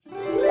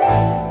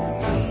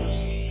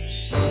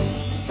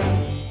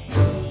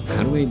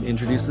me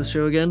introduce this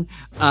show again.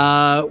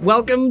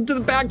 Welcome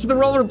to Back to the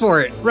Roll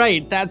Report.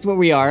 Right, that's what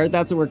we are.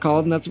 That's what we're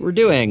called, and that's what we're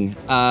doing.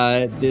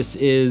 This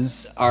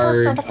is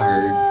our live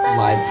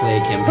play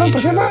campaign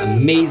show.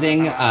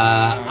 Amazing.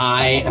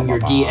 I am your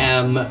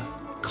DM,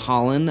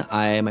 Colin.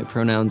 My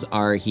pronouns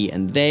are he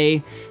and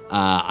they.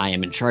 I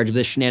am in charge of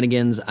this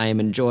shenanigans. I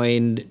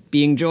am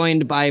being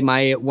joined by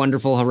my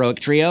wonderful heroic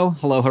trio.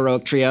 Hello,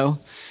 heroic trio.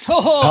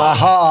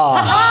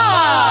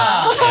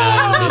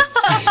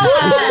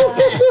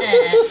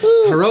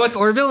 Heroic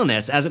or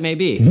villainous, as it may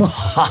be.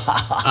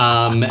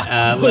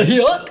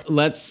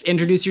 Let's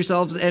introduce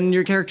yourselves and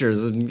your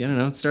characters. I don't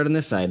know, start on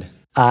this side.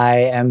 I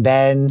am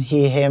Ben,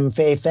 he, him,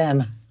 Faye,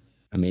 them.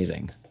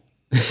 Amazing.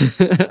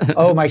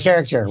 Oh, my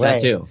character,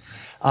 right. That too.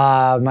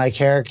 My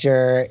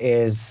character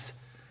is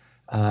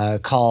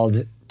called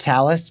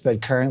Talus,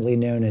 but currently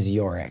known as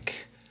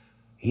Yorick.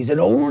 He's an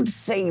old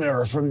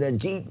sailor from the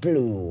deep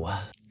blue.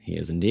 He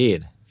is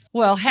indeed.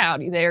 Well,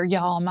 howdy there,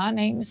 y'all. My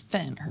name's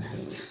Fenner.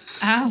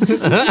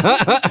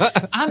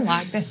 I'm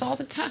like this all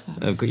the time.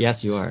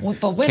 Yes, you are. Well,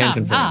 but when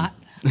I'm not,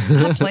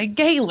 I play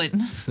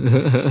Galen.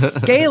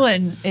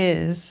 Galen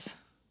is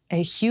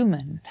a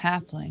human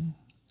halfling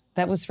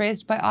that was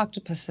raised by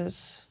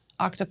octopuses.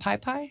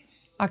 Octopi?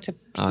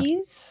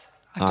 Octopies?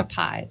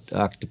 Octopies.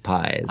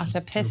 Octopies.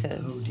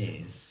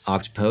 Octopuses.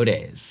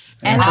 Octopodes.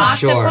 And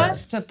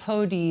octopus?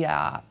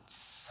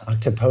 Octopodiots.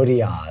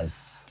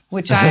 Octopodias.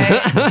 Which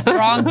I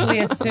wrongfully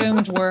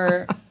assumed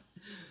were,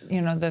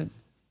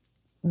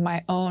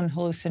 my own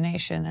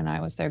hallucination, and I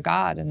was their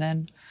god. And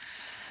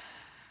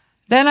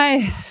then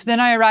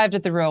I arrived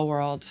at the real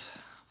world,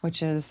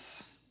 which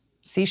is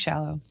sea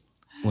shallow.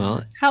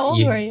 Well, How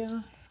old were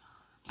you?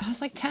 I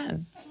was like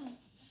 10.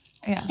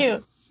 Yeah.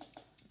 Cute.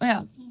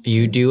 Yeah.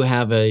 you do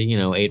have a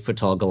 8-foot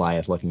tall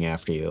Goliath looking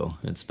after you.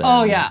 It's been.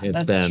 Oh yeah,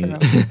 it's that's been. true.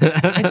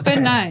 It's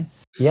been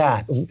nice.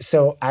 Yeah,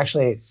 so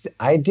actually,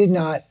 I did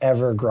not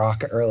ever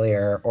grok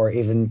earlier or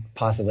even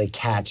possibly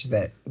catch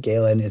that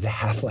Galen is a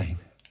halfling.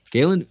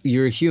 Galen,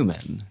 you're a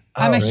human.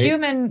 I'm a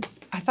human.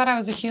 I thought I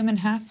was a human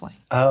halfling.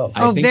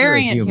 Oh.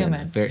 Variant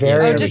human.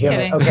 Variant just human.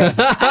 kidding. Okay.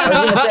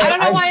 I don't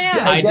know why I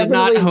am. I did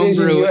not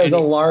homebrew you as a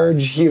any-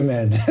 large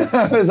human.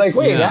 I was like,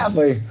 wait,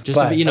 halfling. Just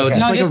but, just No,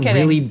 like just a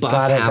kidding. really buff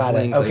Got it.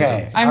 halfling.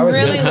 Okay. I'm I was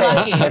really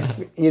gonna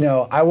say,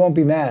 lucky. I won't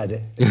be mad.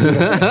 You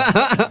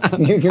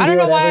can I don't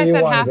know why I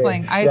said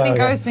halfling. halfling. I think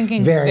I was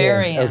thinking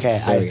variant. Okay,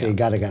 I we see. go.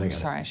 Got it.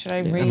 Sorry, should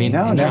I No.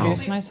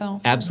 reintroduce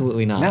myself?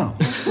 Absolutely not. No.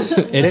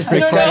 It's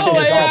discussion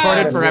is all part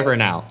recorded of forever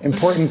now.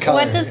 Important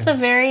color. What does the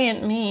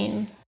variant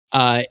mean?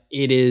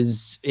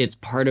 It's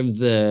part of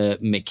the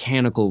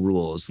mechanical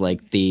rules,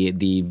 like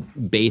the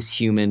base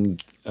human.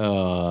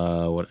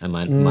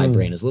 My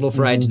brain is a little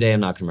fried today.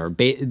 I'm not gonna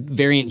remember.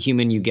 Variant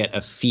human, you get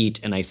a feat,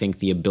 and I think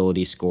the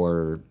ability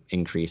score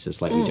increase is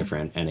slightly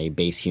different. And a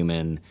base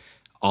human,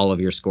 all of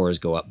your scores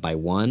go up by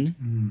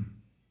 1,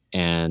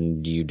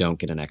 and you don't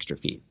get an extra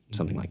feat,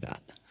 something like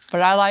that.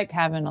 But I like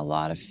having a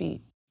lot of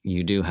feet.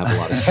 You do have a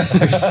lot of feet.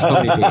 There's so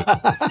many feet.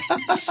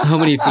 So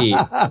many feet.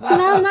 It's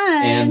not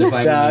mine. And if I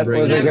remember,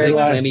 was a it was great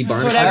like one. clammy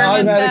barn. Whatever I everyone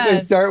automatically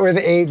says. start with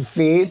 8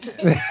 feet.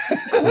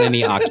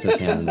 Clammy octopus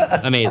hands.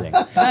 Amazing.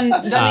 Doesn't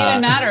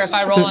even matter if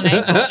I roll an 8.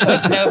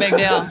 It's no big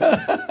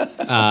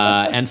deal.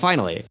 And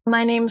finally,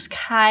 My name's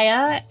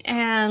Kaya,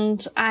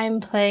 and I'm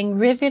playing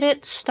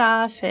Riveted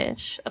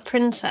Starfish, a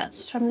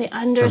princess from the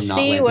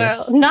undersea world.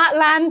 Notlantis?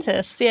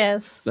 Notlantis,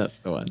 yes. that's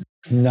the one.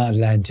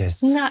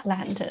 Notlantis.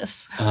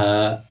 Notlantis.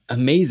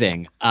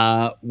 Amazing.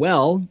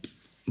 Well,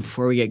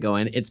 before we get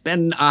going, it's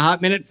been a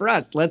hot minute for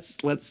us. Let's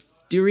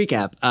do a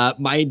recap.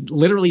 Mine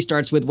literally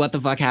starts with what the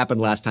fuck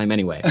happened last time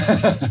anyway.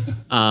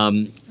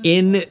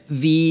 In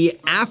the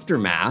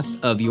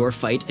aftermath of your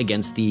fight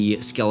against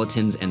the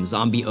skeletons and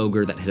zombie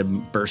ogre that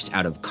had burst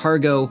out of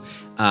cargo,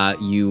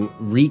 you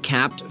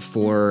recapped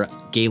for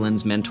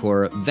Galen's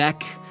mentor,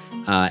 Vec,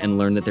 and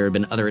learned that there had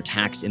been other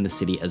attacks in the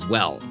city as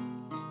well.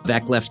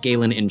 Vec left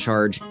Galen in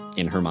charge,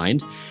 in her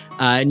mind,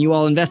 and you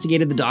all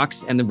investigated the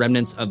docks and the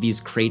remnants of these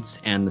crates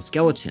and the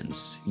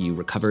skeletons. You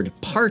recovered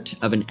part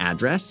of an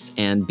address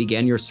and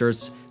began your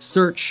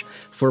search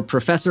for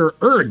Professor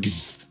Erg,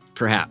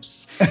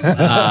 perhaps,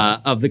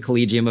 of the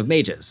Collegium of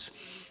Mages.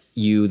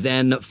 You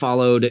then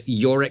followed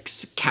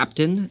Yorick's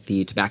captain,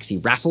 the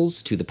Tabaxi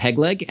Raffles, to the Peg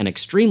Leg, an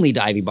extremely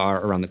divey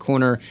bar around the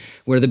corner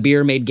where the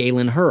beer made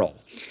Galen hurl,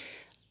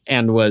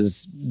 and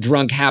was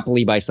drunk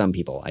happily by some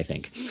people, I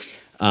think.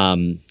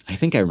 I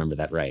think I remember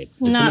that right.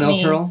 Did Not someone else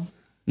me. hurl?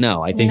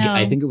 No, I think No.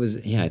 it was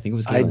Galen.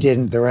 I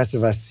didn't. The rest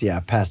of us,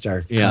 passed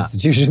our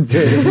constitution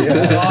saves.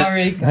 Yeah.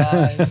 Sorry,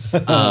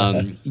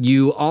 guys.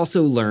 You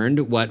also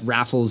learned what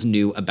Raffles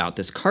knew about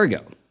this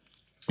cargo.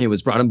 It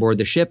was brought on board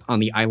the ship on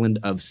the island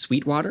of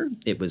Sweetwater.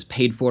 It was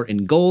paid for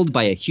in gold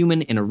by a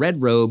human in a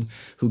red robe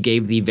who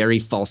gave the very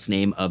false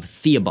name of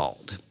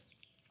Theobald.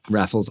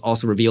 Raffles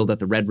also revealed that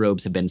the red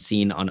robes had been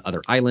seen on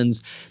other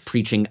islands,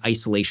 preaching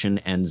isolation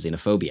and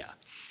xenophobia.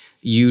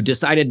 You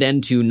decided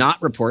then to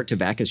not report to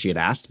Vec as she had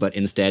asked, but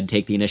instead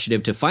take the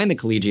initiative to find the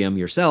Collegium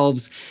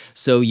yourselves.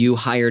 So you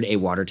hired a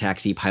water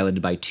taxi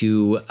piloted by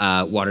two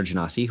water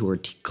genasi who were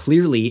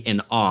clearly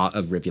in awe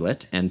of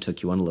Rivulet and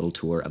took you on a little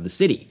tour of the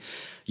city.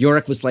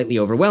 Yorick was slightly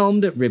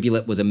overwhelmed,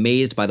 Rivulet was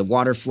amazed by the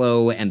water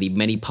flow and the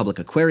many public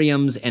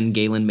aquariums, and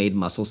Galen made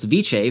mussel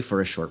ceviche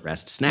for a short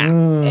rest snack.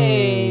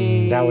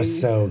 That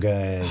was so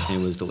good. It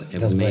was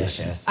amazing.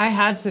 delicious. I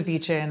had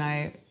ceviche and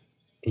I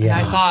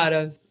thought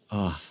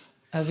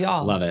of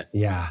y'all. Love it.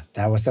 Yeah,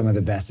 that was some of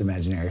the best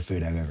imaginary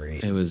food I've ever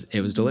eaten. It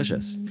was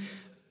delicious.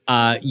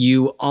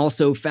 You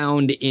also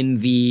found in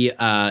the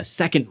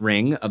second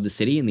ring of the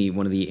city, in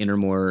one of the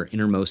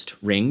innermost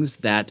rings,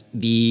 that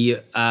the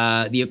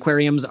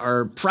aquariums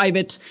are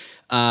private,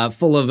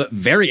 full of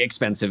very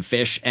expensive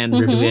fish, and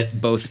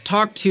Rivulet both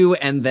talked to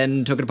and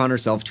then took it upon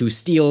herself to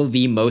steal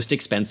the most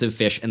expensive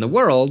fish in the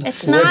world.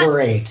 It's not.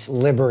 Liberate.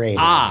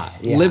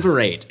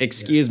 Liberate.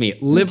 Excuse me.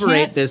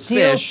 Liberate this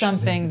steal fish,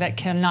 something that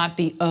cannot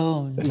be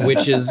owned.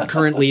 which is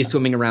currently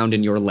swimming around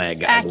in your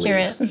leg.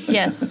 Accurate. I believe.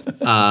 Yes.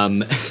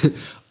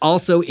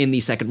 Also in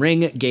the second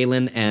ring,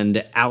 Galen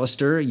and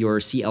Alistair, your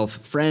sea elf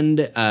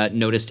friend,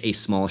 noticed a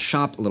small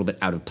shop a little bit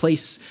out of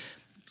place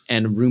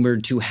and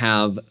rumored to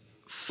have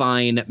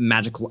fine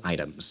magical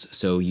items.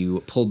 So you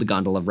pulled the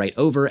gondola right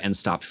over and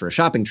stopped for a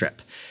shopping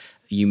trip.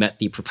 You met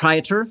the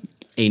proprietor,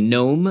 a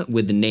gnome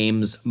with the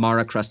names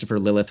Mara, Christopher,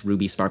 Lilith,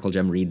 Ruby,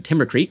 Sparklegem, Reed,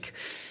 Timbercreek,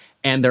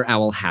 and their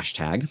owl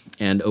hashtag.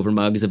 And over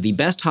mugs of the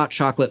best hot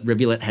chocolate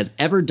Rivulet has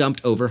ever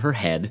dumped over her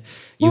head,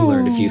 you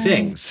learned a few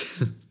things.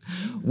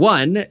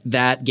 One,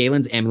 that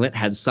Galen's amulet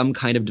had some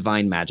kind of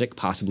divine magic,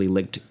 possibly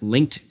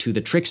linked to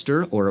the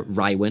trickster or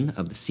Rywin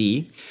of the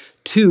sea.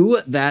 Two,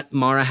 that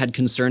Mara had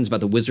concerns about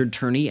the wizard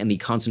tourney and the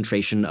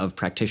concentration of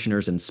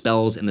practitioners and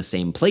spells in the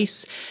same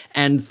place.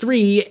 And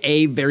three,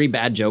 a very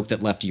bad joke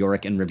that left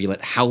Yorick and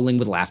Rivulet howling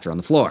with laughter on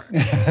the floor.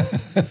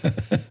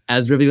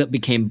 As Rivulet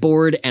became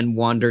bored and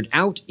wandered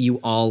out, you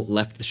all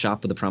left the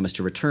shop with a promise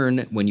to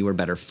return when you were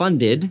better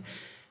funded.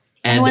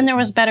 And when there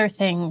was better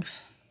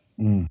things.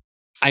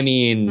 I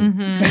mean,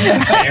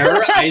 fair,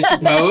 I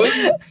suppose.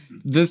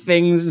 The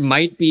things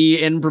might be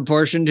in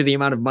proportion to the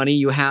amount of money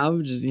you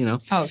have, just, you know.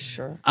 Oh,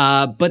 sure.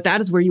 But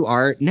that is where you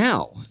are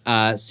now.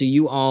 So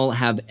you all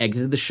have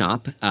exited the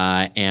shop,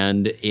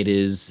 and it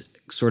is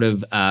sort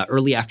of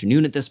early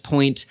afternoon at this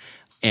point,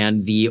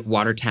 and the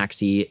water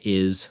taxi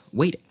is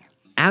waiting.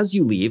 As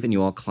you leave and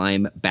you all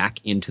climb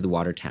back into the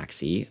water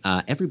taxi,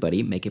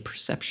 everybody make a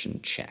perception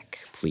check,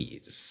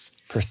 please.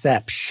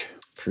 Perception.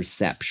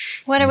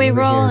 What are we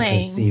Over here rolling?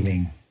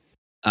 Perceiving.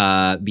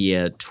 Be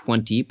a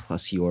 20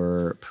 plus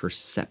your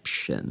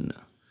perception.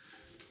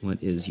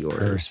 What is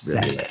yours?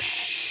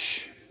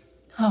 Perception.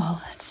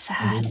 Oh, that's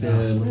sad.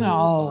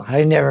 No.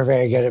 I'm never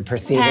very good at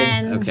perceiving.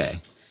 10. Okay,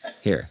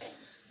 here.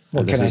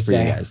 What This can I is for you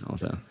say? guys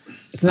also.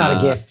 It's not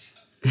a gift.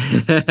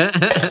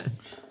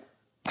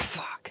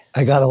 Fuck.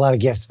 I got a lot of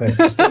gifts, but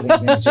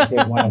perceiving is just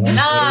in one of them.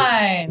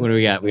 9. What do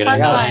we got? We Plus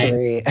got I got one.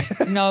 a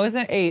 3. No, it was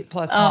an 8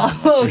 plus 1.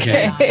 Oh,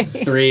 okay.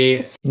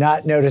 3.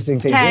 Not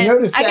noticing things. 10. We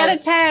noticed I that. got a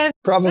 10.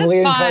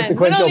 Probably That's fine.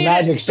 inconsequential We don't need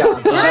magic it.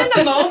 shot. We're in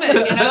the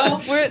moment, you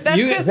know? That's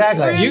You- just,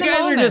 Exactly. we're in You the guys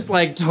are moment. just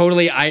like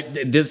totally.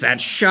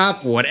 That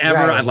shop, whatever.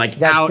 Right. I'm like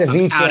That out of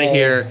ceviche,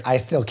 here. I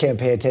still can't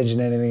pay attention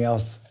to anything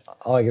else.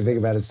 All I can think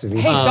about is ceviche.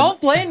 Hey, don't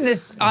blame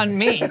this on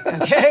me,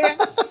 okay?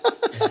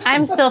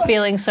 I'm still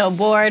feeling so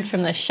bored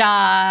from the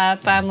shop.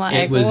 I'm like,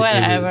 It was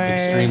whatever.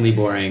 extremely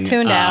boring.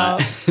 Tuned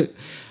out.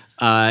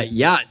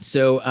 Yeah.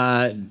 So,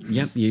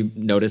 yep. You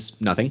notice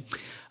nothing.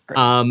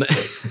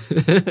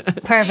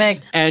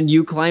 Perfect. And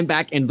you climb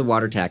back into the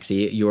water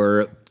taxi.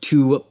 Your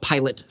two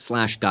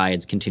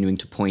pilot/guides continuing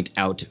to point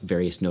out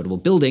various notable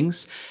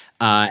buildings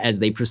as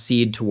they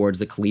proceed towards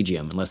the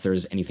Collegium. Unless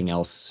there's anything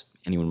else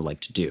anyone would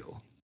like to do.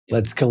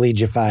 Let's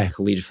collegify.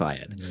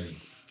 Collegify it.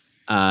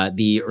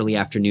 The early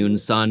afternoon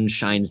sun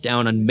shines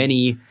down on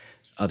many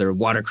other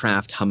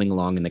watercraft humming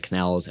along in the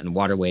canals and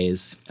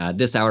waterways.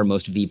 This hour,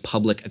 most of the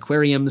public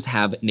aquariums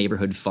have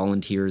neighborhood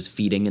volunteers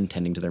feeding and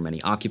tending to their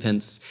many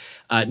occupants.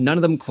 None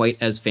of them quite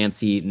as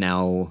fancy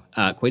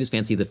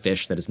the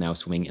fish that is now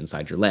swimming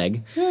inside your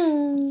leg. A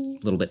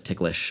little bit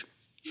ticklish.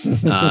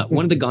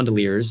 One of the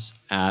gondoliers,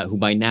 who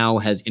by now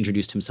has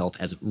introduced himself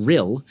as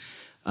Rill,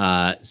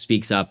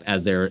 speaks up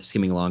as they're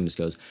skimming along and just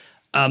goes,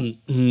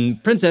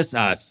 Princess,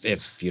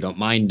 if you don't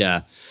mind,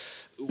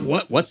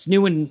 what's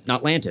new in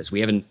Atlantis? We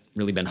haven't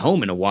really been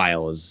home in a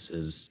while.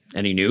 Is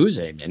any news?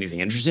 Anything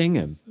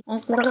interesting?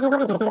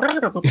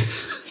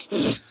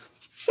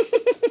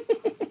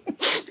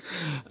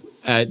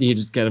 He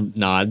just kind of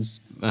nods.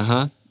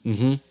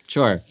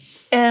 Sure.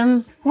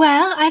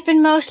 Well, I've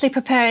been mostly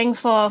preparing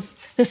for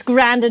this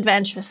grand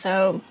adventure,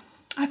 so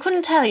I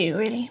couldn't tell you,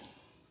 really.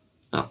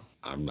 Oh,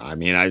 I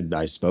mean,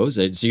 I suppose.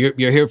 So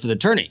you're here for the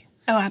tourney?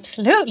 Oh,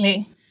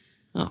 absolutely.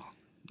 Oh,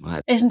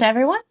 what? Isn't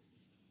everyone?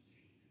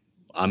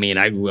 I mean,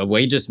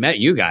 we just met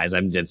you guys.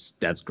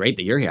 That's great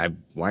that you're here.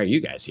 Why are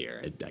you guys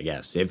here? I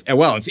guess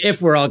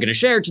if we're all going to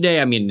share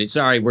today, I mean,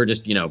 sorry, we're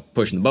just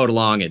pushing the boat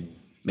along, and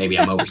maybe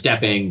I'm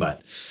overstepping,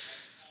 but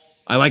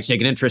I like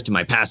taking interest in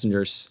my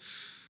passengers.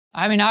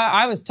 I mean,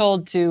 I was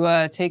told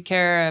to take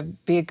care,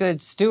 be a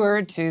good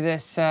steward to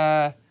this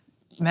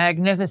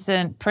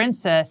magnificent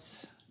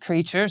princess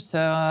creature. So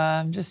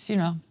I'm just,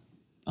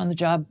 on the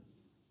job.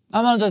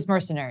 I'm one of those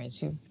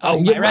mercenaries. You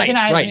might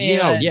recognize me.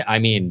 I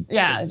mean,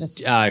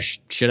 just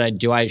should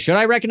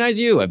I recognize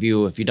you? Have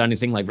you done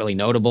anything like really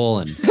notable?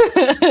 And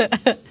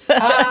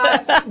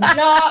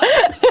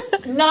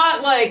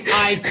not like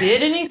I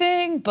did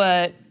anything,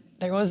 but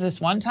there was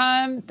this one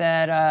time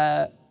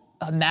that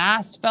a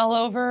mast fell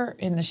over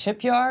in the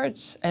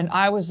shipyards, and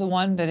I was the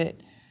one that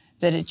it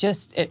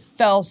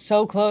fell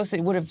so close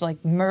it would have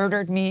like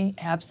murdered me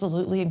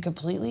absolutely and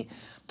completely.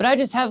 But I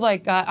just have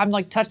I'm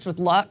like touched with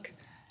luck.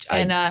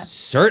 And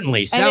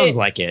certainly sounds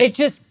like it. It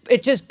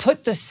just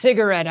put the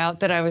cigarette out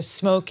that I was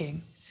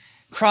smoking,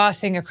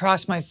 crossing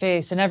across my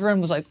face, and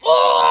everyone was like,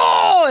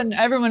 "Oh!" and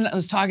everyone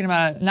was talking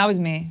about it, and that was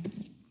me.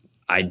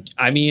 I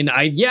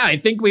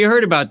think we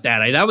heard about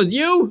that. That was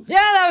you? Yeah,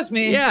 that was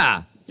me.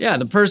 Yeah,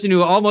 the person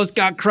who almost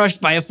got crushed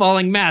by a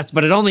falling mast,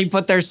 but it only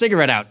put their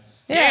cigarette out.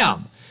 Yeah.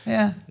 Damn.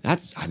 Yeah.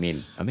 That's,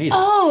 amazing.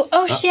 Oh,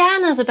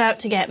 Oceana's about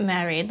to get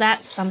married.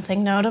 That's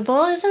something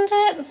notable, isn't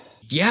it?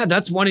 Yeah,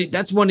 that's one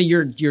of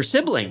your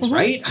siblings,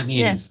 right? I mean,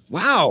 yes.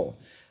 Wow.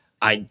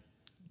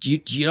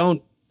 You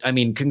don't,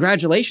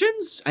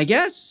 congratulations, I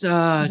guess. Is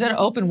that an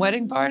open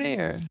wedding party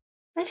or?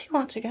 If you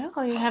want to go,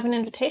 you have an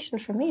invitation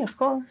from me, of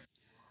course.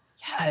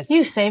 Yes.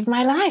 You saved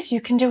my life. You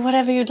can do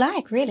whatever you'd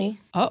like, really.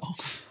 Oh.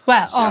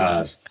 Well,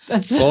 almost.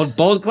 That's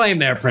bold claim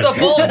there, Princess.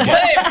 It's a bold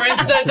claim,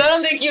 Princess. I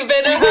don't think you've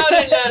been out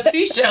in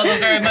Seychelles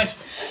very much.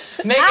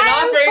 Making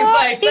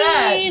offerings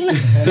 14. like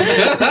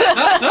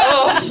that.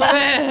 Oh,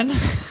 man.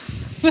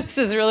 This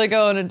is really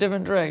going a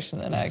different direction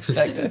than I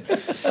expected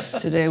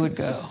today would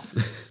go.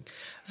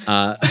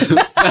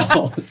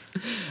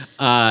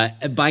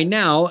 By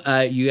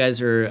now, you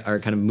guys are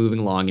kind of moving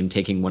along and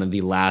taking one of the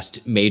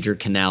last major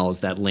canals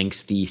that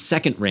links the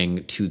second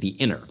ring to the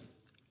inner.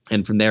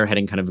 And from there,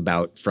 heading kind of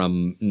about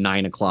from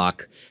 9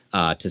 o'clock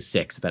to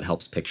 6. That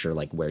helps picture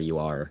like where you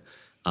are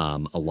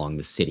along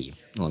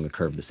the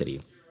curve of the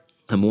city.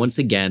 Once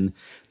again,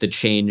 the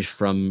change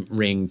from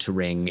ring to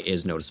ring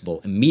is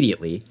noticeable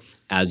immediately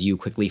as you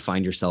quickly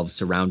find yourselves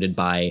surrounded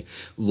by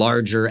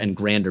larger and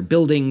grander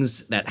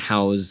buildings that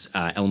house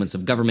elements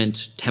of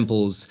government,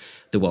 temples,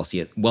 the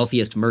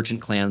wealthiest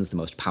merchant clans, the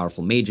most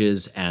powerful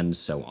mages, and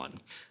so on.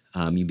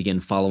 You begin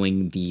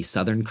following the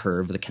southern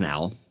curve of the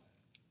canal,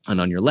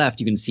 and on your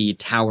left you can see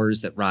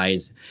towers that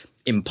rise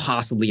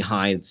impossibly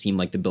high that seem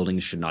like the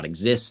buildings should not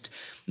exist,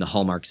 the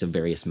hallmarks of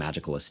various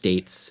magical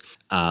estates,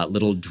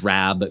 little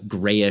drab,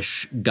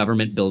 grayish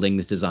government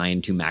buildings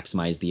designed to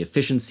maximize the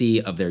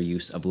efficiency of their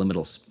use of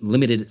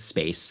limited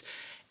space,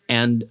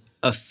 and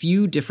a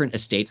few different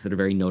estates that are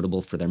very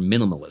notable for their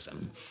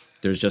minimalism.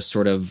 There's just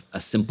sort of a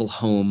simple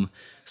home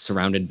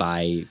surrounded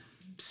by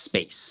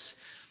space,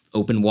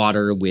 open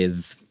water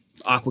with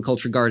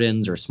aquaculture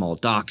gardens or small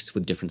docks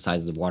with different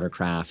sizes of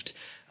watercraft,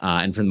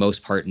 and for the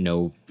most part,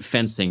 no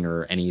fencing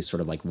or any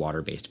sort of like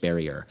water-based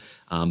barrier,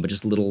 but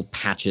just little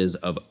patches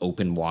of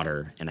open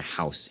water and a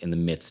house in the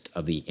midst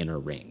of the inner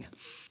ring.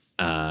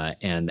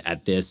 And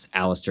at this,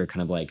 Alistair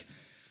kind of like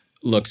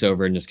looks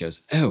over and just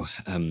goes,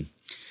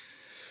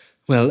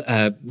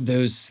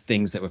 those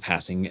things that we're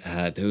passing,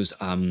 those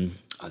are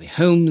the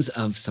homes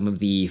of some of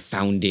the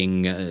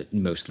founding,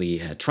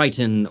 mostly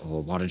Triton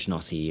or Water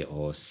Genasi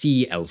or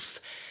Sea Elf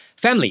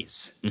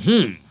families.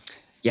 Mm-hmm.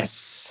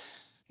 Yes.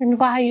 And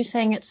why are you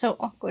saying it so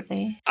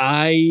awkwardly?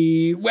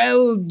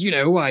 Wealth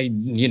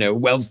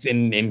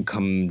in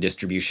income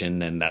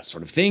distribution and that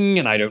sort of thing,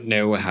 and I don't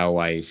know how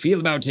I feel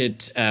about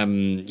it.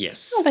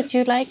 Yes. Oh, but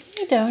you like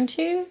me, don't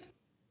you?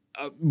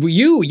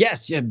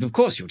 Yes, of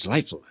course, you're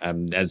delightful.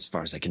 As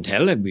far as I can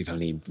tell, we've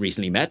only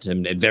recently met,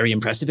 and very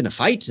impressive in a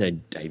fight. I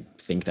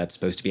think that's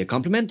supposed to be a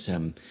compliment.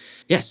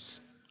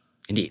 Yes,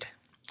 indeed.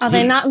 Are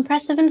they not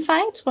impressive in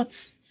fights?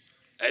 What's...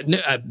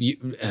 I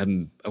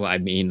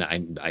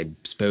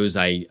suppose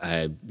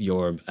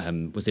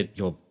was it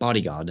your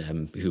bodyguard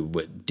who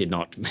did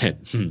not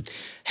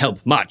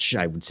help much,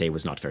 I would say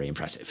was not very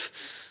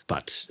impressive.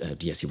 But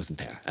yes, he wasn't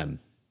there.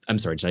 I'm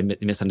sorry, did I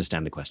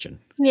misunderstand the question?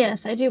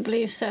 Yes, I do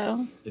believe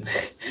so.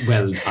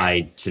 Well,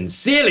 I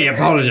sincerely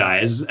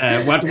apologize.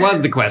 What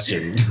was the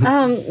question?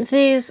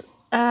 These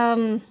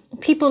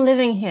people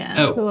living here.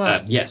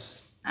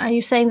 Yes. Are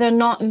you saying they're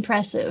not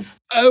impressive?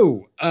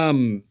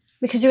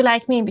 Because you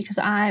like me, because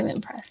I'm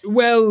impressed.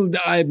 Well,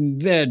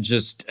 they're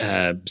just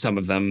some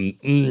of them,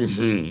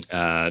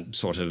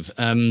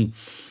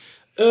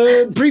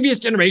 previous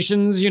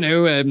generations,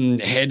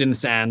 head in the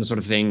sand sort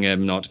of thing,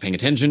 not paying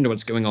attention to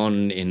what's going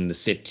on in the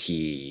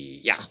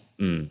city. Yeah.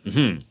 All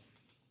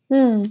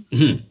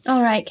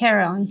right,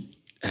 carry on.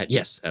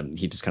 Yes,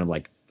 he just kind of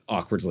like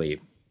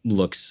awkwardly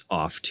looks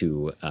off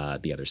to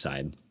the other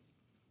side.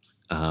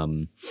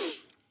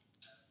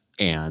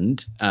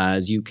 And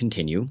as you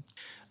continue,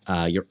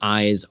 Your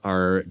eyes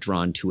are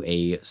drawn to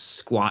a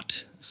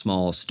squat,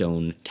 small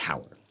stone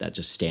tower that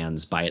just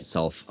stands by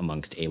itself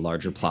amongst a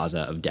larger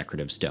plaza of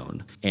decorative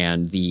stone.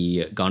 And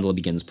the gondola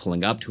begins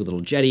pulling up to a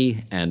little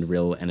jetty, and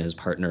Rill and his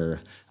partner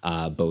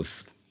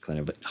both kind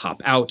of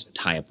hop out,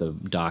 tie up the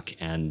dock,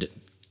 and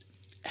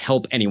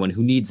help anyone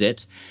who needs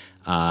it.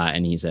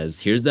 And he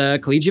says, here's the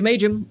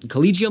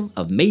Collegium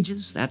of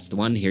Mages. That's the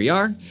one. Here you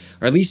are.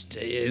 Or at least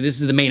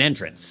this is the main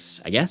entrance,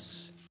 I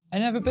guess.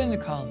 I've never been to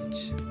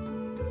college.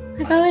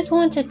 I've always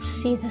wanted to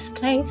see this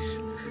place.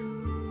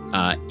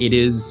 It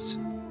is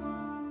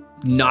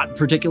not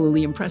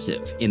particularly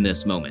impressive in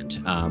this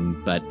moment,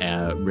 but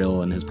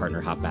Rill and his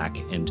partner hop back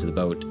into the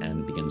boat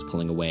and begins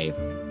pulling away.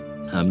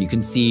 You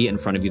can see in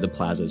front of you the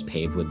plaza is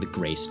paved with the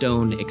gray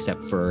stone,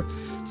 except for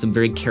some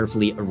very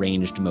carefully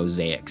arranged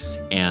mosaics.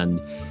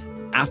 And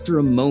after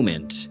a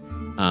moment,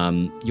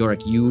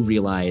 Yorick, you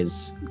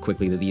realize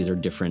quickly that these are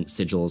different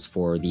sigils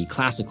for the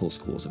classical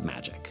schools of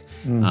magic,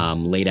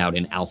 laid out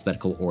in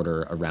alphabetical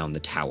order around the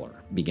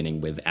tower,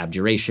 beginning with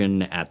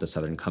abjuration at the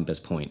southern compass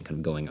point, kind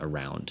of going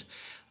around.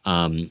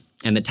 And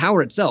the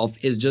tower itself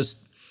is just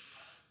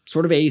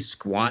sort of a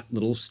squat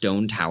little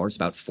stone tower. It's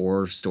about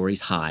 4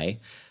 stories high.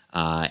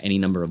 Any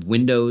number of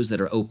windows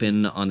that are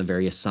open on the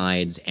various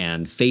sides,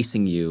 and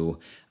facing you,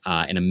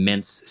 an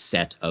immense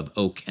set of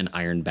oak and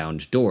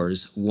iron-bound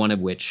doors, one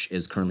of which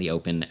is currently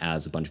open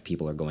as a bunch of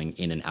people are going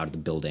in and out of the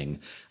building,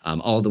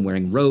 all of them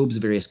wearing robes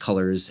of various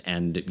colors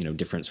and,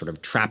 different sort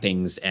of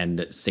trappings and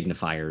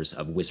signifiers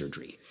of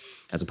wizardry,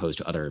 as opposed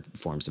to other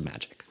forms of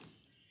magic.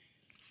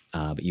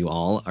 But you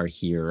all are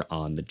here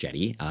on the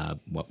jetty.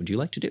 What would you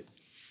like to do?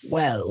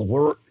 Well,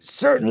 we're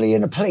certainly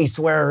in a place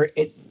where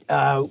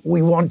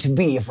we want to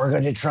be if we're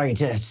going to try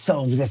to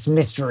solve this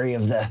mystery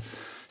of the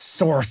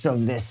source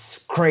of this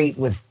crate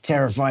with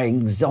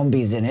terrifying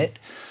zombies in it.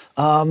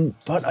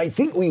 But I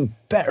think we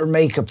better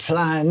make a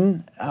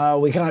plan.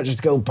 We can't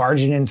just go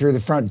barging in through the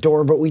front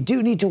door, but we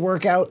do need to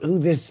work out who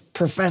this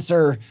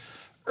Professor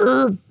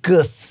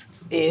Urguth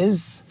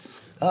is.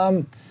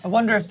 I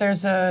wonder if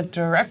there's a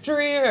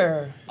directory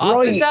or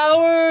office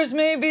hours,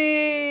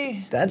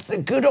 maybe. That's a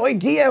good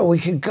idea. We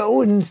could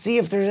go and see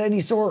if there's any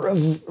sort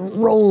of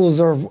roles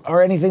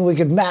or anything we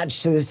could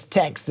match to this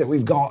text that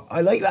we've got.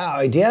 I like that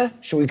idea.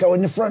 Should we go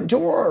in the front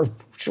door, or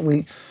should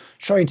we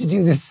try to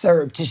do this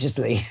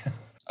surreptitiously?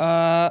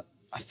 I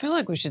feel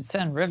like we should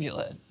send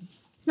Rivulet.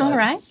 All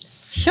right.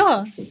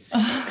 Sure.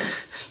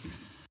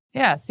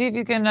 Yeah, see if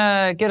you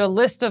can get a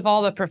list of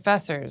all the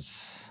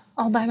professors.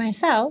 All by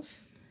myself.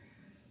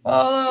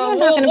 Well, You're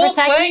not going to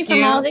protect me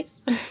from all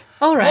these.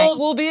 All right.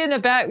 We'll be in the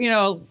back,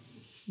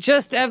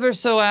 just ever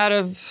so out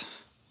of,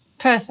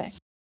 Perfect.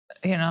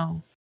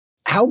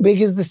 How big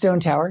is the stone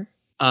tower?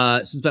 So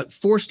it's about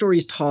 4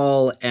 stories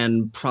tall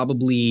and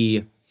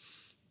probably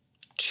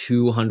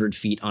 200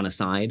 feet on a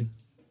side.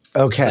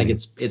 Okay.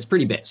 It's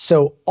pretty big.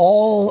 So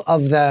all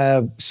of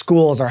the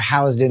schools are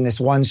housed in this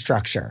one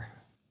structure.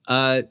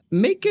 I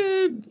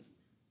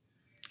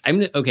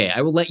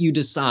will let you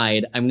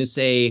decide. I'm gonna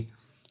say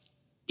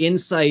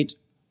Insight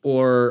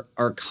or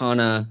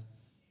Arcana.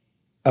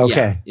 Okay.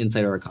 Yeah,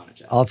 Insight or Arcana,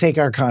 Jeff. I'll take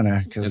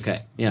Arcana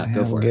because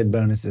go for it. Good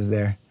bonuses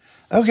there.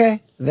 Okay,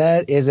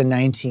 that is a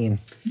 19.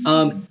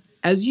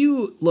 As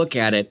you look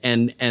at it,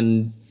 and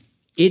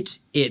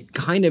it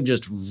kind of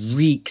just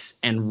reeks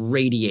and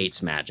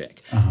radiates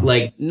magic.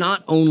 Like,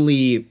 not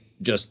only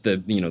just the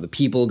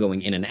people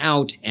going in and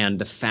out and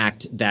the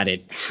fact that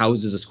it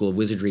houses a school of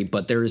wizardry,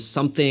 but there is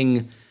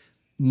something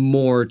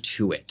more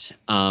to it.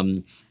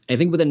 I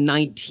think with a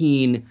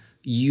 19,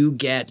 you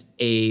get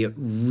a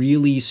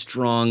really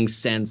strong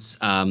sense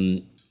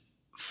of,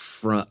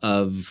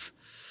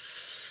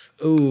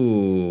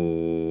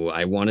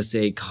 I want to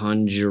say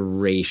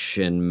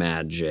conjuration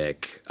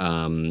magic.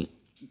 But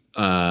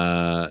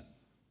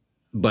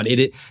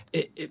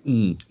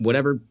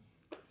whatever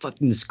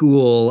fucking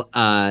school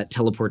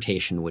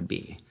teleportation would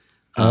be.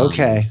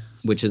 Okay.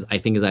 Which I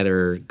think is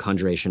either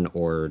conjuration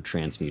or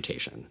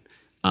transmutation.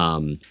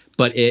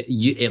 But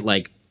it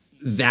like,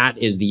 that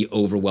is the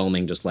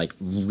overwhelming just like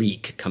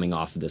reek coming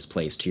off of this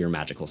place to your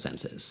magical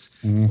senses.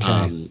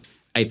 Okay.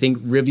 I think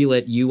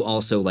Rivulet, you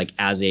also like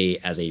as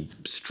a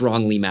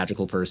strongly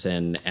magical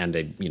person and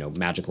a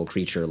magical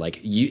creature, like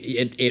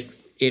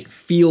it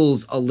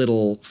feels a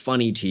little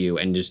funny to you,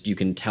 and just you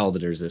can tell that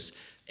there's this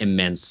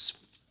immense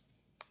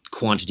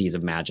quantities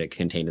of magic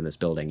contained in this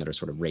building that are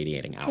sort of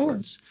radiating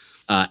outwards.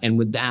 And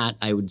with that,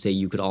 I would say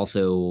you could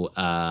also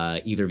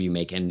either of you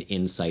make an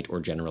insight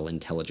or general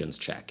intelligence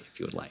check if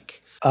you would like.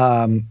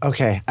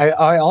 Okay.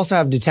 I also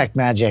have detect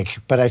magic,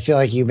 but I feel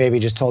like you maybe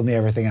just told me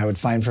everything I would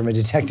find from a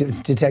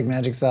detect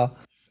magic spell.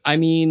 I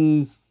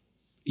mean,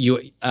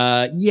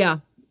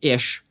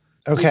 ish.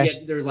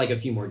 Okay. There's like a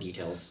few more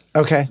details.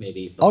 Okay.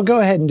 Maybe. I'll go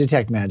ahead and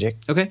detect magic.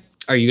 Okay.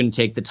 Are you going to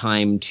take the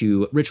time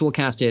to ritual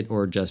cast it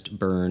or just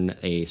burn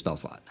a spell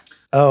slot?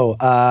 Oh,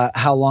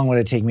 how long would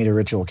it take me to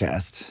ritual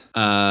cast?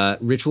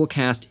 Ritual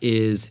cast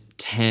is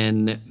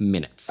 10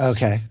 minutes.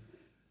 Okay.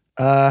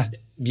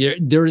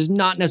 there is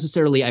not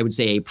necessarily, I would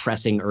say, a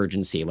pressing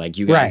urgency. Like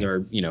you guys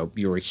are,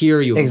 you're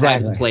here, you have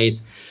arrived in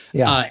place.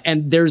 Yeah.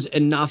 And there's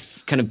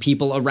enough kind of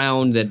people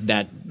around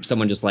that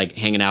someone just like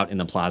hanging out in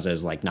the plaza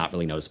is like not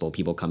really noticeable.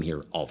 People come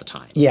here all the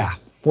time. Yeah.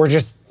 We're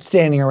just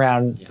standing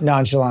around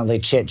nonchalantly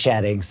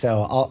chit-chatting,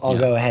 so I'll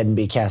go ahead and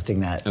be casting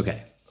that.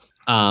 Okay.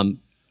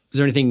 Is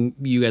there anything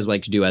you guys would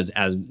like to do as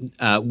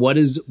what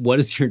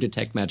does your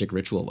detect magic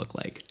ritual look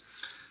like?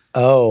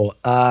 Oh,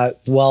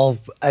 well,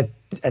 at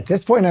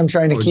this point, I'm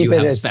trying to keep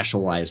it as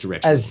specialized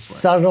rituals, as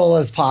subtle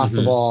as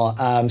possible.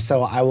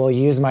 So I will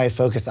use my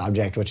focus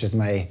object, which is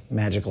my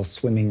magical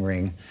swimming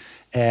ring,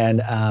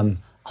 and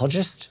I'll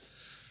just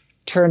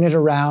turn it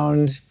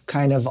around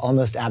kind of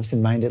almost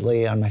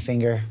absent-mindedly on my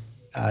finger,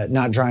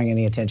 not drawing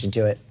any attention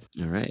to it.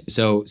 All right.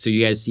 So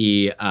you guys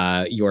see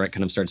Yorick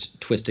kind of starts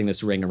twisting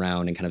this ring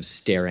around and kind of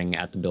staring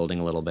at the building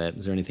a little bit.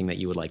 Is there anything that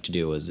you would like to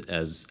do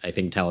as I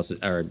think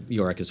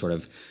Yorick is sort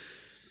of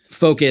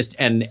focused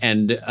and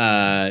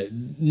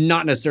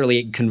not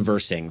necessarily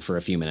conversing for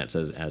a few minutes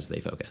as they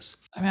focus?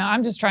 I mean,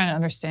 I'm just trying to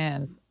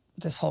understand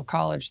this whole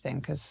college thing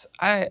because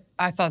I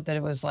thought that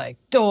it was like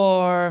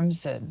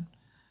dorms and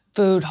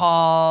food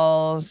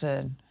halls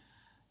and,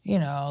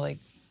 like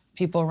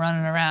people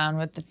running around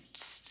with the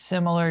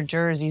similar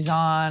jerseys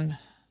on.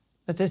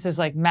 But this is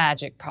like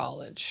magic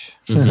college.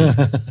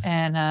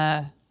 And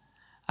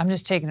I'm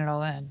just taking it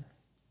all in,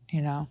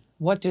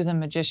 What do the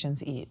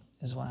magicians eat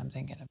is what I'm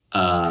thinking of.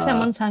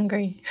 Someone's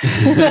hungry.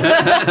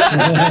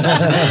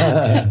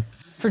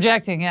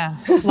 Projecting, yeah.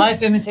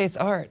 Life imitates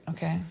art,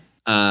 okay.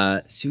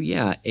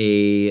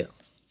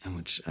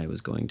 Which I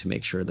was going to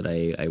make sure that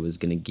I was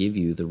going to give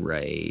you the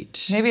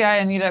right. Maybe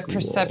I need a school.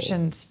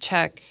 perceptions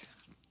check.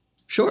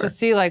 Sure. To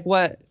see like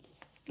what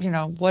am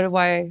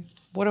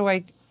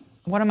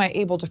I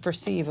able to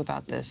perceive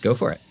about this? Go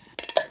for it.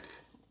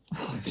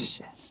 Oh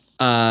shit.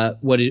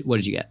 What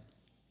did you get?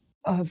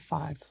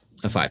 5.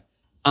 A 5.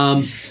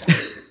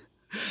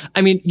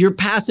 I mean, your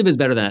passive is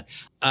better than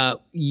that.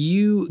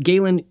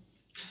 Galen.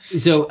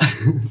 So,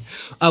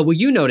 what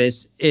you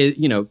notice is,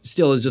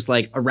 still is just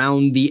like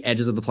around the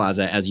edges of the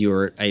plaza as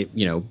you're,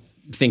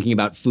 thinking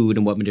about food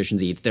and what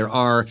magicians eat. There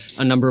are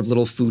a number of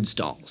little food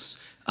stalls,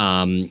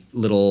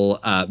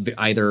 little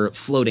either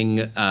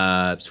floating,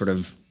 sort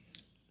of.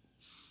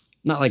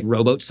 Not like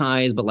rowboat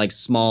size, but like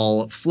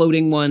small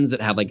floating ones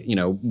that have like,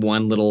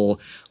 one little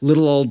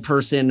old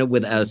person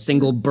with a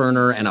single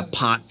burner and a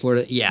pot for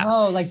it. Yeah.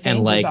 Oh, like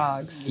danger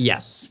dogs.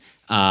 Yes.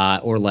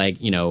 Or like,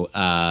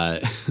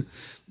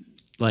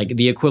 like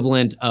the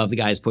equivalent of the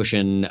guys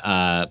pushing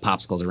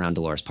popsicles around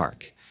Dolores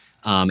Park.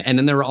 And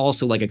then there are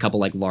also like a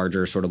couple like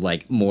larger sort of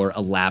like more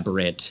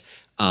elaborate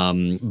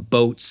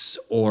boats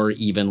or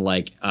even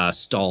like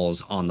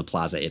stalls on the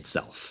plaza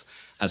itself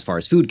as far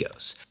as food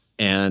goes.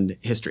 And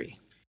history.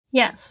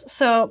 Yes.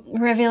 So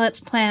Rivulet's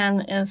plan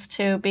is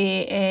to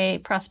be a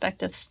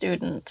prospective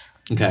student.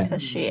 Okay.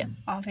 Because she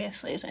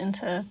obviously is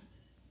into...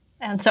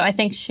 And so I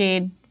think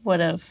she would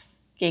have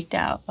geeked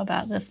out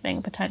about this being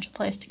a potential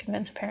place to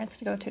convince her parents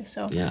to go to.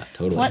 So yeah,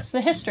 totally. What's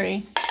the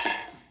history?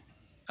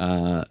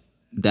 It's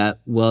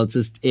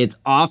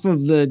off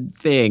of the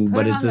thing,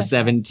 but it's a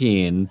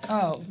 17.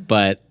 Oh.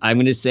 But I'm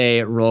going to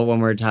say roll it one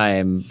more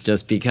time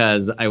just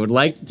because I would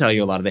like to tell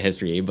you a lot of the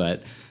history,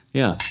 but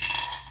yeah.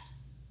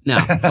 No,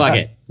 fuck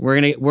it.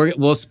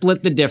 We'll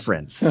split the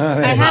difference.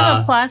 I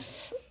have a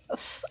plus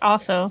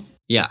also.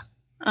 Yeah.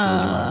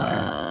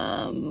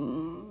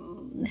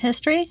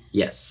 History?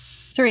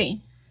 Yes.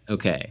 3.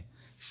 Okay.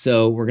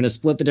 So we're going to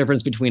split the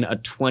difference between a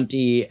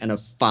 20 and a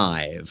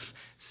 5.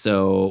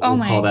 So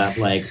we'll call that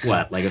like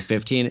what? Like a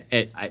 15?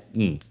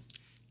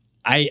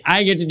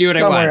 I get to do what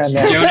Somewhere I want.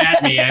 Don't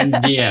at me. I'm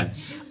DM.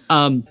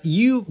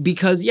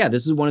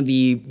 This is one of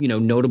the,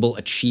 notable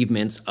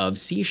achievements of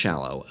Sea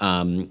Shallow.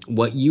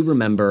 What you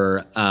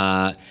remember,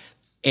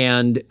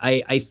 and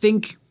I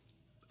think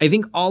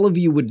all of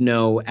you would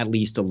know at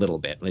least a little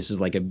bit. This is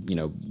like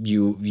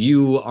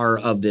you are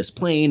of this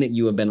plane.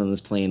 You have been on this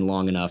plane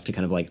long enough to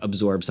kind of like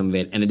absorb some of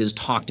it, and it is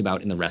talked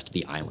about in the rest of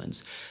the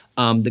islands.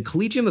 The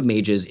Collegium of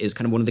Mages is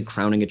kind of one of the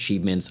crowning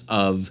achievements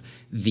of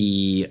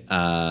the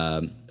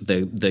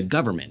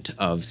government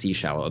of Sea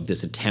Shallow, of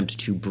this attempt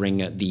to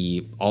bring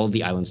all of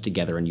the islands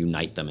together and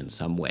unite them in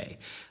some way.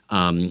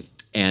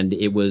 And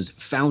it was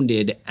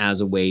founded as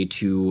a way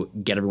to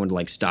get everyone to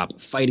like stop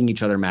fighting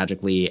each other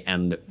magically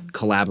and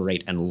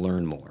collaborate and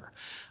learn more.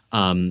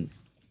 And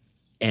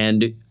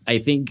I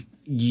think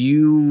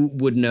you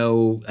would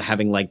know,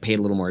 having like paid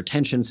a little more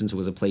attention since it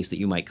was a place that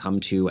you might come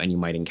to and you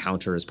might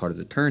encounter as part of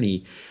the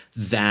tourney,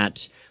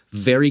 that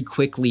very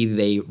quickly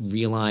they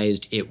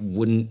realized it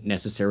wouldn't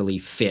necessarily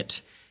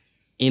fit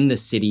in the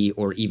city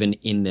or even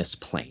in this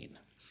plane.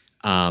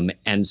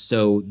 And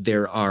so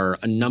there are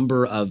a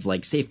number of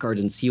like safeguards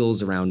and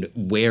seals around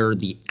where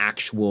the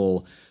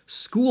actual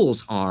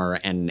schools are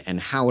and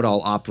how it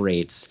all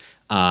operates.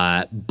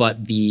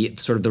 But the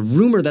sort of the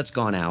rumor that's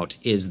gone out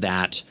is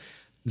that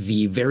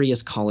the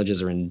various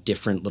colleges are in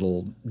different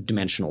little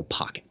dimensional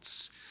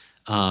pockets.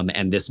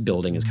 And this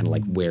building is kind of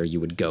like where you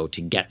would go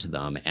to get to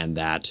them. And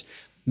that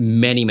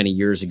many, many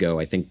years ago,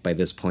 I think by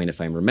this point, if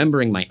I'm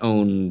remembering my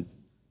own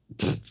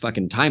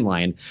fucking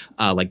timeline,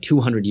 like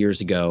 200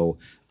 years ago,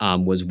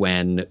 was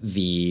when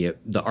the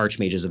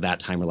archmages of that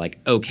time were like,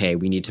 okay,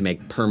 we need to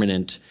make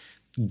permanent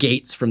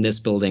gates from this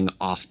building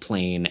off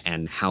plane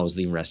and house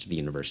the rest of the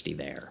university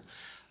there.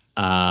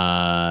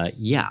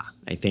 Yeah,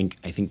 I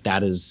think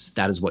that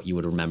is what you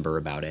would remember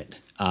about it.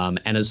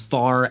 And as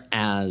far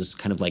as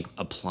kind of like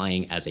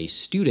applying as a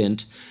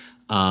student,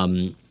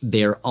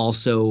 they're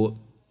also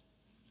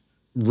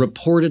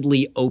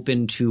reportedly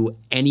open to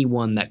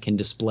anyone that can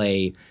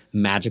display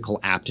magical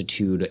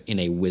aptitude in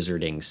a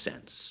wizarding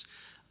sense.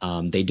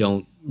 They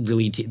don't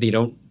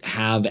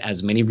have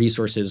as many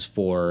resources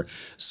for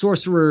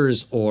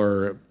sorcerers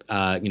or,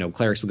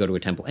 clerics would go to a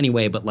temple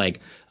anyway, but like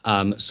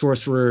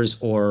sorcerers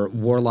or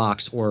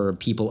warlocks or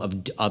people of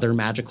other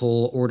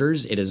magical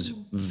orders, it is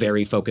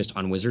very focused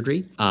on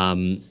wizardry.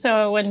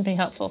 So it wouldn't be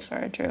helpful for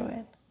a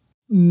druid?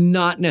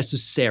 Not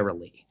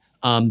necessarily.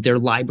 Their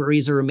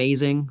libraries are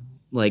amazing.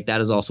 Like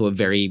that is also a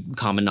very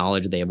common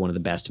knowledge. They have one of the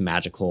best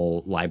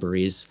magical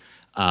libraries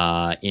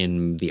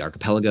in the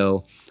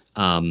archipelago.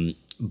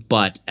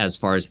 But as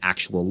far as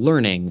actual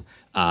learning,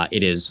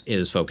 it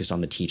is focused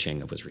on the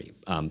teaching of wizardry.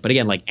 But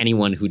again, like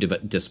anyone who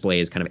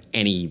displays kind of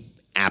any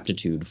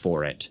aptitude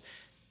for it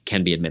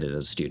can be admitted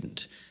as a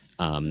student,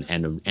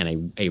 and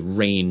a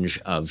range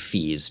of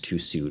fees to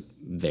suit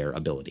their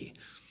ability.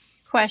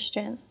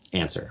 Question.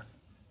 Answer.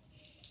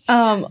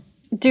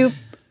 Do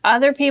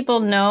other people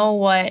know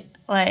what,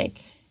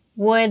 like,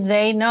 would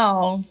they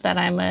know that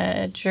I'm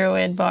a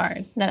druid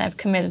bard, that I've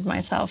committed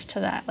myself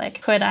to that?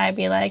 Like, could I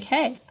be like,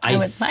 hey, I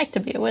would like to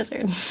be a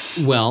wizard?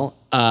 Well,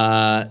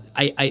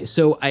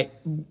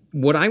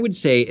 what I would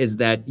say is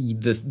that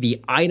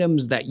the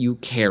items that you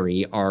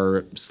carry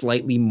are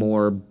slightly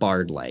more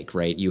bard-like,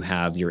 right? You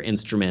have your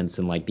instruments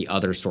and like the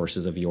other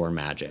sources of your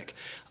magic.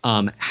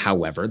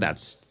 However,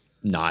 that's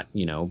not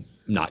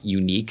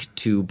unique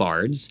to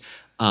bards.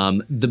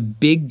 The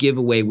big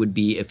giveaway would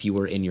be if you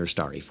were in your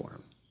starry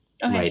form.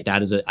 Okay. Right.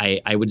 That is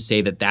I would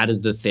say that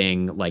is the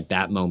thing, like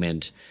that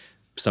moment,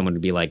 someone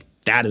would be like,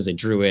 that is a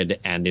druid.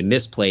 And in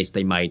this place,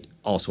 they might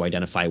also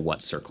identify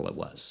what circle it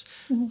was.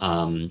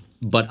 Mm-hmm.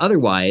 But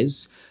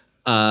otherwise,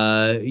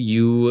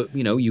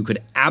 you could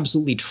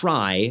absolutely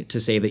try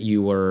to say that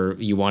you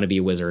want to be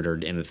a wizard or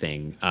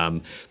anything.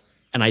 And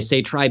I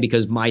say try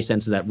because my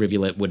sense is that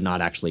Rivulet would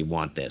not actually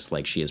want this.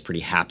 Like she is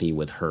pretty happy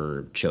with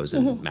her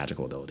chosen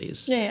magical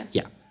abilities. Yeah.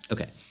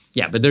 Okay.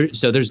 Yeah, but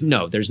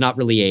there's not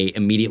really a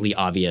immediately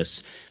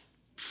obvious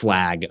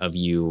flag of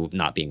you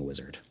not being a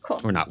wizard. Cool.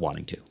 Or not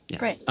wanting to. Yeah.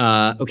 Great.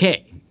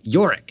 Okay,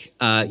 Yorick,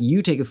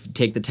 you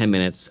take the 10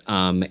 minutes,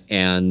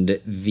 and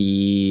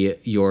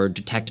your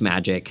detect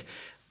magic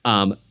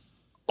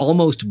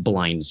almost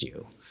blinds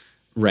you,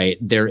 right?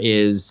 There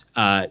is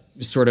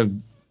sort of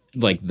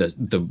like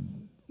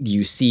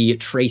you see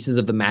traces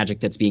of the magic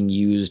that's being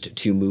used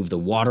to move the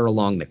water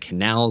along the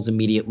canals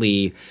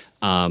immediately.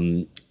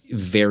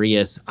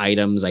 Various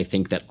items I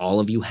think that all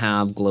of you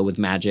have glow with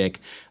magic.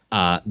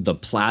 The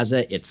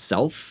plaza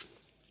itself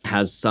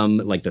has some,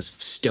 like the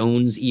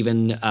stones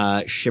even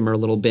shimmer a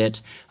little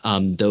bit.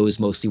 Those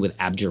mostly with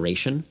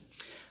abjuration,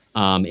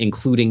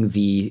 including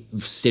the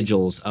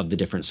sigils of the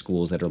different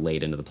schools that are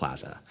laid into the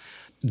plaza.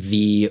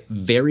 The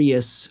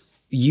various,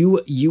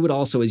 you would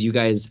also, as you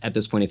guys at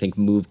this point I think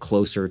move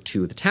closer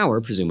to the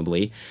tower,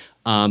 presumably,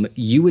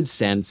 you would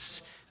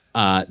sense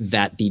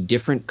that the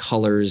different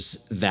colors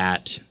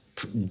that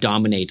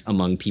dominate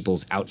among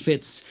people's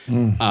outfits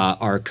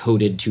are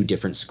coded to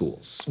different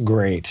schools.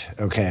 Great.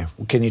 Okay.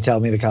 Can you tell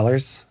me the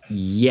colors?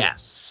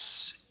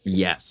 Yes.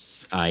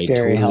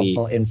 Very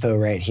helpful info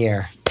right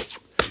here.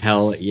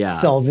 Hell yeah.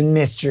 Solving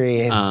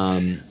mysteries.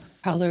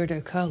 Color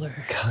to color.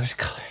 Color to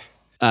color.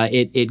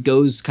 It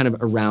goes kind of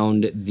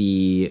around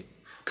the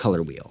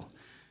color wheel.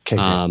 Okay,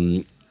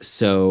 great.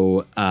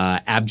 So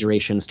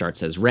abjuration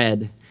starts as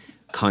red,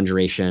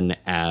 conjuration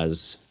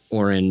as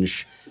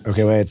orange.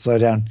 Okay, wait, slow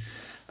down.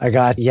 I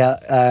got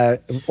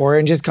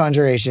orange is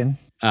conjuration.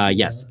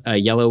 Yes.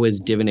 Yellow is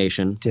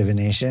divination.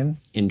 Divination.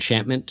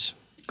 Enchantment.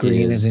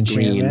 Green is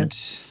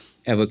enchantment.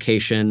 Green.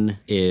 Evocation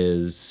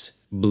is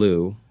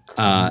blue.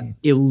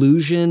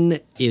 Illusion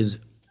is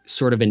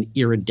sort of an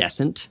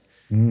iridescent,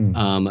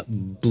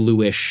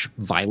 bluish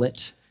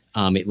violet.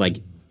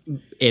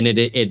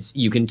 It's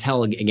you can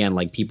tell again,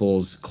 like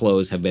people's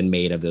clothes have been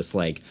made of this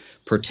like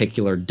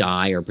particular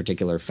dye or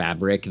particular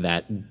fabric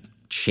that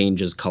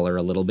changes color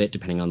a little bit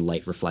depending on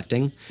light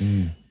reflecting.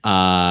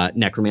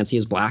 Necromancy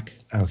is black.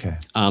 Okay.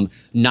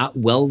 Not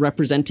well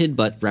represented,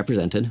 but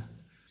represented.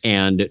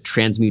 And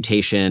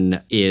transmutation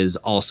is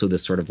also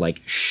this sort of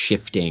like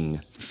shifting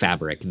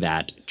fabric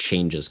that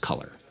changes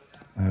color.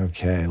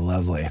 Okay,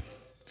 lovely.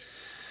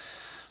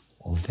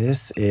 Well,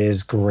 this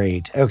is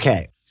great.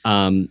 Okay.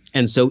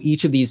 And so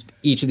each of these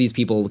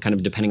people, kind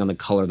of depending on the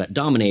color that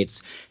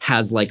dominates,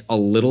 has like a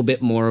little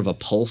bit more of a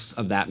pulse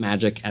of that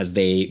magic as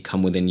they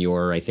come within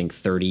your, I think,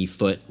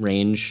 30-foot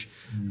range.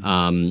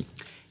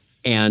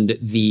 And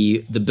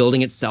the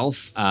building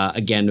itself,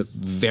 again,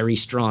 very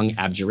strong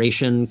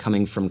abjuration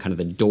coming from kind of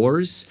the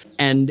doors.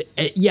 And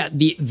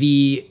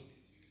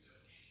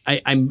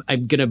I'm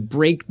gonna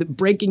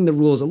breaking the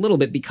rules a little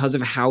bit because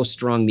of how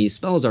strong these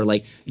spells are.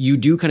 Like, you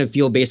do kind of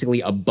feel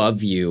basically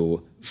above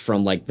you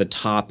from like the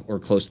top or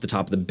close to the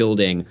top of the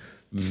building,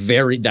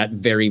 very,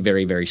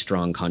 very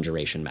strong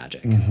conjuration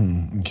magic.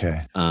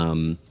 Okay.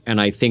 And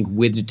I think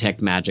with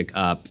detect magic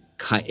up,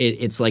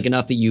 it's like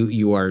enough that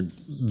you are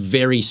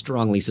very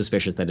strongly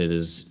suspicious that it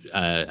is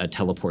a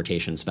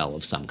teleportation spell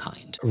of some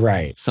kind.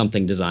 Right.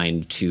 Something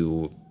designed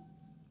to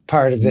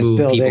Part of this move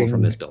building, people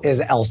from this building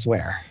is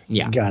elsewhere.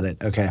 Yeah. Got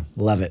it. Okay.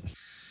 Love it.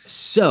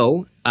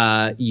 So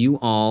you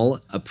all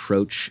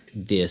approach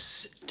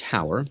this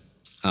tower.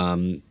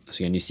 So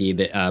again, you see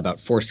that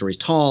about 4 stories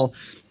tall,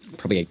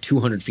 probably like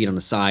 200 feet on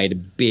the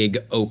side, big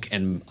oak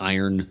and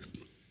iron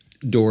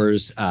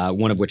doors,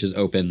 one of which is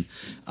open.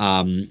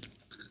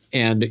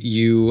 And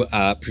you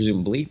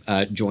presumably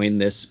join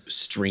this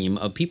stream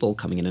of people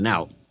coming in and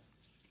out.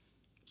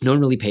 No one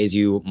really pays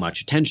you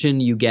much attention.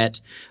 You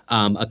get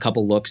a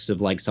couple looks of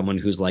like someone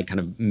who's like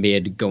kind of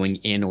mid going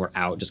in or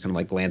out, just kind of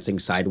like glancing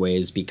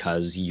sideways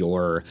because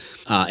your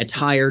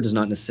attire does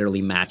not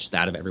necessarily match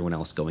that of everyone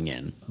else going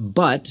in.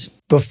 But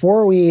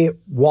before we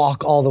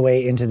walk all the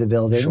way into the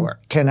building, Sure.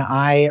 Can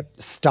I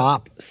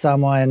stop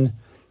someone,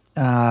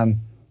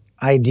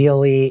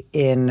 ideally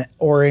in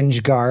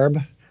orange garb,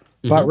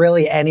 but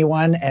really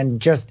anyone,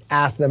 and just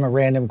ask them a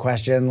random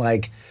question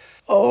like,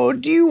 oh,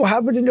 do you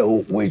happen to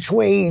know which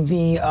way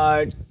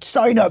the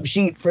sign-up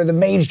sheet for the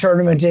mage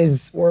tournament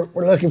is? We're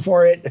looking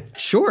for it.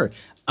 Sure.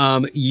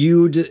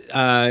 You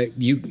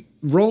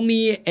roll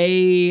me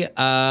a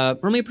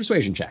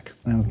persuasion check,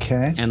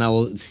 Okay. and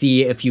I'll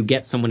see if you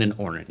get someone in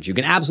orange. You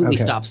can absolutely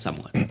stop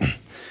someone.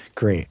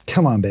 Great.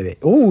 Come on, baby.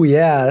 Oh,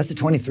 yeah, that's a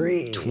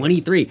 23.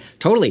 23.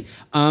 Totally.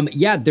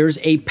 Yeah, there's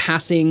a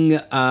passing.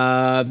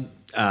 I'm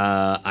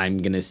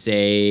gonna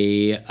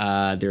say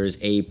there's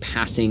a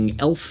passing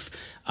elf.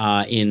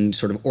 In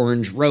sort of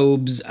orange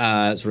robes,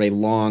 sort of a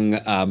long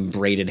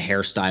braided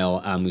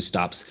hairstyle, who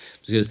stops.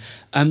 He goes,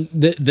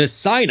 the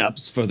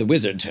sign-ups for the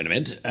wizard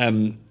tournament,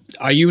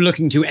 are you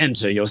looking to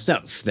enter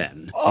yourself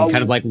then? And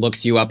kind of like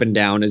looks you up and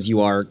down as you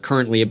are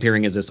currently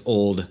appearing as this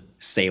old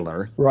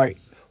sailor. Right.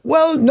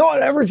 Well,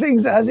 not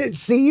everything's as it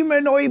seems,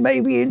 and I may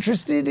be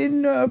interested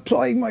in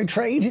plying my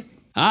trade.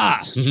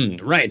 Ah,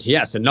 right,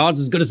 yes, a nod's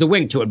as good as a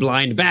wink to a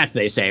blind bat,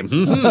 they say.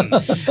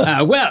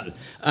 Well,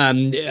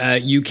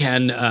 you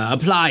can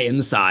apply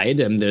inside,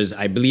 and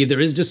I believe there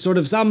is just sort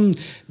of some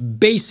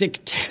basic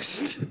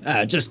test,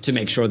 just to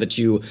make sure that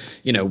you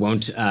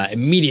won't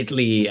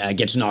immediately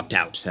get knocked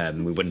out.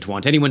 We wouldn't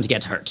want anyone to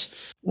get hurt.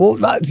 Well,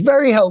 that's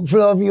very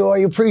helpful of you. I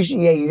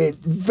appreciate it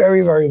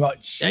very, very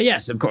much.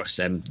 Yes, of course.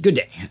 Good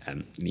day.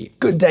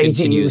 Good day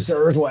to you,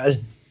 sir, as well.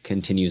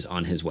 Continues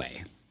on his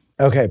way.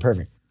 Okay,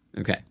 perfect.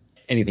 Okay.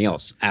 Anything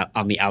else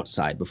on the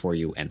outside before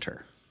you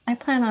enter? I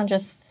plan on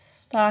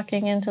just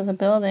stalking into the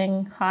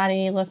building,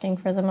 haughty, looking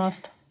for the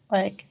most,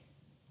 like,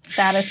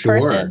 status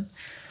person.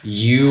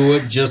 You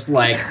just,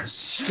 like,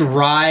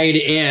 stride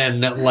in,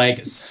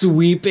 like,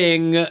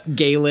 sweeping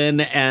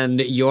Galen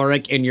and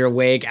Yorick in your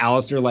wake.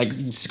 Alistair, like,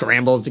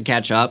 scrambles to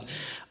catch up.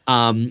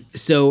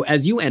 So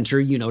as you enter,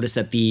 you notice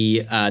that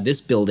this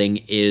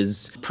building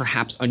is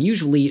perhaps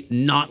unusually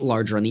not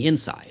larger on the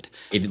inside.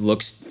 It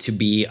looks to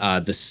be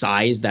the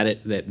size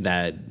that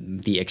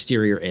the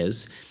exterior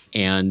is,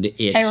 and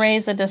it. I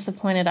raise a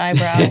disappointed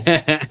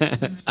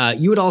eyebrow.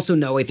 You would also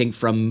know, I think,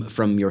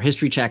 from your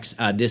history checks,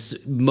 this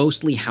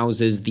mostly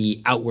houses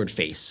the outward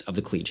face of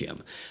the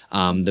Collegium,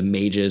 the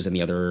mages and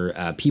the other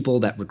people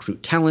that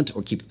recruit talent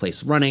or keep the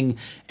place running,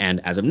 and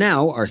as of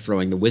now are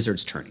throwing the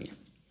wizard's tourney.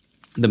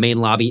 The main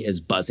lobby is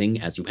buzzing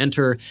as you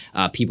enter.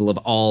 People of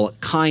all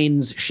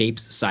kinds,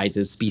 shapes,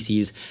 sizes,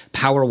 species,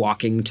 power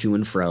walking to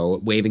and fro,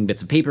 waving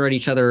bits of paper at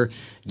each other,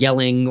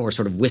 yelling or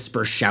sort of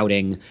whisper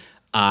shouting,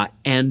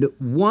 and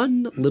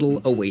one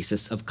little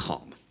oasis of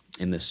calm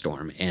in this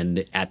storm.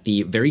 And at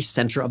the very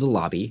center of the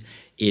lobby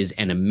is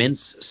an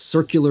immense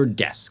circular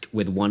desk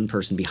with one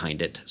person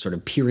behind it, sort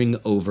of peering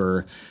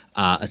over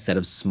a set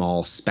of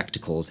small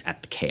spectacles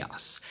at the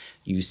chaos.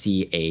 You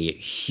see a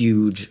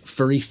huge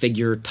furry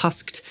figure,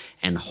 tusked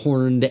and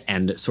horned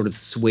and sort of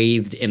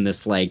swathed in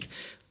this, like,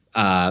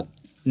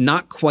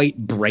 not quite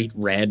bright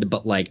red,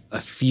 but like a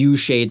few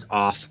shades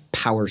off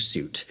power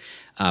suit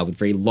with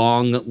very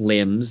long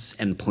limbs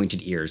and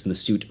pointed ears. And the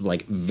suit,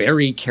 like,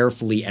 very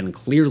carefully and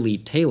clearly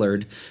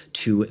tailored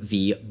to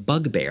the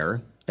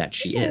bugbear that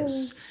she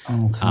is.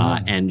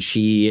 And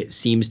she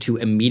seems to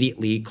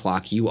immediately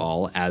clock you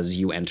all as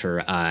you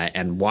enter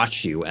and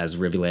watch you as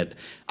Rivulet.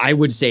 I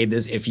would say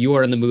this, if you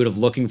are in the mood of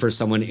looking for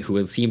someone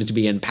who seems to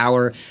be in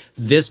power,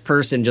 this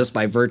person, just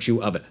by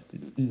virtue of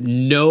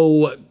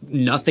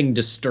nothing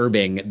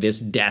disturbing this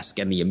desk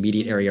and the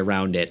immediate area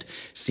around it,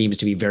 seems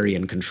to be very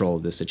in control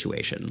of the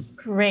situation.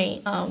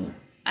 Great.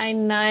 I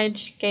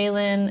nudge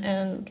Galen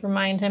and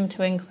remind him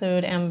to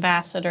include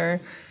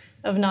Ambassador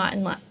of Not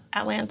in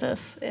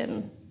Atlantis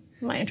in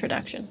my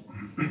introduction.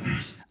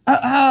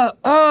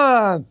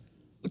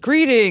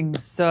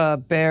 Greetings,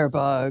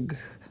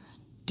 Bearbug,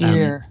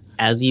 dear.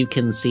 As you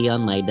can see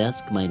on my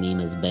desk, my name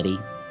is Betty.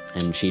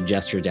 And she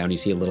gestures down. You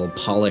see a little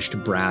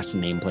polished brass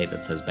nameplate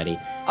that says Betty.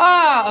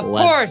 Of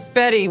course,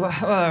 Betty. Where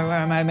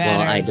are my manners?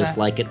 Well, I just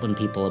like it when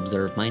people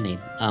observe my name.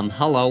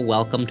 Hello,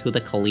 welcome to the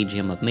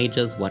Collegium of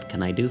Mages. What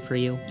can I do for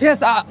you?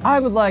 Yes, I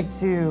would like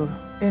to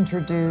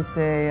introduce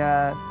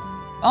a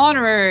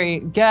honorary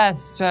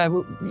guest.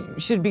 You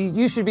should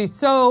be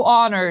so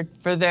honored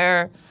for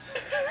their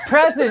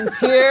presence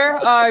here.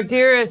 Our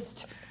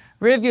dearest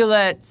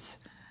Rivulet,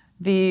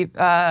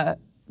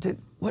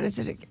 what is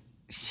it again?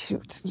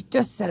 Shoot, you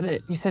just said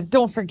it. You said,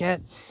 don't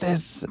forget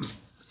this.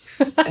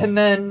 And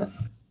then,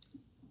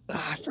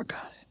 I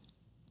forgot it.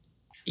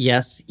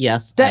 Yes.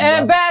 The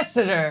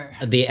ambassador.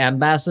 The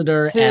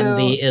ambassador and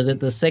is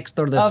it the sixth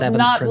or the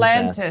seventh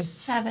princess?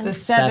 Seventh. The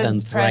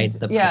seventh right,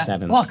 princess. the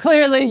seventh. Well,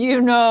 clearly you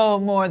know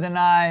more than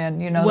I,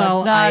 and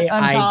that's not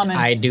uncommon.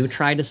 I do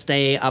try to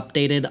stay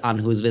updated on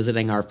who's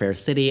visiting our fair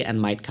city and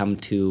might come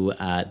to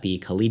the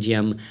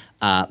Collegium.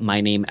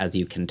 My name, as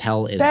you can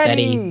tell, is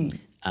Betty.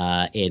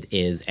 It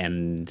is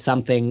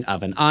something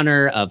of an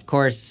honor, of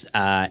course,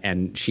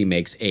 and she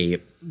makes a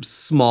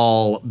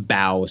small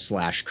bow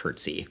 /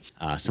 curtsy,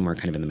 somewhere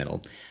kind of in the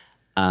middle.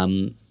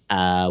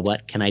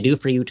 What can I do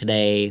for you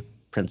today,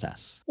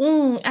 princess?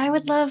 I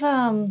would love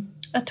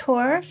a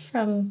tour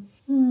from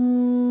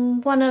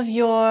one of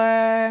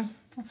your,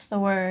 what's the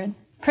word,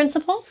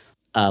 principals?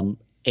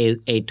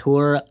 A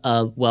tour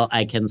of, well,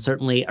 I can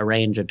certainly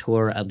arrange a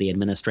tour of the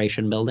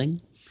administration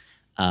building.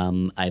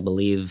 I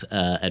believe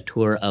a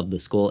tour of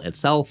the school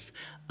itself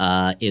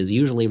is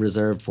usually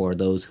reserved for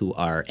those who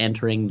are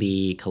entering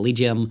the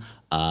Collegium,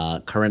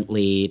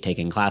 currently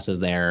taking classes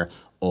there,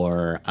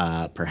 or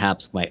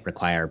perhaps might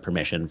require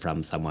permission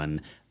from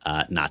someone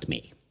not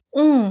me.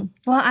 Well,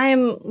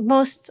 I'm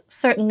most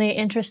certainly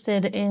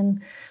interested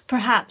in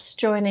perhaps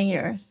joining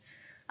your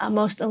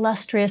most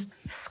illustrious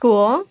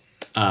school,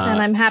 and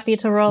I'm happy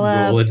to roll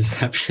a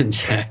deception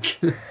check.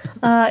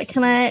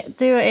 Can I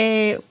do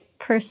a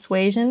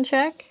persuasion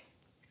check?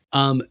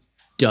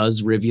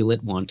 Does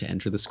Rivulet want to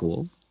enter the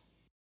school?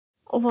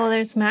 Well,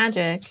 there's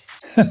magic.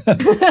 On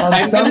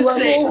some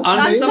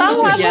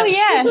level,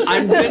 yes.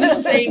 I'm going to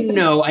say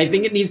no. I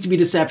think it needs to be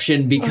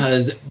deception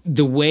because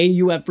the way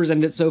you have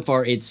presented it so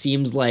far, it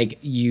seems like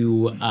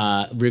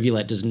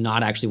Rivulet does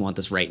not actually want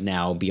this right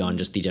now beyond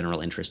just the general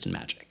interest in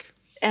magic.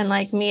 And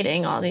like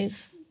meeting all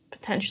these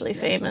potentially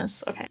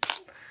famous. Okay.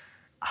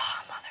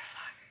 Oh,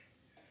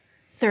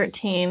 motherfucker.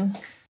 13.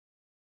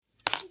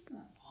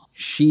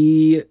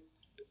 She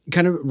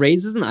kind of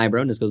raises an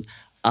eyebrow and just goes,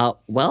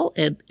 well,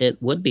 it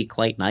would be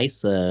quite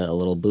nice, a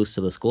little boost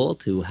to the school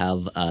to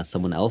have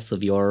someone else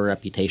of your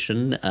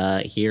reputation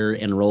here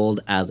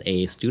enrolled as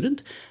a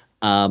student.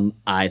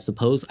 I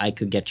suppose I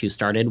could get you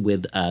started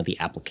with the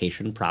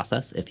application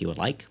process if you would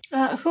like.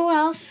 Who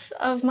else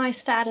of my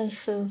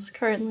status is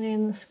currently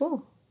in the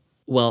school?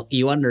 Well,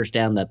 you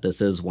understand that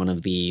this is one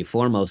of the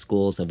foremost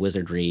schools of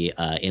wizardry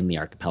in the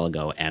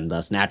archipelago, and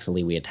thus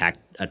naturally we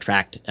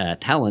attract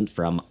talent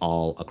from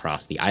all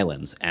across the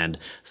islands. And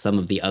some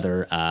of the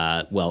other,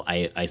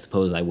 I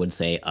suppose I would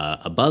say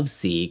above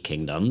sea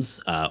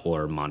kingdoms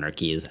or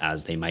monarchies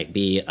as they might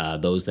be,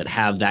 those that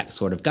have that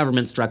sort of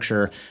government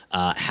structure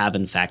have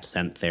in fact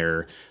sent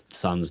their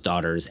sons,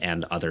 daughters,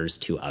 and others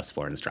to us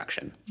for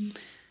instruction.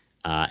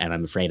 And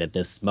I'm afraid at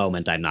this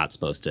moment I'm not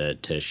supposed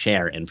to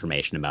share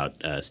information about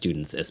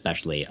students,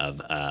 especially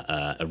of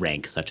a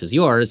rank such as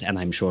yours, and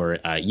I'm sure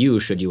you,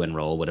 should you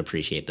enroll, would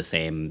appreciate the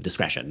same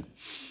discretion.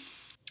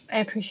 I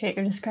appreciate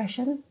your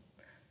discretion.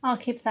 I'll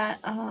keep that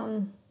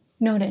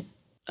noted.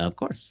 Of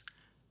course.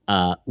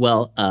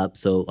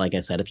 So like I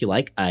said, if you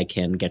like, I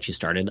can get you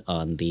started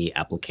on the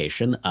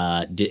application.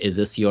 Is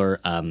this your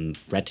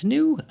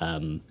retinue?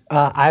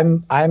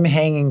 I'm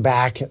hanging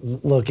back,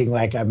 looking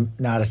like I'm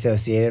not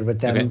associated with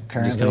them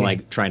currently. Just kind of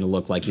like trying to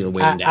look like you're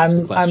waiting to ask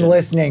a question. I'm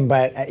listening,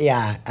 but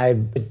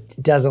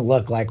it doesn't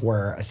look like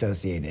we're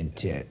associated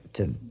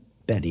to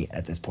Betty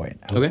at this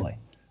point, hopefully. Okay.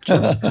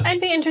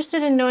 I'd be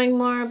interested in knowing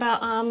more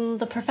about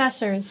the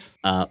professors.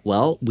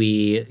 Well,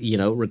 we,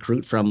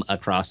 recruit from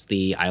across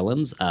the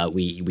islands.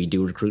 We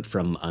do recruit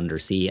from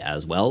undersea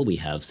as well. We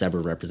have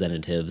several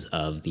representatives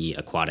of the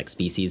aquatic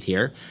species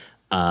here.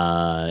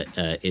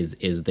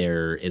 Is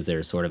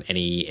there sort of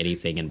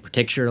anything in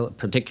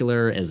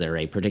particular? Is there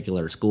a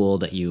particular school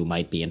that you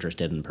might be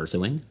interested in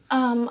pursuing?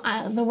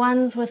 The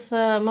ones with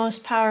the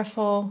most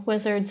powerful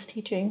wizards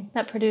teaching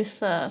that produce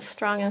the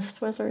strongest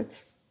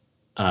wizards.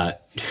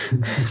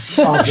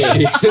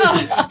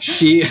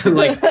 She she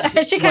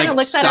kind of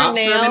looks at her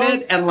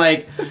nails for a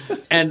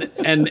minute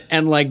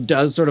and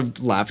does sort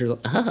of laughter.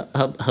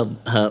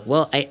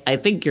 Well, I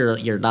think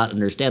you're not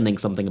understanding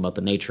something about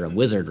the nature of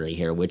wizardry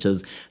here, which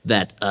is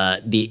that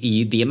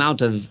the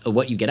amount of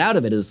what you get out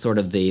of it is sort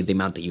of the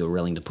amount that you're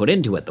willing to put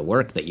into it, the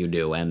work that you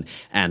do,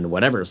 and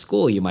whatever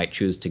school you might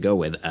choose to go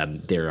with.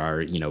 There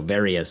are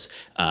various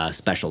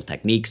special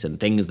techniques and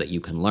things that you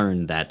can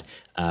learn that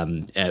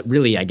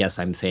Really, I guess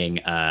I'm saying,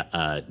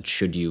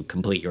 should you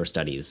complete your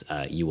studies,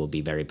 you will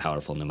be very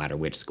powerful no matter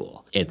which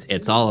school.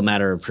 It's all a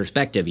matter of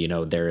perspective.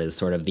 There is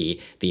sort of the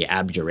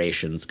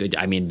abjurations. Good.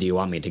 I mean, do you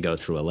want me to go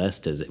through a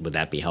list? Would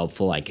that be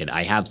helpful?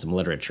 I have some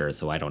literature,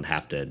 so I don't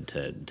have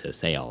to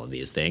say all of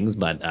these things.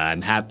 But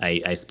I'm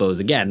happy. I suppose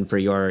again for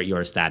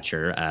your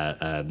stature,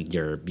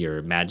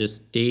 your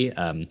Majesty,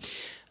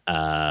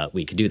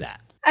 we could do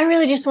that. I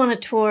really just want a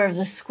tour of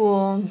the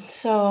school,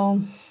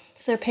 so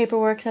is there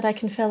paperwork that I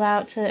can fill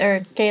out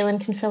or Galen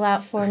can fill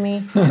out for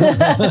me?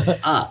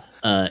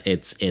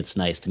 It's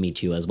nice to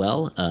meet you as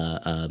well,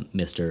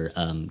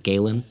 Mr.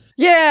 Galen.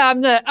 Yeah,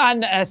 I'm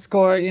the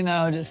escort.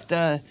 Just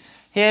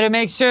here to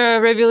make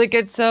sure Rivula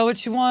gets what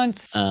she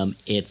wants.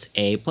 It's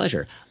a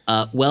pleasure.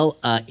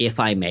 If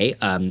I may,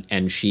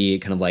 and she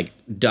kind of like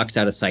ducks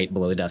out of sight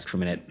below the desk for a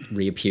minute,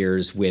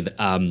 reappears with,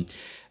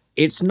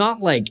 it's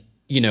not like,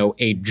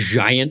 a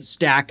giant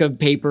stack of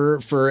paper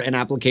for an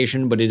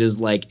application, but it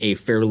is like a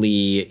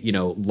fairly,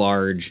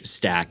 large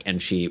stack,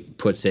 and she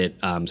puts it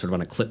sort of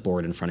on a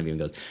clipboard in front of you and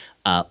goes,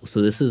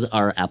 so this is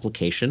our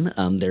application.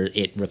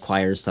 It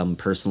requires some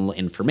personal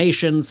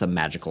information, some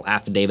magical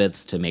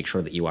affidavits to make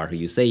sure that you are who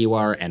you say you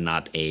are and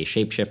not a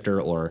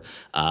shapeshifter or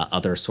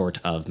other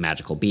sort of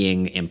magical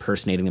being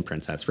impersonating the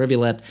Princess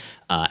Rivulet.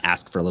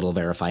 Ask for a little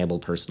verifiable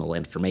personal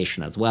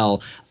information as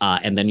well.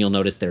 And then you'll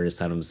notice there is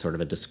some sort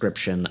of a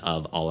description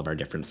of all of our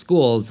different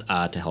schools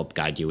to help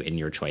guide you in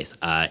your choice.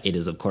 It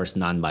is, of course,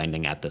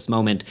 non-binding at this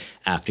moment.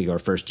 After your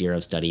first year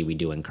of study, we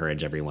do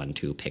encourage everyone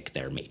to pick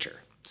their major,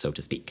 so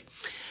to speak.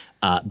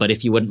 But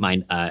if you wouldn't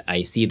mind,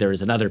 I see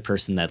there's another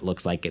person that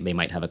looks like they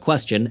might have a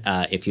question.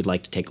 If you'd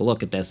like to take a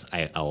look at this,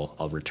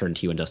 I'll return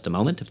to you in just a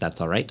moment, if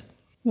that's all right.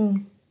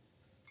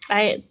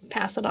 I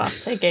pass it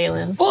off to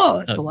Galen.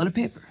 Oh, that's a lot of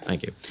paper.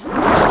 Thank you.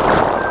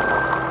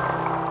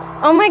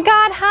 Oh my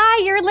God,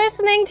 hi, you're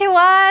listening to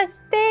us.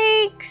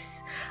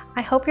 Thanks.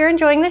 I hope you're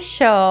enjoying the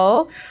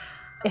show.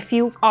 If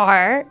you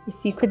are, if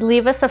you could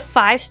leave us a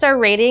 5-star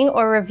rating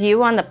or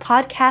review on the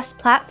podcast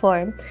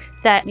platform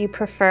that you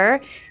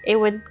prefer, it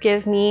would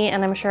give me,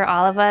 and I'm sure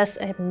all of us,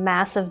 a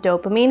massive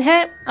dopamine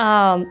hit.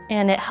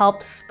 And it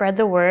helps spread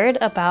the word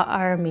about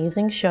our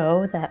amazing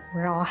show that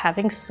we're all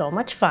having so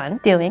much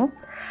fun doing.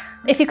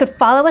 If you could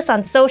follow us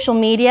on social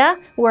media,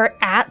 we're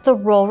at The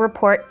Roll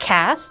Report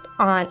Cast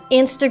on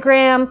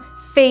Instagram,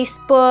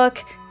 Facebook,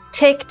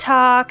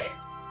 TikTok,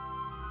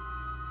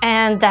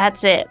 and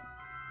that's it.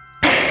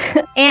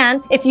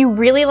 And if you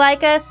really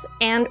like us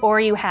and or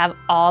you have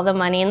all the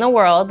money in the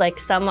world, like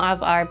some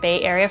of our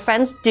Bay Area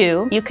friends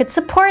do, you could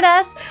support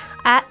us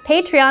at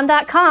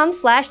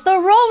patreon.com/The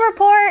Roll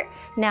Report.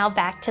 Now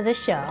back to the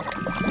show.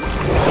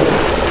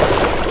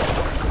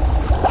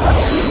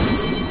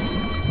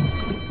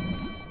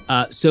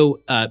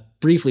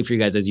 Briefly for you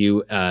guys, as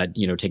you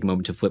take a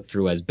moment to flip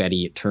through as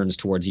Betty turns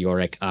towards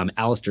Yorick,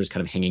 Alistair's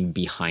kind of hanging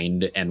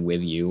behind and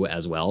with you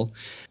as well.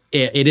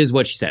 It is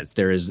what she says.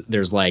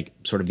 There's like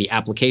sort of the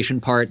application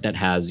part that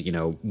has,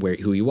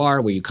 who you are,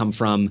 where you come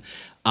from.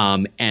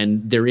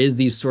 And there is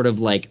these sort of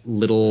like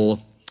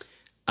little,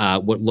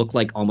 what look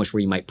like almost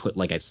where you might put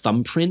like a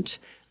thumbprint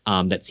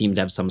that seem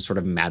to have some sort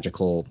of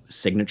magical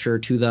signature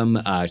to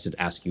them. Just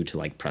ask you to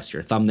like press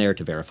your thumb there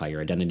to verify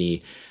your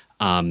identity.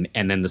 And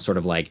then the sort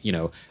of like,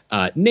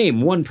 name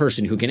one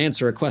person who can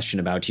answer a question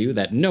about you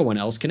that no one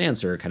else can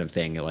answer kind of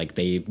thing. Like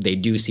they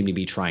do seem to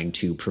be trying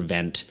to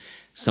prevent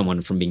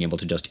someone from being able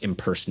to just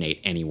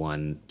impersonate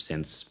anyone,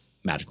 since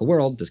magical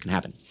world, this can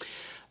happen.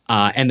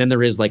 And then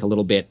there is like a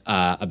little bit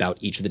about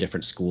each of the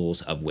different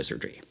schools of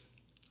wizardry.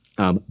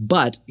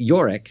 But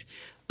Yorick,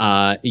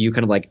 you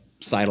kind of like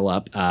sidle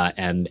up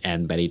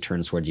and Betty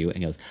turns towards you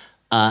and goes,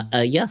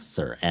 yes,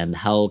 sir. And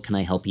how can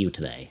I help you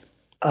today?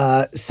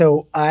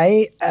 So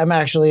I am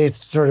actually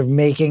sort of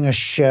making a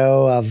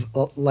show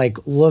of like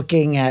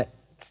looking at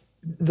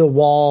the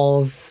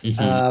walls,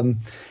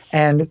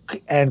 and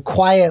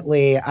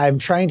quietly I'm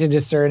trying to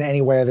discern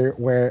anywhere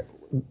where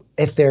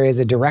if there is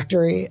a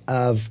directory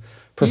of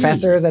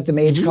professors at the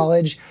Mage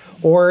College,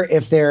 or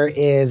if there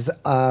is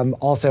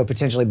also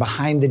potentially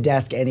behind the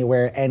desk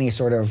anywhere any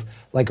sort of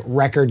like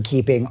record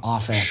keeping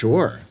office.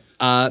 Sure.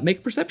 Make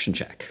a perception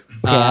check.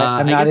 Okay,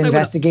 I'm not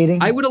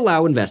investigating. I would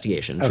allow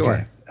investigation. Okay.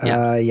 Sure.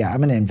 Yeah, I'm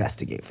going to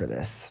investigate for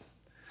this.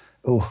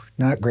 Ooh,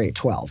 not great.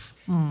 12.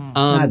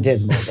 Not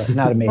dismal, but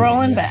not amazing.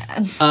 Rolling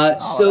bad.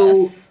 So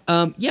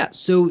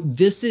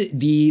this is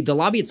the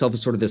lobby itself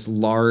is sort of this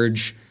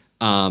large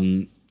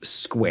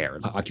square.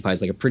 It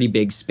occupies like a pretty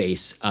big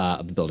space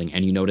of the building,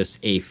 and you notice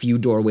a few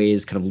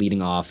doorways kind of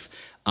leading off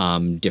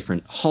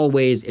different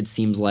hallways, it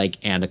seems like,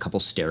 and a couple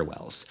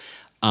stairwells.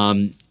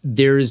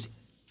 There's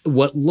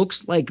what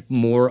looks like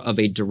more of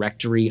a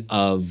directory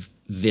of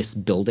this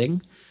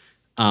building.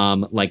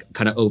 Like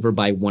kind of over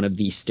by one of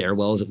these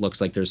stairwells, it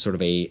looks like there's sort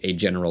of a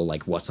general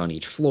like what's on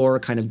each floor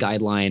kind of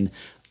guideline.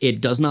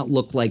 It does not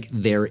look like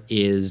there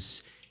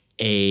is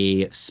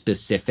a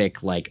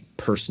specific like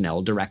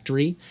personnel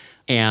directory,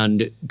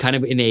 and kind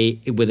of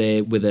with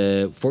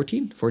a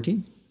 14,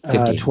 15?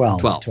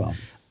 12.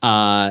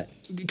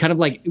 kind of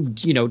like,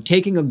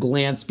 taking a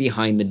glance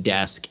behind the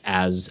desk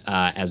as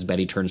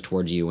Betty turns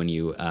towards you and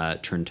you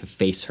turn to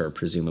face her,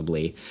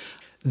 presumably.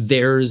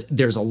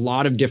 There's a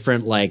lot of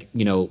different,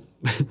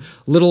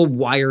 little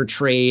wire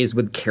trays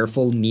with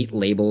careful, neat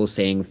labels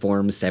saying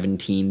Form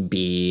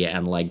 17B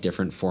and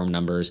different form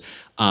numbers.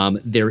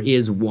 There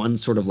is one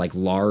sort of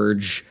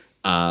large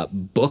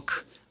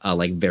book,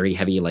 very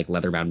heavy,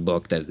 leather-bound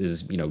book that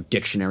is,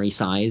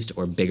 dictionary-sized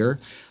or bigger.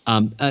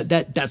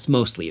 That's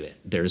mostly it.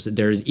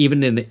 There's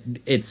even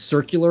it's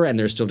circular and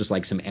there's still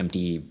just some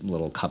empty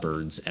little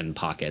cupboards and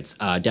pockets.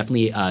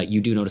 Definitely,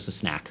 you do notice a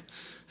snack.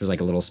 There's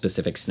a little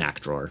specific snack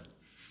drawer.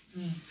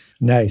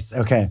 Nice.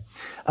 Okay.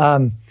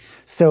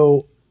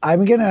 So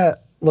I'm going to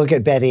look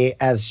at Betty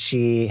as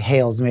she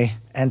hails me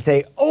and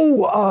say,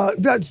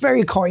 that's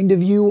very kind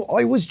of you.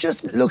 I was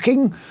just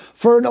looking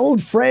for an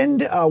old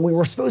friend. We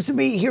were supposed to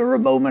be here a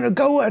moment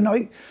ago, and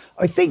I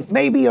think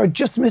maybe I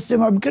just missed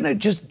him. I'm going to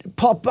just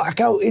pop back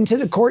out into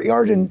the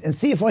courtyard and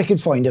see if I could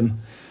find him.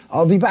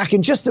 I'll be back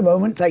in just a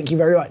moment. Thank you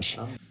very much.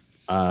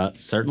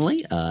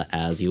 Certainly,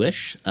 as you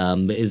wish.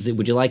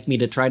 Would you like me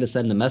to try to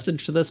send a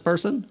message to this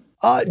person?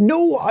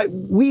 No,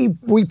 we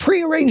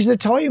prearranged the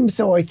time,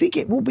 so I think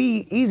it will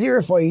be easier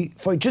if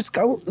I just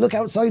go look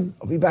outside.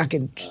 I'll be back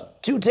in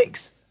 2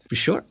 ticks.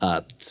 Sure.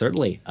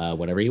 Certainly.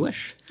 Whatever you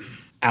wish.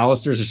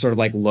 Alistair just sort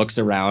of looks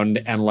around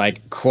and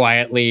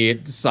quietly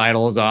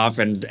sidles off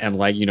and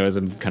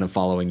is kind of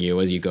following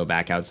you as you go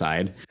back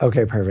outside.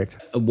 Okay, perfect.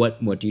 What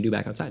do you do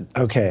back outside?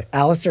 Okay,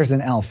 Alistair's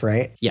an elf,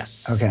 right?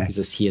 Yes. Okay.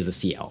 He is a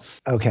sea elf.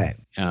 Okay.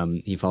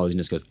 He follows you and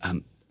just goes,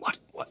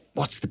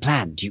 what's the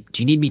plan? Do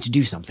you need me to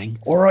do something?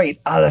 All right,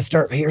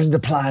 Alistair, here's the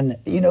plan.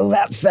 You know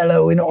that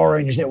fellow in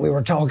orange that we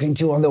were talking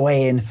to on the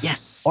way in?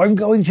 Yes. I'm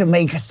going to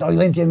make a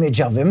silent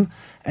image of him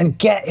and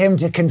get him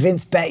to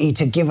convince Betty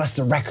to give us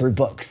the record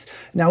books.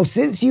 Now,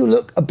 since you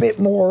look a bit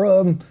more,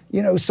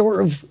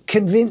 sort of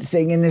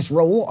convincing in this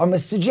role, I'm going to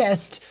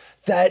suggest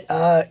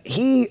that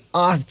he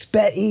asks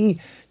Betty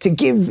to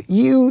give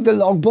you the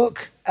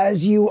logbook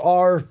as you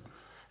are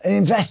an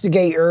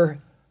investigator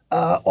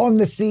on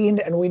the scene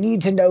and we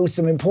need to know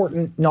some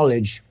important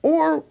knowledge.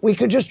 Or we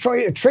could just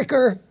try to trick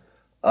her.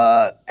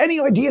 Any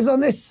ideas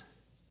on this?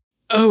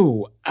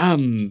 Well,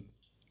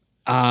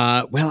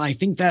 I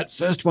think that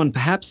first one,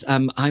 perhaps,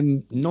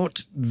 I'm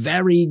not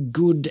very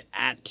good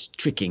at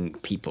tricking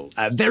people.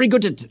 Very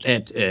good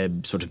at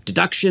sort of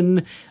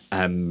deduction,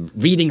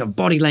 reading of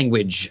body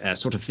language,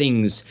 sort of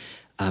things.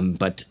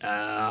 But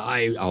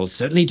I'll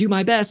certainly do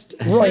my best.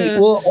 Right,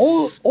 well,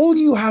 all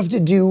you have to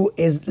do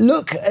is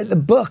look at the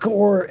book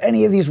or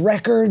any of these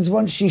records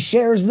once she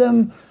shares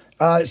them.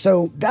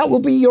 So that will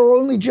be your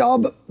only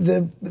job.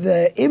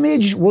 The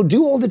image will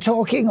do all the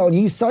talking. I'll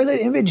use silent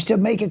image to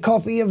make a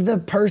copy of the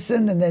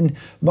person and then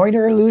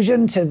minor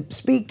illusion to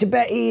speak to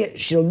Betty.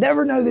 She'll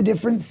never know the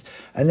difference.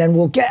 And then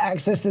we'll get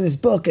access to this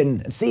book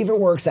and see if it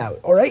works out.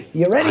 All right?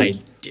 You ready?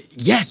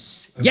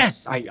 Yes,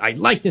 I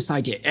like this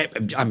idea.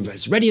 I'm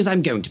as ready as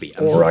I'm going to be.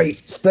 All right,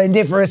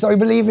 splendiferous. I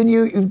believe in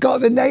you. You've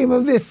got the name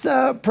of this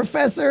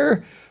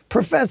Professor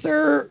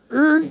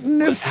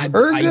Ernest.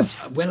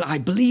 Well, I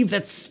believe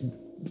that's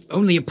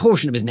only a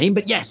portion of his name,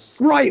 but yes.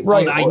 Right.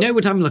 I know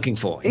what I'm looking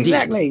for.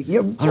 Exactly.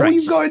 All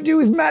you've got to do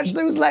is match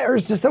those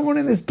letters to someone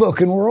in this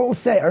book and we're all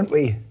set, aren't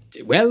we?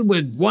 Well,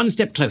 we're one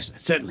step closer,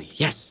 certainly.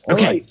 Yes.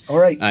 Okay. All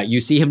right.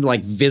 You see him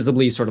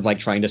visibly sort of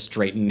trying to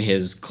straighten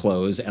his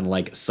clothes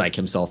and psych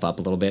himself up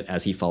a little bit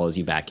as he follows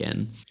you back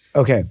in.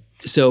 Okay.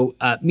 So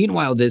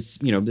meanwhile, this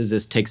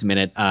takes a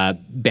minute.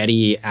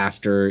 Betty,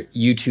 after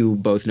you two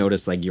both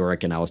notice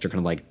Yorick and Alistair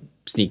kind of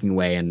sneaking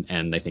away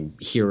and I think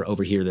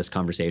overhear this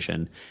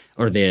conversation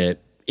or the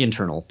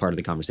internal part of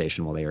the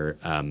conversation while they are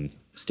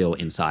still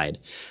inside.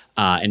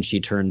 And she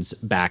turns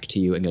back to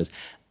you and goes,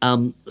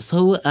 is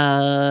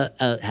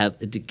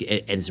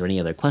there any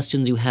other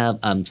questions you have?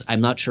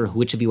 I'm not sure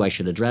which of you I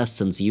should address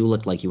since you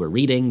looked like you were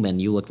reading, then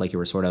you looked like you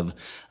were sort of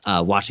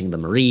watching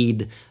them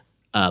read.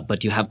 But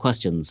do you have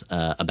questions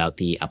about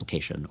the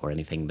application or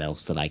anything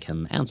else that I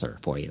can answer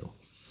for you?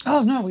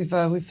 Oh, no, we've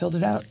filled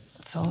it out.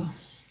 It's all,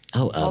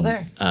 it's all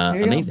there.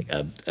 Amazing.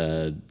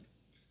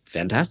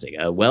 Fantastic.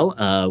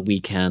 We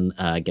can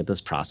get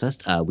this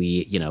processed.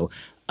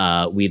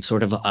 We've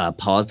sort of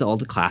paused all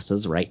the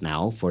classes right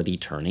now for the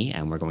tourney,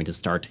 and we're going to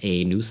start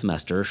a new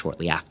semester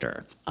shortly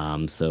after.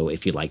 So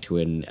if you'd like to,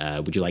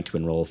 would you like to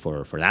enroll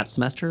for that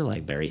semester,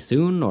 very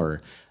soon,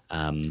 or?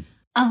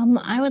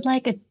 I would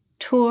like a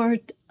tour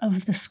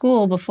of the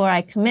school before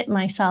I commit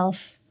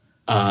myself.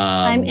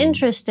 I'm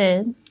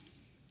interested.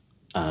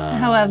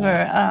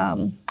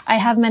 However, I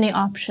have many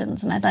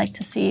options, and I'd like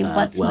to see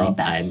what's my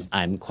best.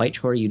 I'm quite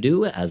sure you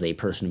do, as a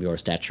person of your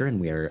stature, and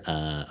we are,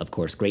 of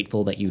course,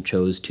 grateful that you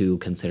chose to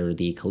consider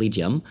the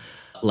Collegium.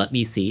 Let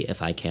me see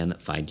if I can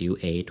find you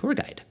a tour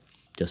guide.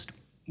 Just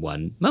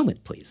one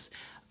moment, please.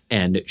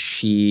 And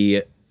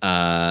she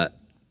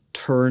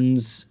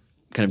turns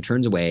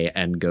away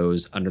and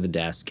goes under the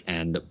desk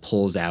and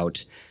pulls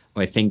out.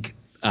 I think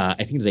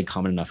it's a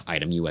common enough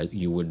item.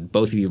 You would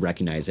both of you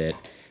recognize it,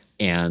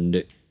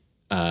 and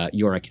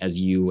Yorick, as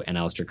you and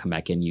Alistair come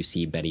back in, you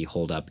see Betty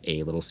hold up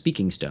a little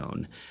speaking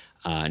stone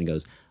and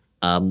goes,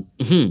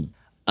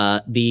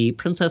 the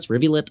Princess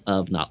Rivulet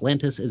of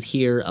Notlantis is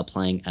here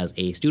applying as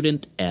a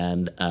student,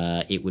 and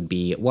it would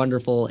be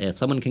wonderful if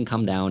someone can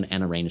come down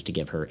and arrange to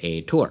give her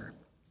a tour.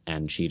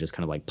 And she just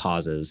kind of like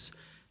pauses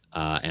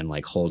and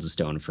like holds a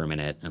stone for a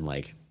minute and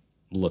like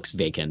looks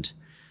vacant.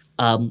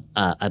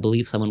 I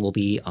believe someone will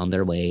be on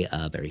their way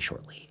very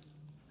shortly.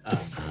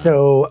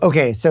 So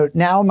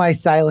now my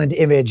silent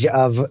image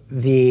of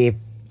the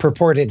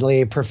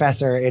purportedly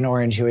professor in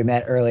orange who we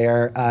met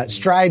earlier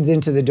strides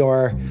in through the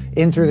door,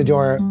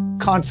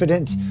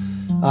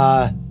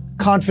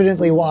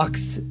 confidently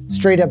walks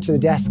straight up to the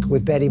desk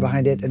with Betty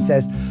behind it and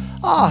says,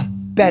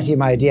 Betty,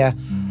 my dear,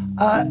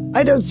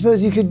 I don't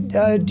suppose you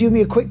could do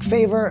me a quick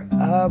favor.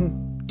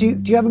 Do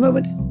you have a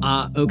moment?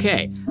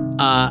 Okay.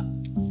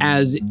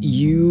 As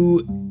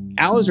you...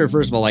 Alistair,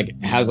 first of all,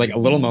 like has like a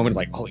little moment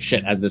like, holy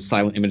shit, as this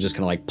silent image just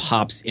kind of like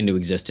pops into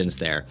existence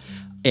there.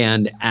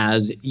 And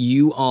as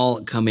you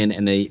all come in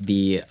and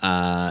the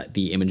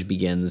image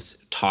begins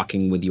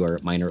talking with your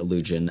minor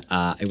illusion,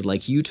 I would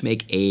like you to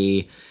make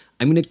I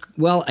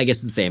guess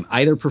it's the same,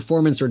 either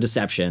performance or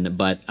deception,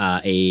 but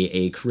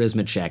a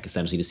charisma check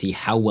essentially to see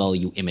how well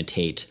you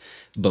imitate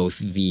both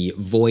the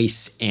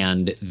voice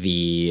and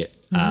the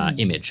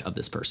image of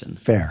this person.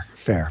 Fair.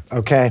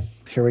 Okay,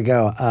 here we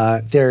go.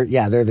 They're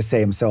the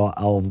same, so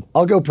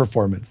I'll go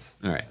performance.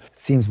 All right.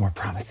 Seems more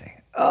promising.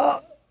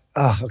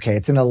 Okay,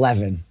 it's an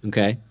 11.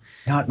 Okay.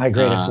 Not my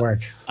greatest work.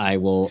 I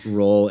will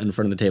roll in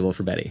front of the table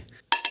for Betty.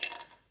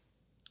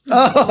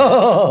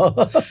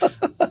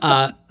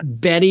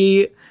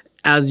 Betty,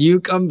 as you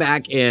come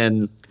back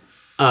in,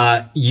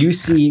 you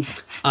see,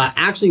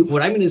 actually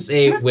what I'm going to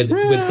say with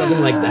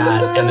something like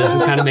that, and this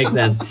would kind of make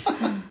sense.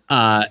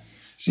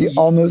 She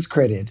almost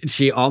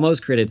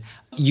critted.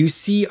 You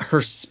see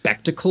her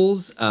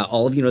spectacles,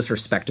 all of you notice her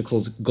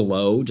spectacles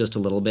glow just a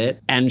little bit,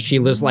 and she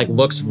just like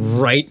looks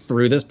right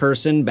through this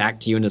person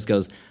back to you and just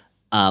goes,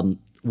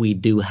 we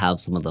do have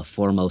some of the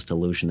foremost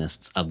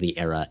illusionists of the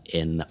era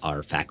in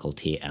our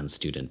faculty and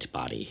student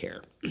body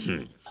here.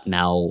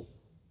 Now,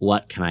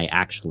 what can I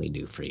actually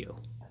do for you?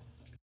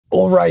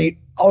 All right,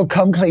 I'll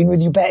come clean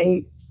with you,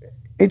 Betty.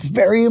 It's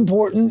very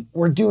important.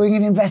 We're doing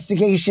an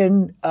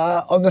investigation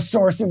on the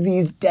source of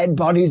these dead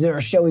bodies that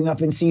are showing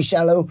up in Sea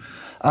Shallow.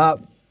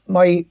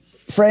 My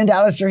friend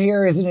Alistair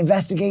here is an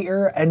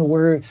investigator, and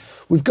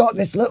we've got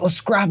this little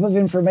scrap of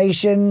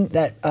information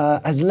that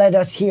has led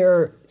us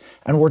here,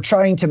 and we're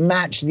trying to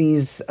match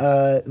this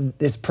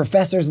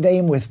professor's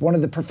name with one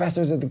of the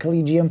professors at the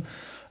Collegium.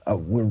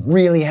 We're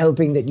really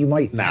hoping that you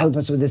might help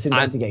us with this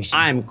investigation.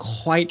 I'm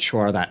quite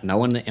sure that no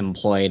one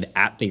employed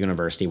at the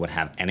university would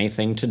have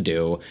anything to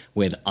do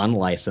with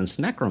unlicensed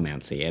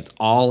necromancy. It's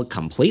all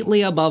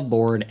completely above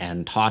board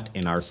and taught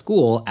in our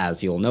school,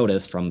 as you'll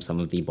notice from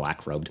some of the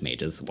black-robed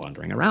mages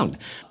wandering around.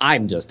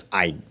 And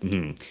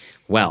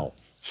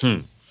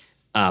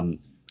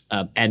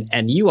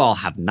you all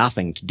have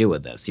nothing to do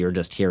with this. You're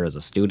just here as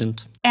a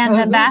student. And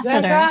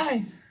ambassador. That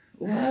guy?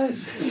 What?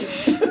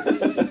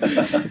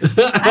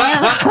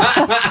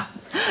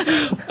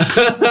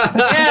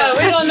 Yeah,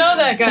 we don't know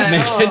that guy.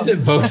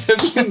 Both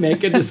of you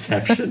make a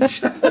deception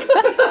check.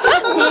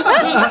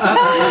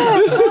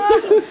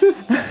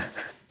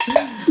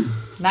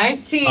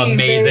 19.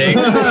 Amazing.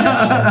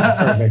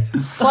 Perfect.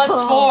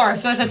 Plus 4,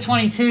 so that's a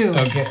 22.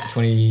 Okay,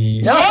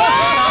 20.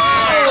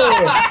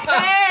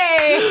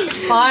 Hey!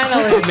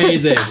 Finally.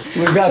 Amazing.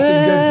 We've got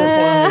some good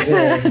performance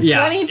here. Yeah,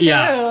 22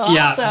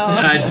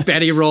 yeah.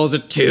 Betty rolls a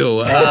 2.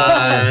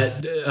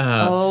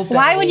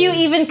 Why would you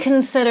even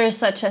consider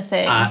such a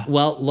thing?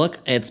 Well, look,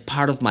 it's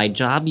part of my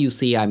job. You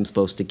see, I'm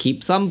supposed to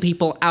keep some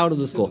people out of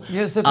the school.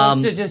 You're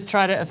supposed to just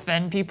try to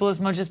offend people as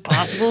much as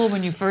possible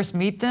when you first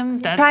meet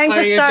them? That's Trying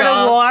part to of your start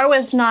job? a war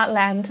with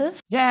Notlantis?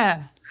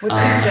 Yeah, what you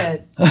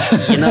said.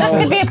 This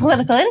could be a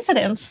political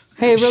incident.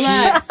 Hey,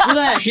 relax.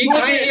 She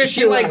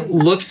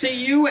looks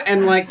at you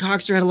and like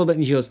cocks her head a little bit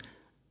and she goes,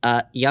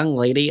 young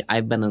lady,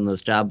 I've been in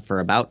this job for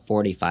about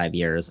 45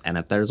 years, and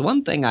if there's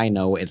one thing I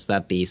know, it's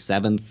that the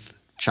 7th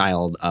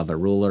child of a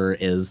ruler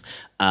is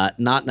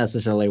not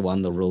necessarily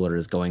one the ruler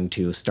is going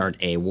to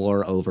start a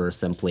war over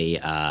simply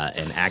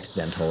an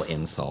accidental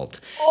insult.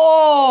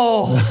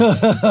 Oh!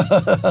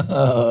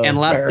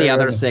 Unless the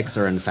other 6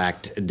 are in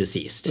fact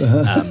deceased.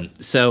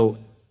 So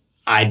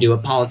I do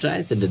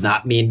apologize. I did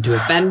not mean to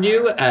offend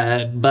you,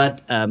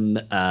 but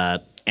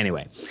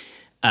anyway.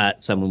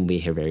 Someone will be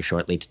here very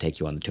shortly to take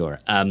you on the tour.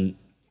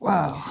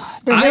 Wow.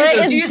 Do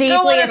you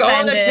still want to go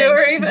on the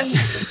tour even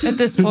at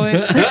this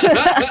point?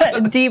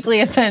 Deeply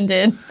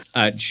offended.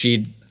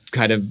 She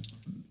kind of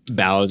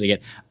bows again.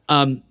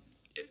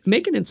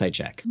 Make an insight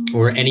check,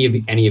 or any of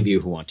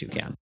you who want to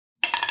can.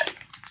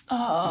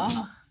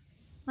 Oh,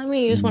 let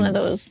me use one of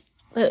those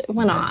that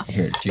went off.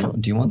 Here,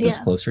 do you want this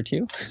closer to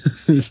you?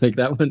 It's like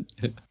that one.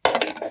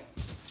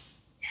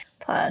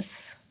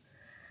 Plus,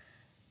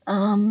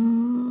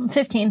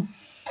 15.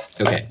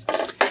 Okay.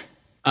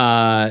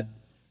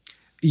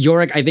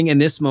 Yorick, I think in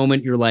this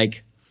moment you're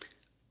like,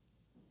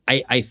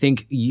 I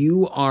think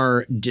you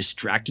are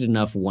distracted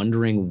enough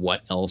wondering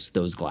what else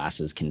those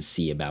glasses can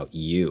see about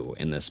you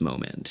in this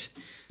moment.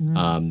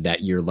 That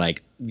you're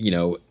like,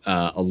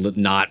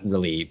 not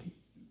really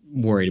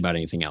worried about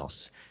anything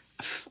else.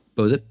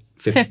 What was it?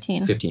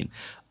 15. 15.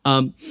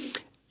 I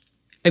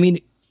mean,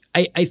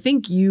 I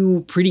think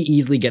you pretty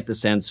easily get the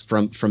sense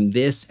from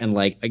this and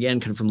like, again,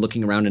 kind of from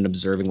looking around and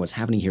observing what's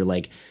happening here,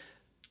 like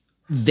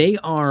they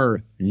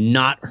are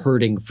not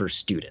hurting for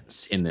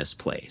students in this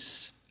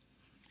place.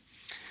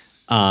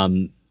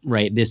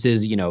 Right. This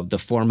is, the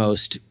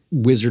foremost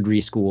wizardry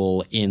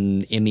school in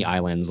the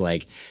islands.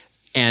 Like,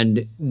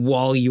 and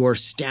while your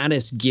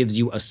status gives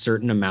you a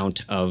certain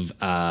amount of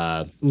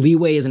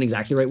leeway isn't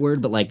exactly the right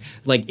word, but like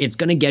it's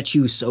going to get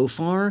you so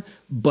far,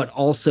 but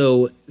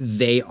also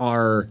they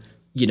are,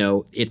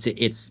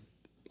 it's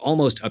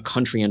almost a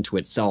country unto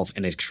itself,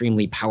 an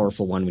extremely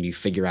powerful one when you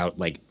figure out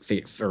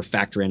or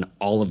factor in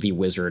all of the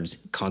wizards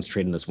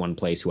concentrated in this one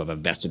place who have a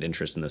vested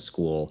interest in the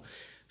school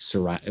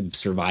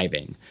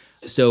surviving.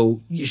 So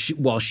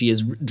while she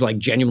is like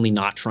genuinely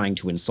not trying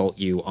to insult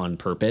you on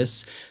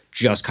purpose,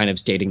 just kind of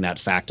stating that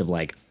fact of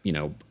like,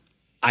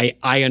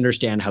 I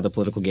understand how the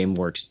political game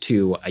works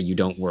too. You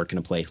don't work in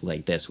a place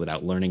like this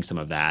without learning some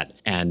of that,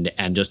 and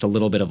just a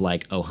little bit of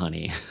like, oh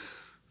honey,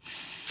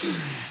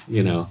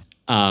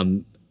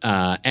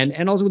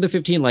 and also with the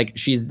 15, like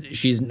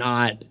she's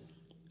not.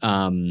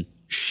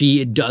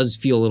 She does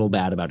feel a little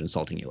bad about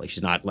insulting you. Like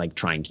she's not like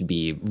trying to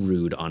be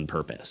rude on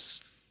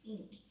purpose.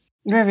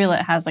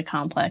 Rivulet has a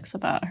complex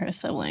about her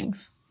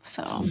siblings,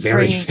 so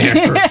very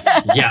fair.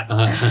 Yeah,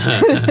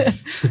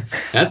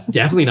 that's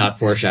definitely not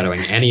foreshadowing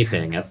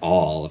anything at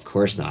all. Of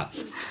course not.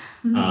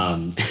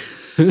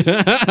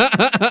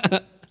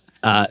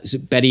 So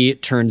Betty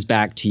turns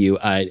back to you,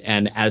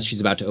 and as she's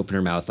about to open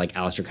her mouth, like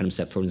Alistair kind of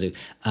steps forward and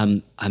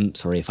says, I'm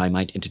sorry if I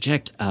might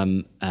interject.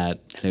 Hello,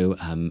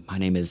 my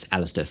name is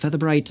Alistair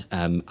Featherbright.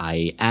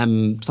 I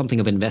am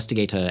something of an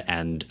investigator,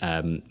 and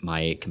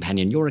my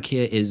companion Yorick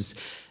here is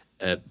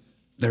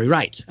very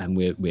right.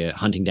 We're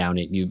hunting down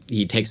it.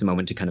 He takes a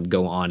moment to kind of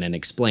go on and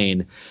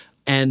explain.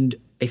 And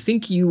I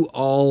think you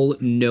all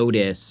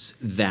notice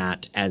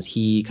that as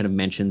he kind of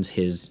mentions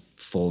his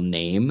full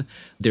name,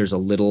 there's a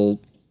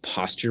little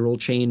postural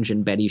change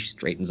in Betty. She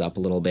straightens up a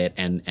little bit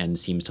and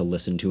seems to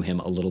listen to him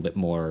a little bit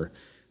more,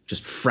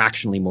 just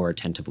fractionally more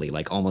attentively,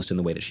 like almost in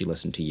the way that she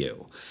listened to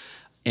you.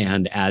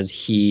 And as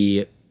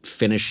he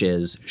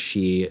finishes,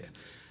 she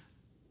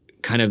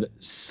kind of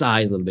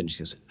sighs a little bit and she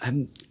goes,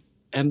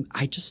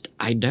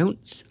 I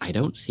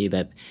don't see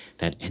that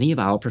any of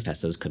our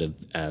professors could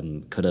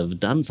have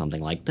done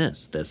something like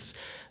this. This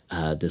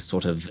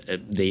sort of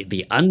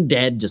the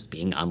undead just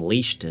being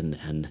unleashed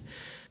and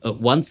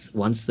once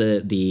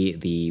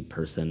the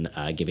person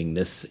giving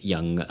this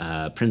young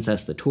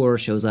princess the tour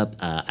shows up,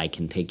 I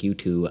can take you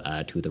to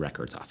the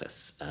records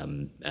office.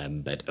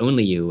 But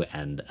only you,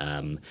 and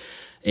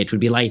it would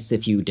be nice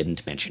if you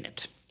didn't mention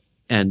it.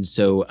 And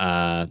so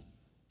a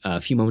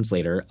few moments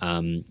later,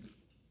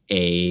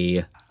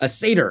 a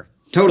satyr.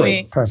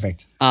 Totally. Sweet.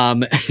 Perfect.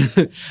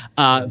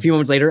 A few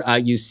moments later,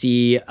 you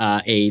see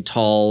a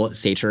tall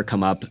satyr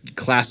come up,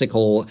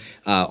 classical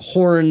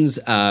horns.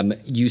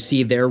 You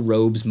see their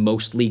robes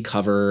mostly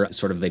cover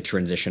sort of the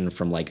transition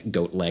from like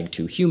goat leg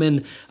to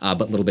human,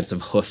 but little bits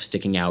of hoof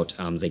sticking out.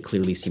 They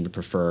clearly seem to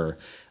prefer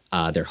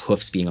their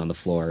hoofs being on the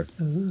floor.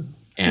 Ooh.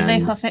 And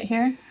did they hoof it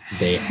here?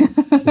 They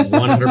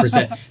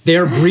 100%.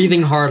 They're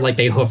breathing hard like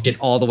they hoofed it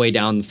all the way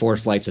down 4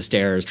 flights of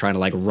stairs trying to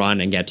like run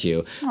and get to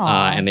you.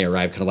 And they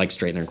arrive kind of like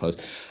straight in their clothes.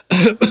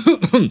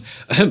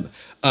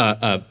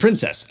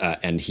 Princess.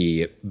 And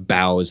he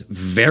bows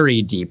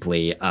very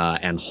deeply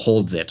and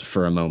holds it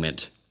for a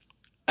moment.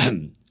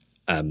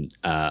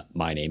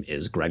 My name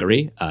is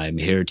Gregory. I'm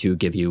here to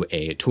give you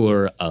a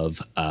tour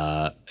of,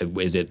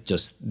 is it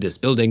just this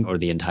building or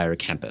the entire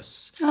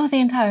campus? Oh, the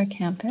entire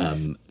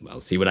campus.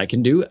 I'll see what I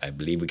can do. I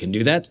believe we can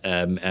do that.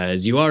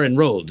 As you are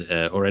enrolled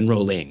or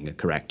enrolling,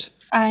 correct?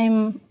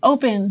 I'm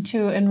open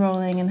to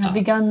enrolling and have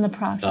begun the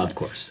process. Of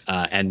course.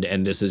 And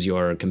this is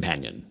your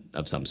companion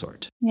of some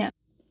sort. Yeah.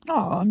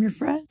 Oh, I'm your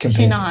friend.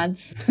 She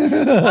nods.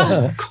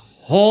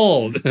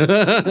 Cold.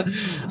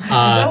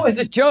 That was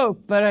a joke,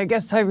 but I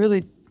guess I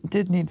really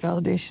did need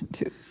validation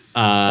too.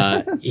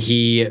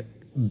 He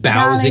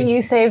bows. Darling,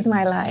 you saved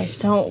my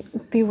life.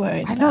 Don't be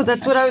worried. I know,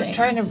 that's what I was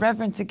trying to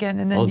reference again,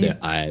 and then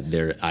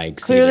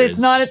clearly it's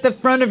not at the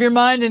front of your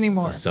mind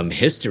anymore. Some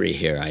history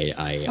here.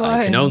 I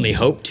can only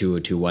hope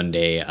to one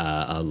day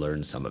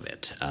learn some of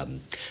it.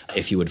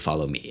 If you would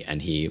follow me.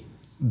 And he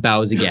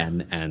bows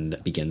again and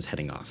begins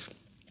heading off.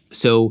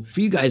 So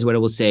for you guys, what I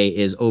will say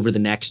is over the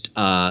next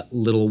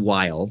little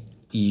while,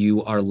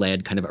 you are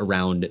led kind of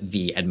around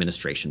the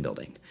administration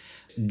building.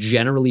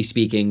 Generally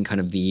speaking, kind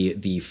of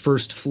the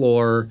first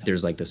floor,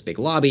 there's like this big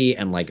lobby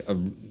and like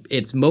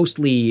it's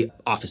mostly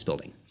office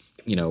building.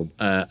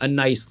 A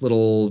nice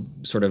little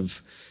sort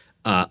of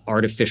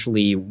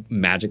artificially,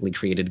 magically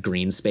created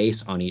green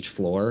space on each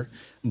floor,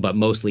 but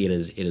mostly it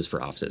is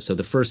for offices. So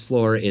the first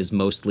floor is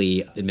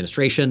mostly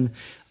administration,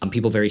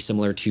 people very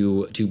similar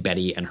to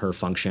Betty and her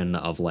function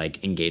of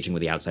like engaging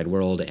with the outside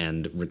world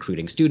and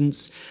recruiting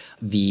students.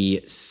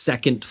 The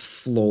second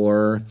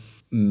floor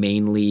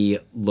mainly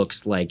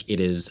looks like it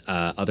is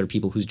other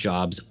people whose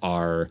jobs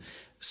are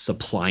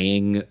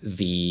supplying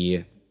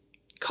the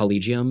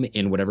Collegium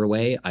in whatever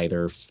way,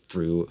 either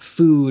through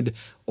food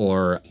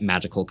or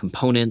magical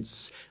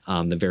components.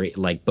 The very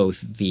like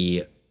both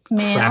the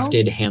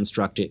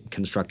crafted,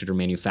 constructed, or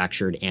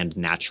manufactured, and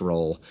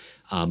natural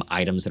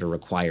items that are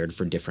required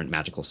for different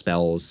magical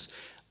spells.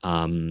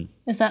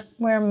 Is that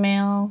where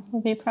mail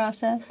will be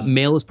processed?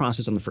 Mail is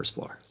processed on the first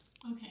floor.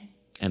 Okay.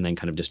 And then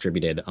kind of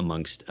distributed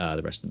amongst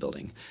the rest of the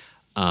building.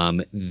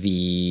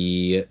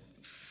 The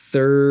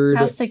third...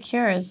 How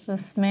secure is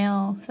this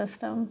mail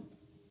system?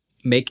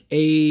 Make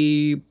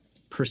a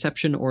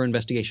perception or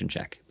investigation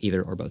check,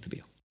 either or both of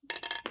you.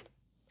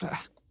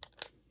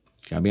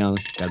 Gotta be on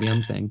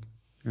the thing.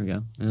 There we go.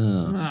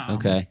 Oh,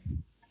 okay.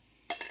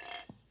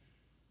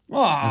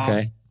 Aw.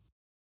 Okay.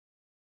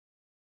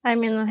 I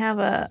mean, I have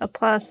a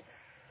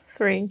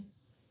 +3,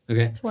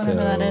 Okay.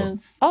 whatever that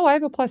is. Oh, I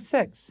have a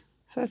 +6.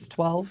 So that's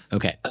 12.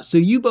 Okay. So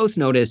you both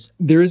notice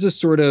there is a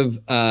sort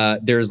of,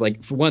 there's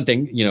like, for one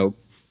thing, you know,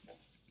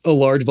 a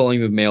large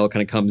volume of mail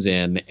kind of comes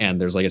in, and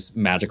there's like a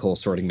magical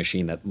sorting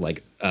machine that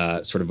like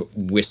sort of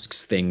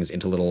whisks things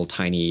into little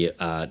tiny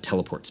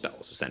teleport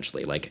spells,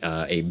 essentially. Like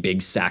a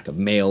big sack of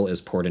mail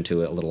is poured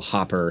into a little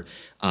hopper.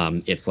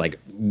 It's like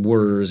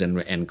whirs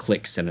and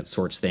clicks, and it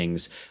sorts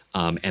things.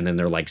 And then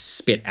they're like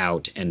spit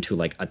out into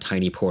like a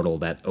tiny portal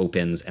that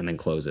opens and then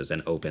closes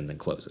and opens and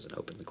closes and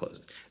opens and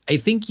closes. I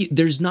think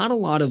there's not a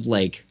lot of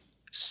like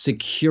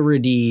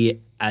security,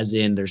 as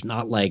in there's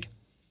not like,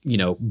 you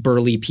know,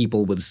 burly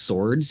people with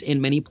swords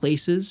in many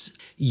places.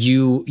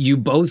 You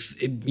both,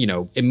 you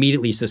know,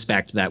 immediately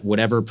suspect that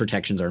whatever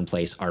protections are in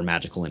place are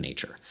magical in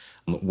nature,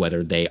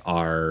 whether they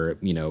are,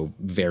 you know,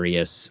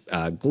 various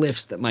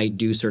glyphs that might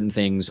do certain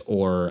things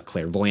or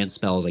clairvoyant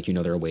spells, like, you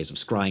know, there are ways of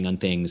scrying on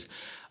things.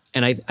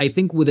 And I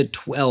think with a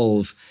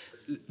 12,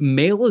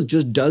 mail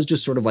does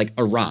just sort of like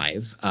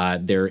arrive.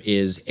 There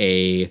is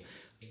a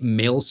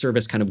mail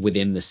service kind of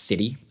within the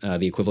city,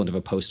 the equivalent of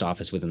a post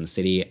office within the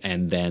city,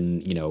 and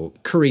then, you know,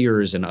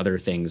 couriers and other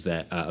things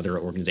that other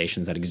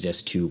organizations that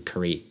exist to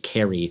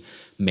carry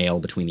mail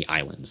between the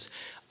islands.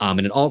 And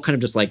it all kind of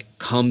just like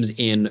comes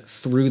in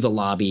through the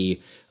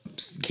lobby,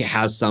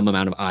 has some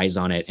amount of eyes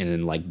on it, and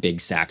in like big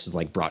sacks is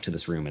like brought to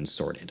this room and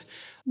sorted.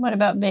 What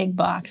about big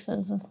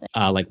boxes of things?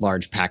 Like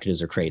large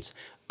packages or crates.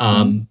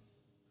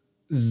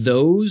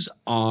 Those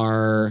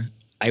are...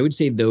 I would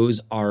say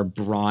those are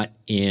brought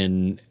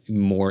in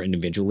more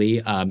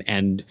individually.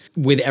 And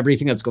with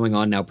everything that's going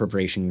on now,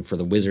 preparation for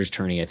the Wizard's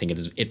Tourney, I think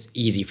it's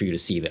easy for you to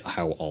see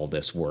how all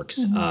this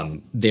works.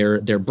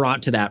 They're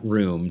brought to that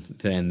room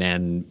and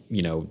then,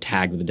 you know,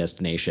 tagged with the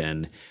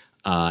destination.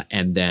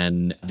 And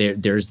then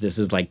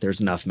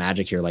there's enough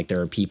magic here. Like there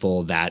are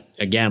people that,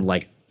 again,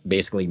 like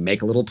basically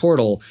make a little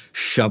portal,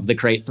 shove the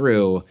crate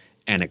through,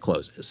 and it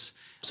closes.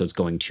 So it's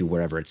going to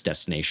wherever its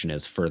destination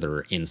is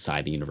further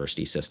inside the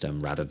university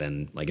system, rather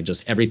than like it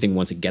just everything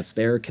once it gets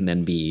there can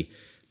then be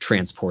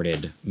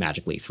transported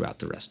magically throughout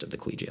the rest of the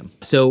Collegium.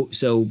 So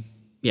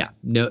yeah,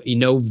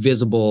 no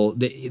visible.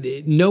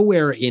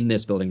 Nowhere in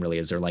this building really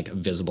is there like a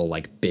visible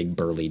like big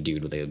burly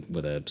dude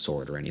with a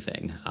sword or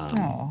anything.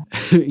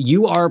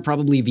 You are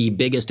probably the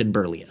biggest and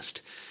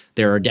burliest.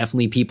 There are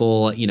definitely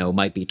people, you know,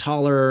 might be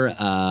taller,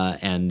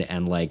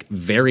 and like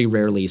very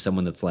rarely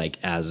someone that's like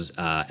as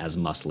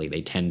muscly.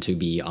 They tend to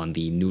be on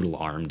the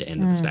noodle-armed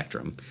end of the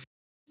spectrum.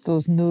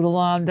 Those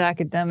noodle-armed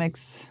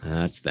academics.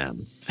 That's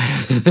them.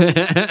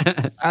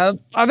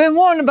 I've been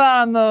warned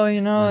about them, though,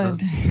 you know.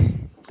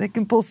 They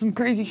can pull some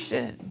crazy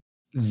shit.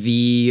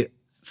 The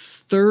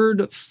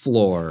third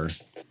floor,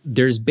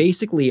 there's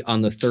basically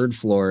on the third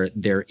floor,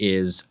 there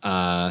is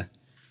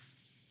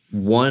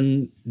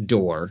one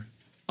door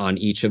on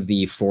each of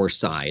the four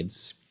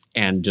sides,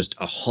 and just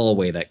a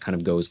hallway that kind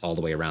of goes all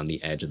the way around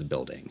the edge of the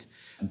building.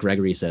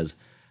 Gregory says,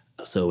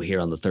 so here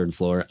on the third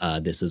floor,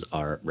 this is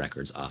our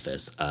records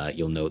office.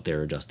 You'll note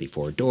there are just the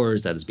four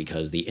doors. That is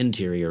because the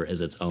interior is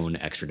its own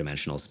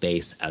extra-dimensional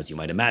space. As you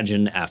might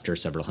imagine, after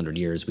several hundred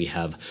years, we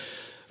have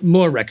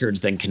more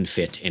records than can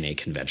fit in a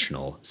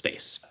conventional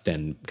space.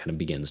 Then kind of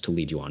begins to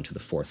lead you on to the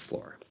fourth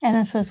floor. And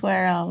this is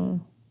where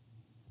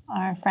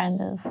our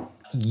friend is.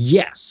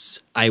 Yes,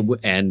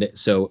 and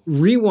so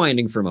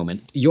rewinding for a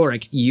moment,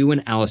 Yorick, you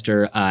and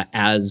Alistair,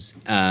 as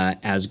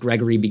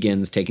Gregory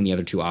begins taking the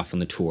other two off on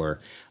the tour,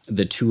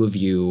 the two of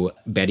you,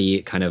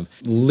 Betty kind of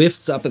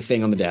lifts up a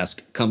thing on the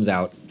desk, comes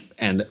out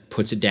and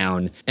puts it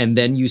down, and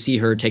then you see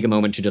her take a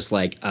moment to just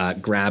like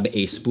grab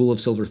a spool of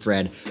silver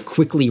thread,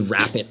 quickly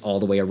wrap it all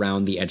the way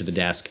around the edge of the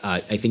desk. I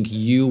think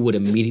you would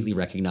immediately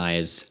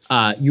recognize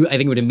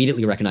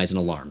an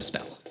alarm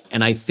spell.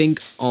 And I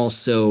think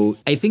also,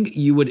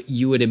 you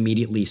would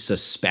immediately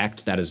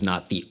suspect that is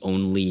not the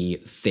only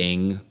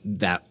thing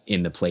that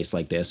in the place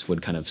like this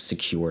would kind of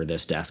secure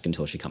this desk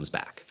until she comes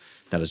back.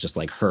 That is just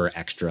like her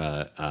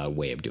extra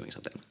way of doing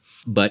something.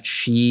 But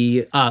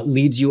she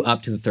leads you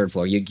up to the third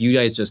floor. You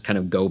guys just kind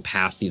of go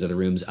past these other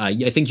rooms. I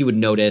think you would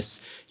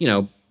notice,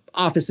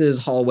 offices,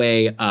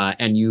 hallway,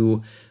 and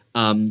you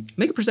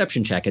make a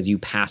perception check as you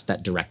pass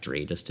that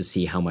directory just to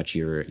see how much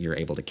you're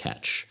able to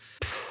catch.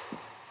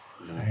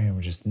 I am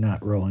just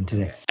not rolling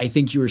today. I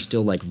think you were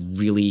still like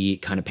really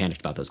kind of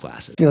panicked about those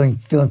glasses.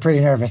 Feeling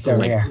pretty nervous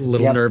over here. A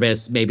little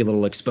nervous, maybe a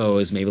little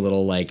exposed, maybe a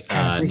little like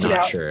not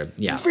out. sure.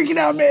 Yeah. I'm freaking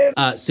out,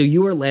 man. So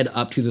you are led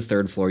up to the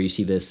third floor. You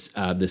see this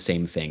the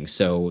same thing.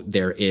 So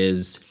there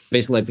is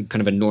basically like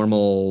kind of a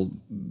normal,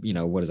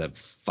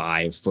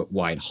 5 foot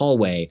wide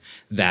hallway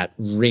that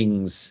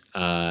rings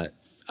the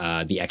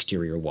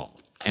exterior wall.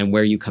 And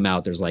where you come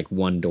out, there's like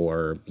one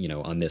door,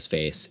 on this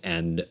face,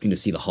 and you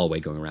see the hallway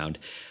going around.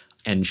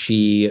 And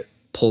she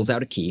pulls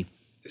out a key,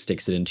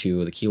 sticks it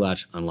into the key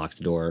latch, unlocks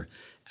the door.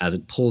 As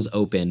it pulls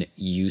open,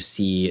 you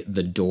see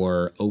the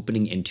door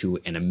opening into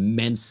an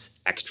immense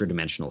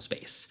extra-dimensional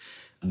space.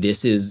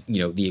 This is,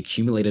 the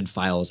accumulated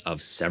files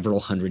of several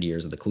hundred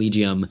years of the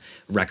Collegium,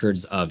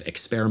 records of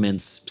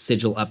experiments,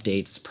 sigil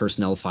updates,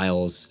 personnel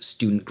files,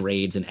 student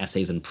grades and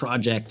essays and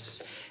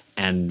projects,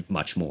 and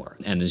much more.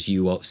 And as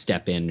you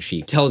step in,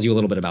 she tells you a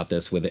little bit about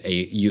this with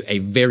a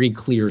very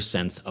clear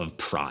sense of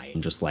pride,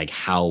 just like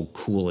how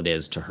cool it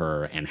is to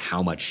her and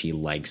how much she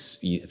likes.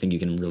 I think you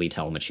can really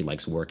tell how much she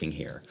likes working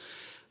here.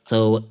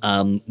 So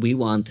we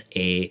want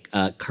a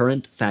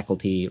current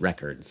faculty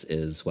records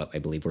is what I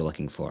believe we're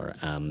looking for.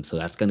 So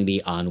that's going to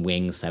be on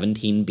wing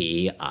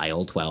 17B,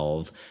 aisle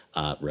 12,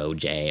 row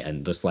J,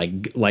 and just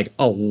like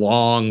a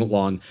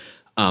long.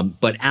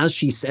 But as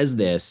she says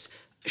this,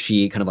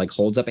 she kind of like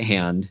holds up a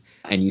hand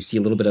and you see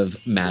a little bit of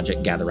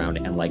magic gather around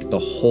it, and like the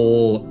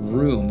whole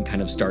room kind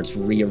of starts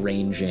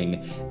rearranging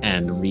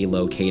and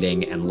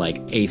relocating, and like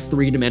a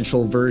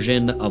 3-dimensional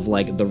version of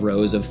like the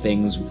rows of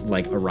things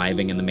like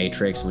arriving in the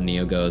Matrix when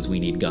Neo goes, we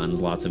need guns,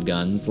 lots of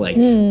guns,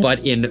 but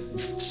in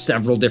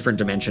several different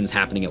dimensions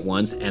happening at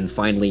once. And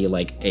finally,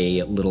 like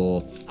a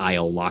little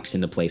aisle locks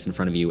into place in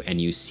front of you, and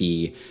you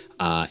see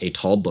a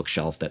tall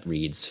bookshelf that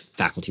reads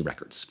faculty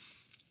records.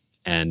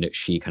 And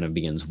she kind of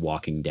begins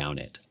walking down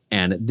it.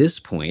 And at this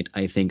point,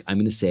 I think I'm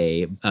going to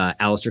say,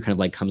 Alistair kind of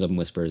like comes up and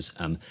whispers,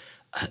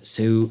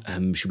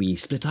 should we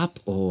split up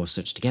or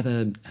search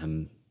together?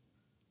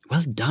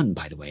 Well done,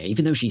 by the way.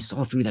 Even though she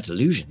saw through that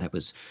illusion, that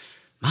was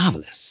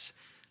marvelous.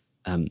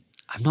 I'm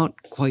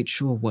not quite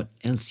sure what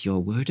else you're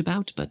worried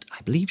about, but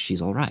I believe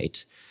she's all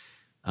right.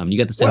 You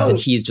get the sense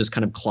that he's just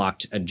kind of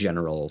clocked a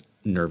general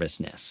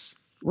nervousness.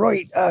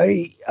 Right.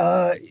 I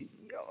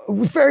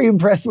was very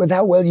impressed with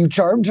how well you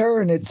charmed her,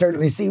 and it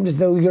certainly seemed as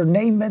though your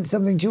name meant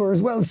something to her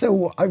as well.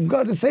 So I've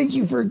got to thank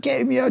you for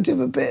getting me out of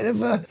a bit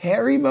of a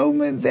hairy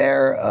moment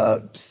there.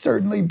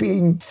 Certainly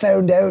being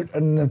found out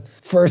on the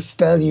first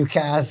spell you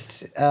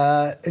cast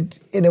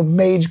in a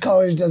mage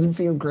college doesn't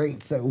feel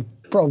great. So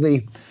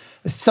probably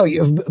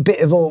a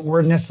bit of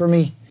awkwardness for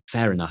me.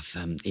 Fair enough.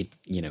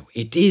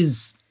 It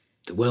is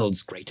the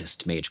world's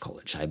greatest mage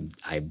college.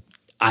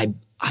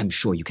 I'm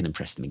sure you can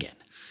impress them again.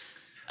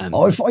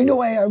 I'll find a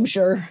way, I'm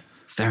sure.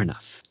 Fair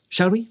enough.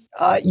 Shall we?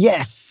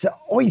 Yes.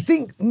 I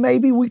think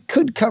maybe we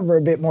could cover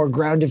a bit more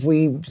ground if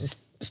we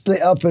split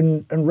up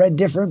and read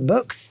different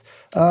books.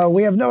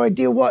 We have no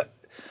idea what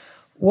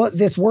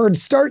this word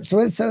starts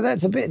with, so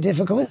that's a bit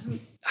difficult.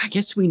 I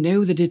guess we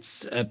know that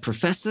it's a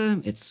professor,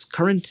 it's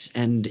current,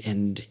 and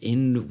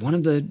in one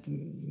of the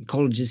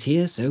colleges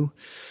here, so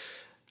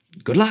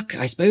good luck,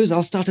 I suppose.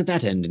 I'll start at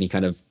that end. And he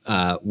kind of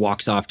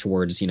walks off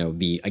towards,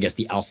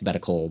 the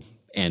alphabetical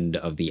end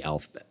of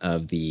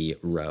the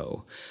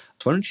row.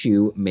 So why don't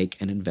you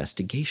make an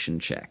investigation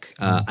check?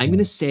 Okay. I'm going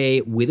to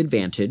say with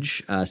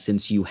advantage,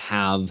 since you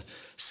have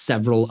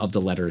several of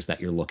the letters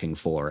that you're looking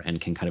for and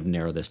can kind of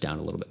narrow this down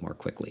a little bit more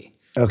quickly.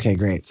 Okay,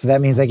 great. So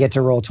that means I get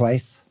to roll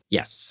twice?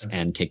 Yes,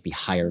 and take the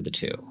higher of the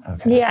two.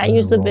 Okay. Yeah,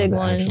 use the big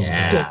one.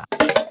 Yeah.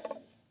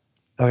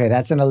 Okay,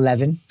 that's an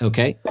 11.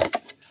 Okay.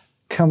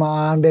 Come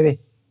on, baby.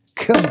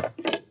 Come on.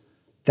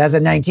 That's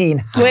a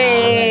 19.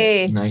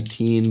 Wait.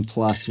 19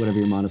 plus whatever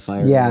your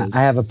modifier Yeah, is.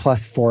 I have a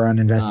 +4 on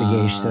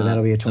investigation, so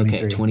that'll be a 23.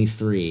 Okay,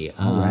 23.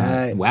 All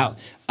right. Wow.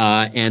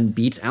 And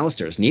beats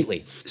Alistair's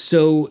neatly.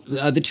 So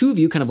the two of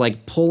you kind of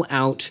like pull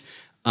out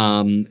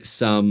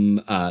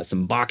some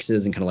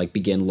boxes and kind of like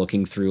begin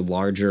looking through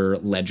larger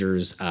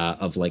ledgers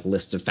of like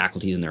lists of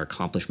faculties and their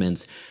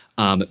accomplishments.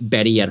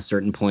 Betty at a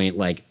certain point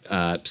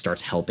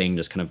starts helping,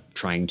 just kind of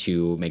trying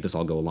to make this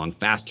all go along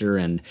faster,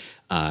 and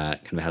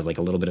kind of has like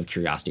a little bit of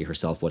curiosity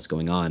herself what's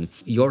going on.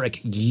 Yorick,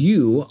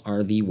 you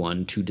are the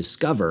one to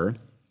discover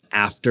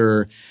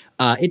after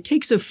it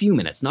takes a few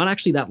minutes, not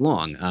actually that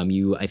long.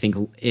 I think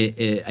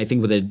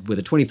with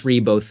a 23,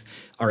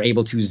 both are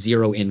able to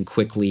zero in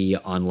quickly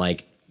on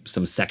like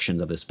some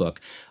sections of this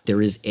book.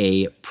 There is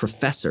a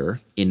professor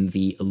in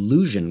the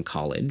Illusion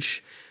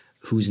College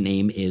whose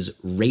name is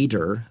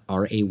Raider,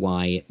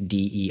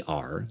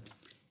 Rayder,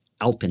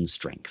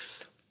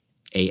 Alpenstrength,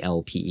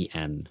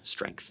 Alpen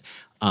strength.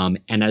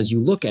 And as you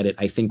look at it,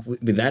 I think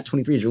with that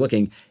 23 as you're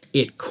looking,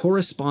 it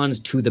corresponds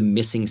to the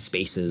missing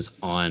spaces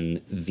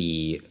on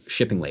the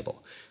shipping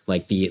label.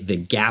 Like the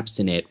gaps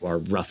in it are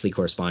roughly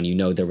correspond. You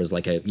know, there was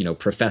like a,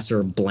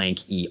 Professor blank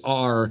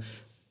ER,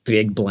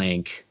 big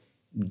blank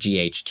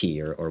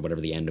GHT or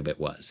whatever the end of it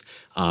was.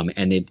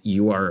 And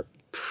you are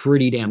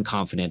pretty damn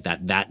confident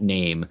that that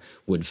name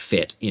would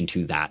fit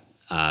into that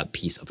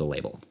piece of the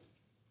label.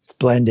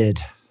 Splendid.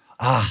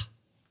 I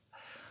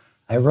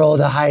rolled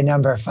a high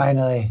number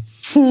finally.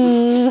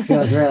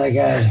 Feels really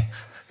good.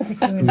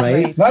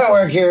 Right? My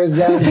work here is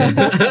done.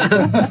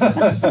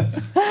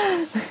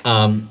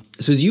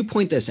 So as you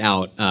point this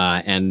out,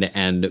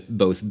 and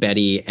both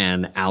Betty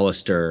and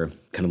Alistair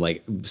kind of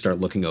like start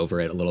looking over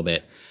it a little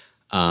bit,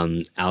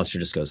 Alistair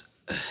just goes,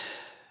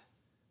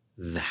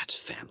 that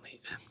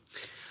family.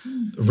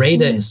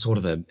 Raider is sort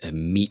of a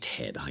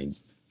meathead.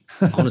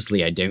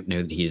 Honestly, I don't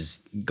know that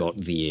he's got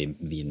the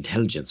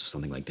intelligence for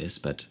something like this,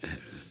 but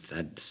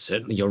that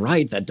certainly, you're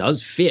right, that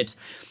does fit.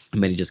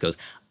 And Betty just goes,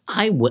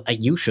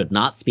 you should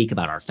not speak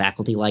about our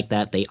faculty like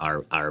that. They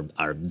are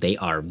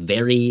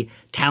very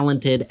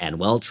talented and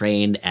well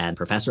trained, and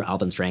Professor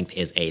Alpenstrength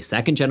is a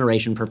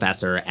second-generation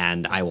professor,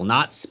 and I will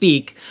not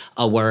speak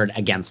a word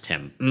against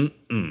him.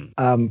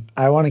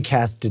 I want to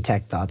cast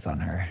Detect Thoughts on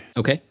her.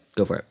 Okay,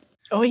 go for it.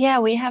 Oh yeah,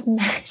 we have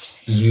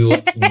magic. You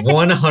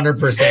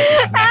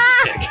 100% have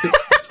magic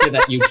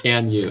that you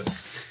can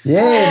use. Yay,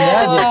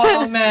 magic.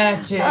 Oh,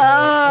 magic.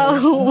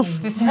 Oh.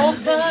 This whole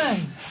time.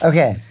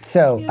 Okay,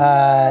 so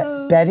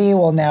Betty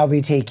will now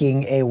be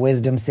taking a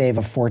Wisdom save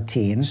of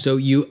 14. So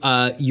you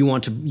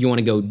want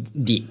to go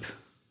deep.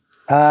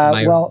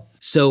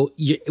 So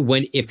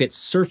if it's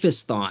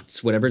surface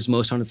thoughts, whatever's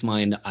most on its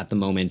mind at the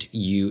moment,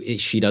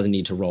 she doesn't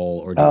need to roll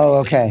or do anything.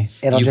 Okay.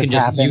 It'll just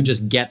happen. You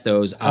just get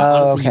those.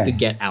 Honestly, you could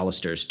get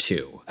Alistair's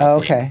too.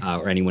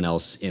 Or anyone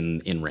else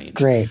in range.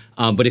 Great.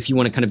 But if you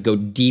want to kind of go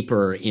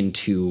deeper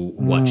into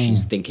what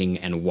she's thinking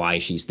and why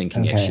she's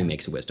thinking it, she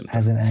makes a wisdom.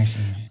 As an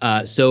action.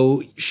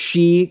 So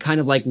she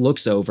kind of like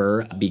looks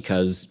over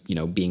because,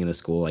 being in the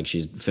school, like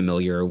she's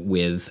familiar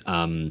with,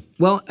 I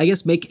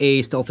guess make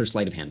a stealth or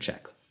sleight of hand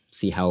check.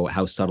 See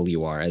how subtle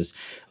you are. As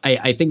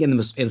I think in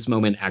this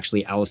moment,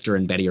 actually, Alistair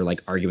and Betty are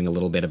like arguing a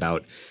little bit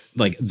about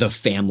like the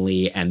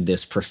family and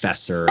this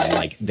professor and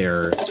like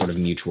their sort of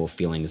mutual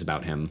feelings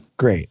about him.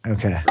 Great.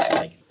 Okay.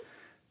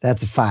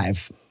 That's a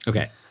 5.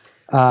 Okay.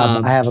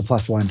 I have a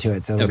 +1 to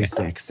it, so it'll be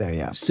 6. So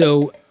yeah.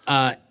 So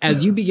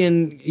as you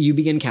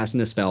begin casting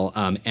the spell,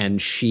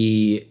 and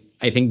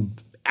I think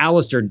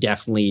Alistair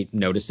definitely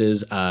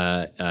notices.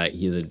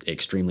 He is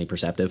extremely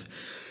perceptive.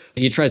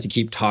 He tries to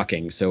keep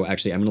talking, so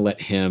actually I'm going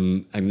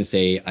to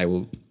say I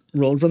will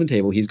roll in front of the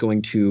table. He's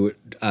going to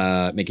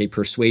make a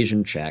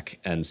persuasion check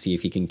and see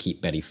if he can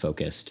keep Betty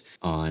focused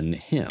on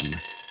him.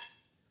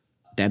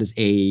 That is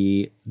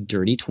a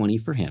dirty 20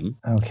 for him.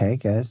 Okay,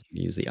 good.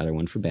 Use the other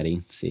one for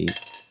Betty. See?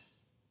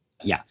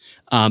 Yeah.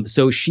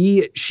 So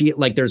she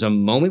like there's a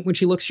moment when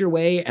she looks your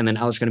way, and then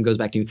Alice kind of goes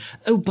back to,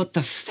 but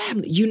the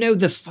family,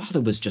 the father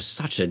was just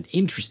such an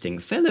interesting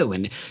fellow,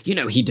 and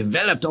he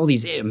developed all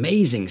these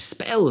amazing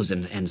spells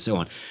and so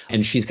on.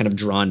 And she's kind of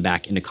drawn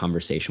back into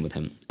conversation with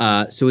him.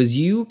 So as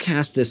you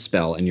cast this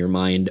spell and your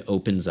mind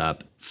opens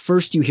up,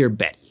 first you hear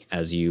Betty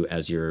as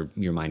your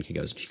mind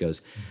goes. She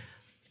goes,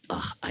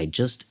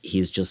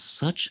 he's just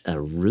such a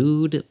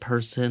rude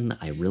person.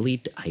 I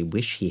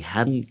wish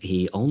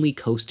he only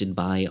coasted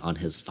by on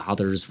his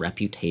father's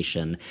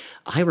reputation.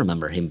 I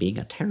remember him being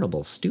a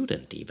terrible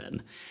student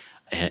even.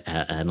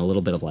 And a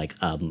little bit of like,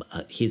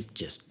 he's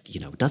just,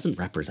 doesn't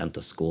represent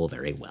the school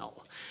very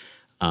well.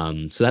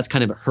 So that's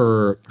kind of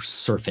her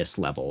surface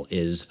level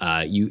is,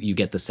 you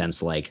get the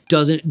sense like,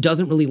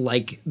 doesn't really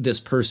like this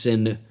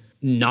person.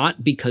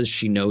 Not because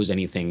she knows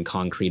anything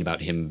concrete about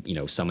him,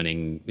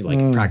 summoning, like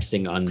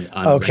practicing on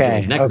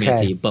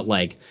necromancy, but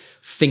like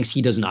thinks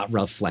he does not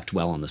reflect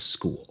well on the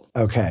school.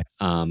 Okay.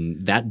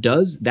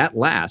 That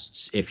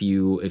lasts if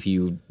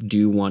you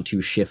do want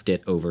to shift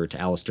it over to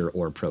Alistair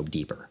or probe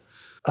deeper.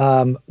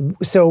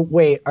 So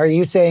wait, are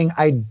you saying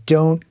I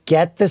don't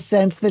get the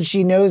sense that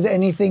she knows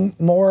anything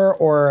more,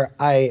 or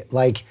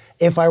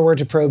if I were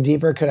to probe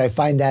deeper, could I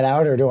find that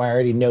out, or do I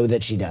already know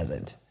that she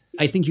doesn't?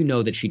 I think you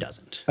know that she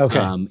doesn't. Okay.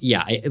 I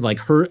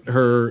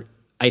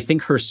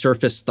think her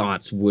surface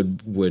thoughts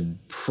would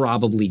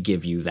probably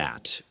give you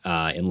that,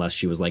 unless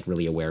she was like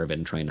really aware of it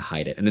and trying to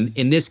hide it. And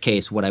in this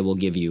case, what I will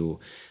give you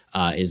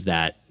is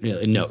that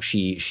no,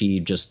 she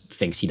just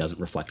thinks he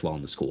doesn't reflect well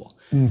in the school.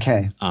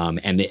 Okay.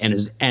 And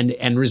is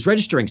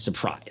registering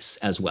surprise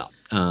as well.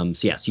 So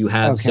yes, you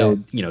have. Okay. So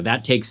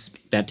that takes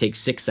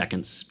 6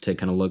 seconds to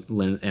kind of look,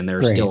 and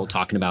they're still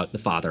talking about the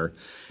father.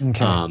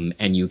 Okay.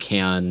 And you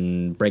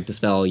can break the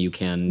spell. You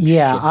can.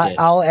 Yeah, shift it.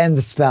 I'll end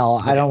the spell.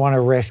 Okay. I don't want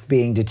to risk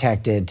being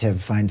detected to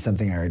find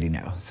something I already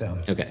know. So.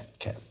 Okay.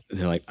 Okay.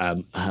 They're like, I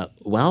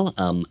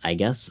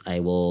guess I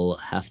will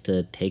have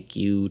to take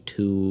you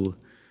to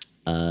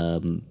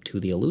To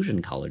the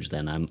Illusion College,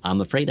 then.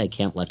 I'm afraid I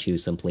can't let you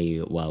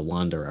simply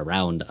wander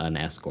around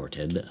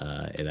unescorted.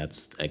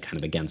 That's kind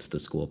of against the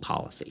school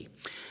policy.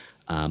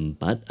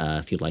 But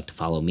if you'd like to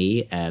follow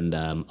me, and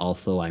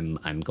also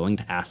I'm going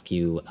to ask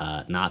you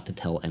not to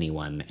tell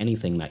anyone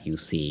anything that you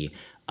see.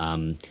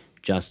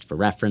 Just for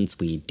reference,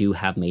 we do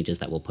have mages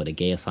that will put a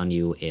geas on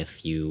you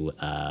if you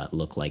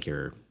look like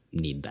you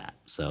need that.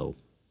 So,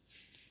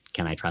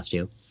 can I trust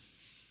you?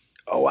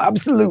 Oh,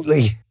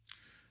 absolutely.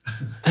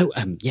 Oh,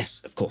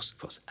 yes, of course.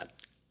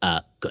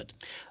 Good.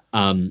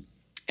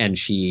 And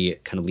she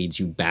kind of leads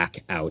you back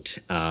out.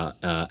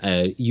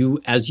 As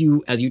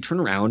you turn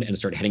around and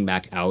start heading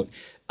back out,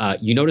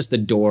 you notice the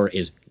door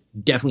is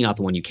definitely not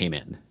the one you came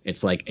in.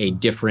 It's like a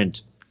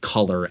different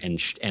color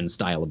and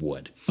style of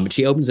wood. But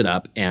she opens it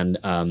up, and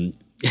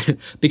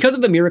because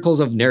of the miracles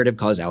of narrative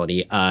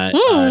causality,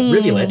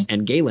 Rivulet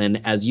and Galen,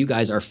 as you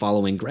guys are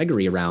following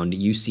Gregory around,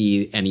 you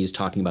see, and he's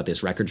talking about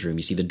this records room,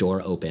 you see the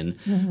door open,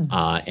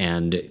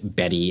 and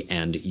Betty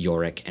and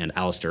Yorick and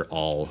Alistair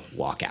all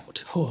walk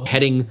out,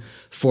 heading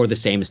for the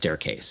same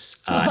staircase.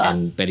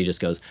 And Betty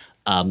just goes,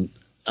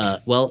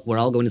 well, we're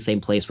all going to the same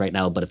place right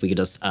now, but if we could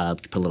just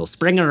put a little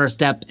spring in our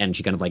step, and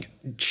she kind of like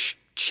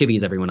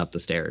chivies everyone up the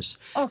stairs.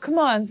 Oh, come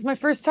on. It's my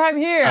first time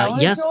here.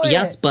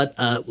 Yes, but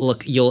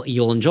look,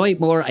 you'll enjoy it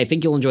more. I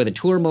think you'll enjoy the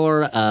tour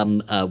more,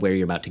 where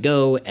you're about to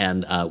go,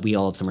 and we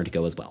all have somewhere to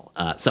go as well.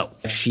 So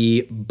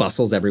she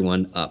bustles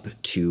everyone up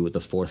to the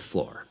 4th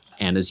floor.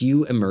 And as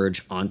you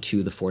emerge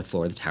onto the 4th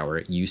floor of the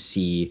tower, you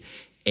see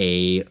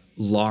a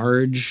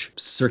large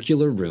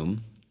circular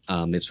room.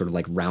 They've sort of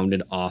like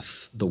rounded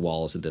off the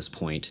walls at this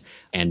point,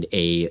 and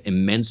a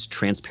immense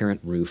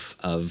transparent roof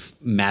of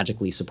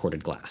magically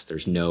supported glass.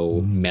 There's no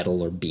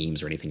metal or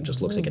beams or anything. It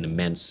just looks like an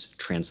immense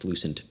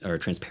translucent or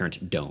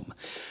transparent dome.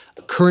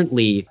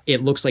 Currently,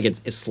 it looks like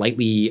it's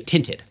slightly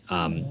tinted.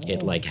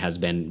 It like has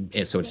been,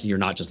 so it's, you're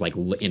not just like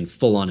in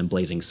full on and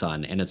blazing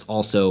sun. And it's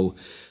also,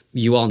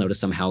 you all notice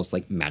somehow it's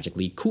like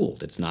magically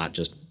cooled. It's not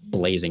just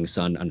blazing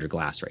sun under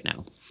glass right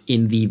now.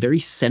 In the very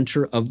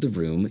center of the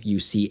room, you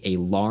see a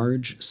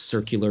large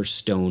circular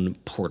stone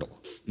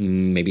portal,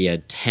 maybe a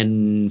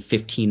 10,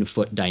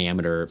 15-foot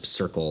diameter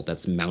circle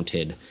that's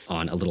mounted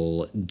on a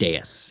little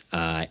dais,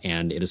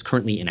 and it is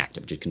currently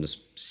inactive. You can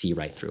just see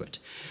right through it.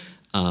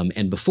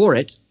 And before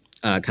it,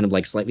 kind of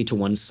like slightly to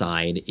one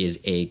side,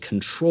 is a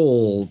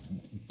control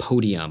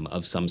podium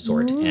of some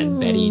sort, and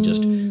Betty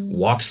just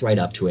walks right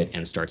up to it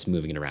and starts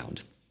moving it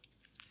around.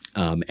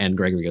 And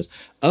Gregory goes,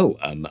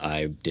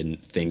 I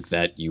didn't think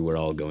that you were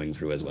all going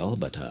through as well,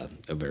 but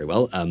very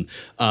well.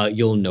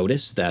 You'll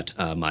notice that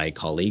my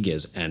colleague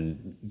is,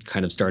 and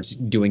kind of starts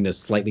doing this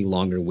slightly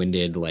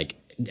longer-winded like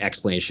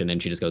explanation,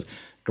 and she just goes,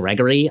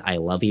 Gregory, I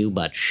love you,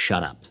 but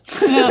shut up.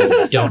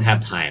 Don't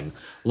have time.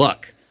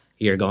 Look,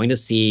 you're going to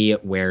see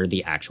where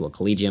the actual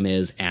Collegium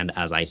is, and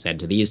as I said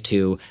to these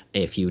two,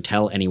 if you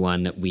tell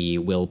anyone, we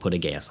will put a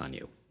geas on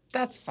you.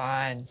 That's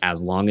fine.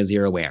 As long as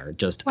you're aware.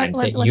 Just,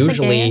 What's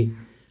usually...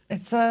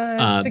 It's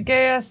a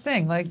gay-ass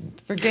thing, like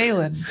for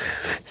Galen.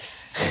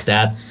 It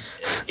is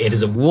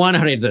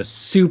it's a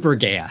super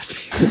gay-ass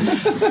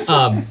thing.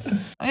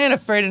 I ain't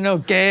afraid of no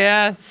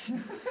gay-ass.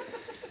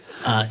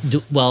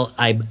 Been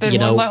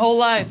one my whole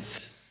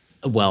life.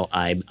 Well,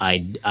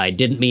 I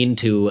didn't mean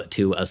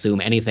to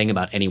assume anything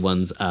about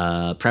anyone's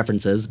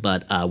preferences,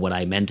 but what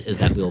I meant is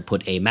that we'll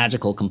put a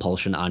magical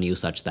compulsion on you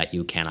such that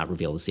you cannot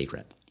reveal the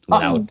secret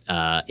without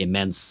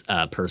immense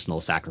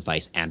personal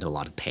sacrifice and a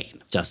lot of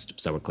pain, just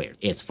so we're clear.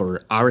 It's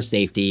for our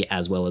safety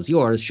as well as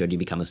yours should you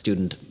become a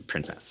student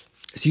princess.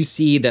 So you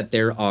see that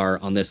there are,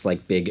 on this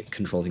like big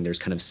control thing, there's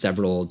kind of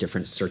several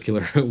different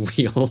circular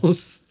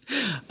wheels,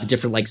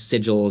 different like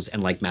sigils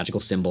and like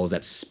magical symbols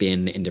that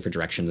spin in different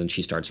directions, and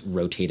she starts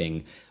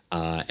rotating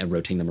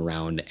them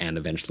around, and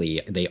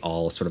eventually they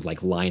all sort of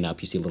like line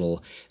up. You see a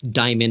little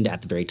diamond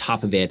at the very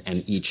top of it,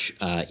 and each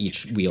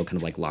wheel kind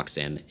of like locks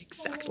in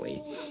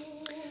exactly.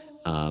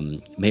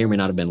 May or may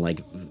not have been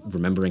like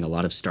remembering a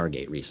lot of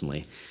Stargate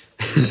recently.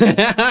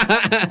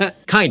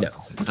 Kind of,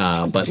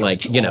 but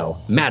like, you know,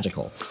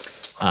 magical.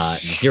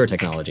 Zero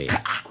technology.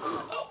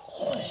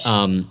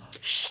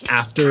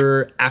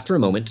 After a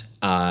moment,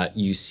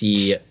 you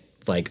see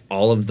like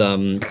all of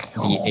them,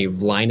 a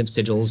line of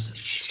sigils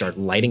start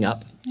lighting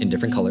up in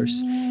different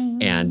colors.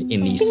 And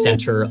in the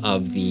center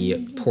of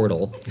the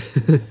portal,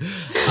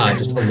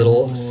 just a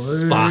little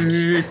spot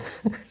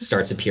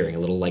starts appearing, a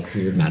little like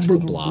weird magical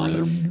blob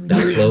that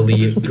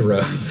slowly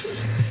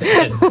grows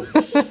and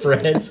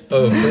spreads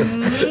over.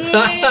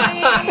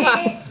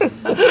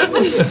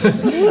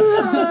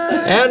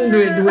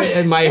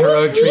 And my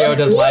heroic trio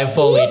does live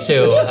Foley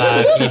too.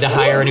 If you need to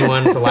hire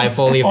anyone for live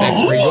Foley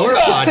effects for your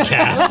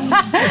podcasts.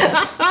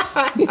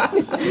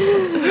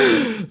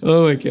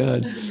 Oh my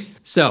god.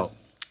 So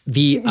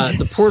the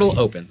portal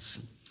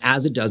opens.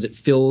 As it does, it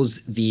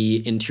fills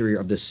the interior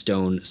of this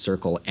stone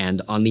circle,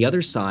 and on the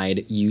other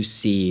side, you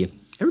see,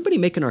 everybody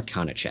make an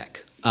Arcana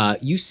check.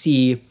 You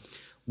see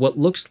what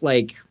looks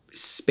like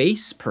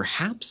space,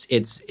 perhaps.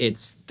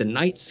 It's the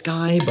night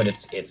sky, but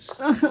it's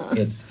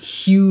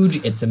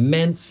huge, it's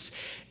immense.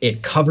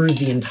 It covers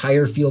the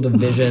entire field of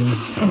vision.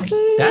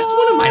 That's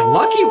one of my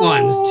lucky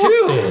ones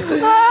too.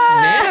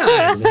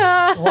 Man.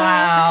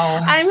 Wow.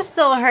 I'm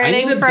still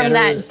hurting need a from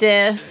better- that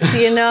disc,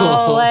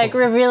 like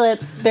reveal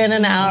it's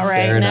spinning out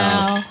right Fair now.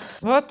 enough.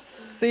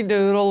 Whoopsie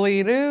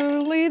doodly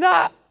doodly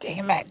dot.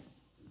 Damn it.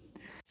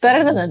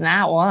 Better than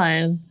that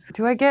one.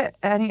 Do I get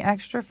any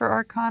extra for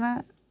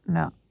Arcana?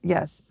 No.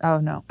 Yes. Oh,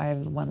 no. I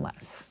have one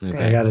less.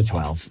 Okay. I got a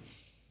 12.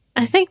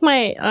 I think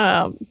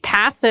my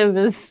passive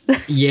is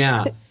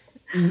Yeah.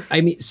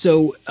 I mean,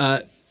 so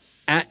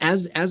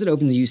as it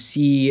opens, you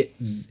see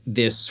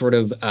this sort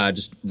of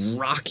just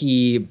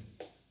rocky,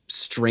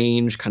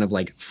 strange, kind of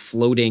like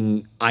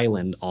floating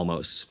island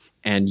almost.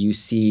 And you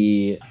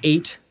see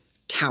 8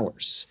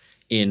 towers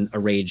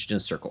arranged in a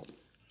circle.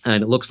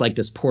 And it looks like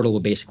this portal will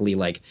basically,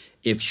 like,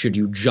 if should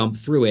you jump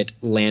through it,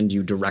 land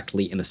you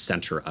directly in the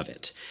center of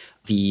it.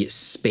 The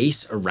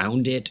space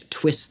around it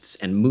twists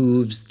and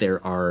moves.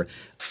 There are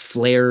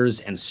flares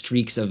and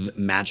streaks of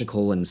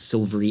magical and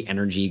silvery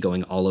energy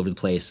going all over the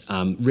place.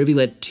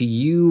 Rivulet, to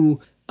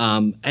you,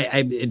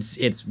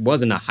 it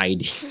wasn't a high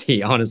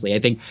DC, honestly. I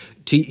think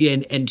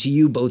and to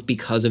you both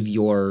because of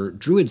your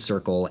druid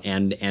circle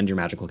and your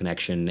magical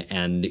connection,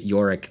 and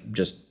Yorick,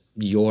 just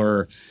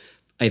your,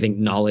 I think,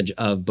 knowledge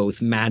of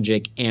both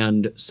magic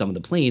and some of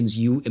the planes,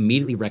 you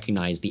immediately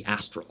recognize the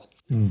astral.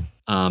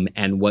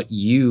 And what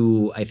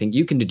I think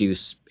you can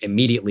deduce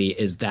immediately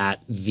is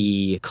that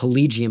the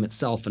Collegium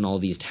itself and all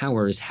these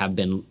towers have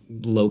been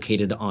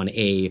located on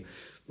a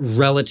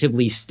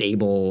relatively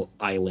stable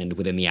island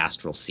within the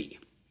astral sea.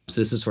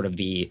 So this is sort of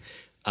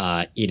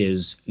it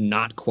is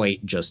not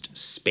quite just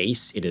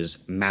space, it is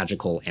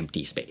magical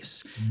empty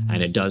space.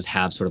 And it does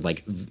have sort of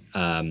like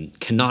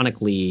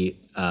canonically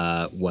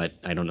what,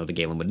 I don't know the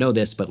Galen would know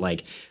this, but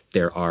like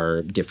there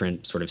are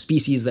different sort of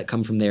species that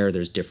come from there.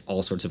 There's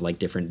all sorts of like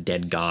different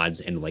dead gods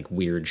and like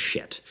weird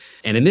shit.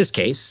 And in this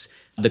case,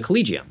 the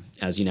Collegium,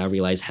 as you now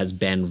realize, has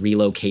been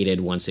relocated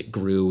once it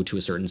grew to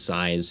a certain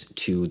size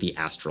to the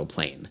astral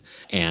plane.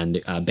 And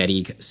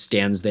Betty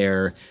stands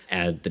there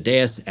at the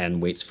dais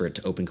and waits for it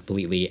to open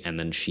completely. And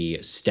then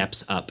she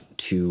steps up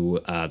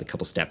to the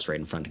couple steps right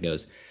in front and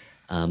goes,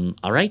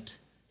 all right,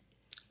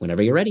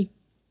 whenever you're ready.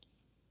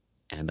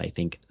 And I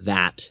think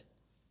that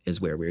is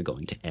where we're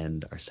going to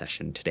end our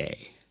session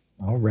today.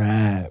 All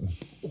right.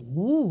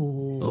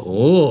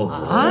 Look,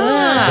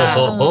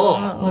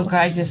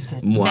 I just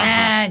did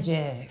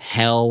magic.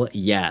 Hell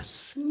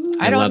yes.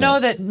 I don't love know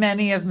it. that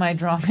many of my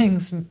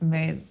drawings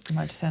made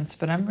much sense,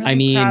 but I'm really I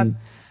mean, proud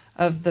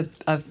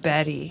of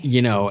Betty.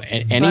 You know,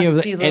 any of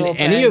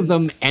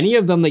them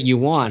that you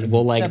want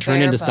will like The turn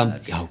bear into bug. some.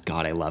 Oh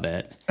God, I love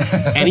it.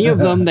 Any of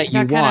them that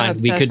you Got kind of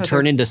want, we obsessed could with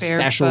turn the into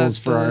bear specials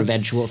bug for our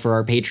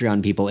boobs.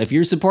 Patreon people. If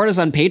you support us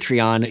on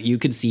Patreon, you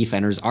could see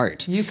Fenner's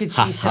art. You could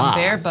see some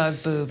bear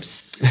bug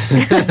boobs.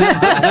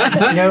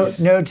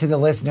 Note to the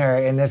listener,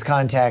 in this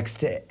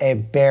context, a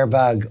bear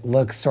bug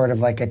looks sort of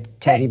like a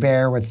teddy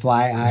bear with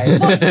fly eyes.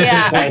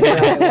 Yeah. So I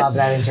really love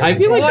that interpretation. I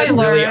feel like that's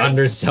really Spoilers.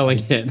 underselling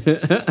it.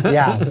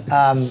 Yeah.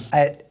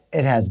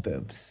 It has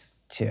boobs,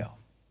 too.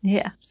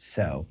 Yeah.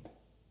 So,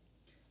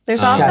 There's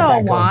got also that a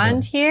going for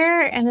wand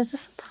here, and is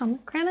this a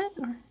pomegranate?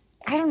 Or?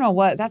 I don't know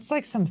what. That's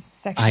like some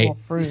sexual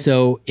fruit.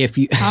 So if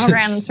you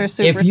Pomegranates are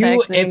super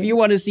sexy. if you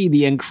want to see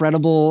the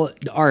incredible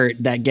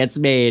art that gets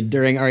made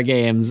during our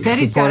games,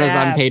 Betty's support got us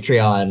on abs.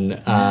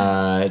 Patreon.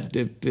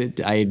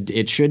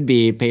 It should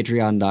be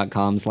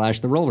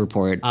patreon.com/The Roll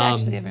Report. It's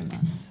actually every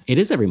month. It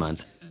is every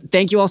month.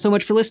 Thank you all so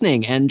much for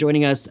listening and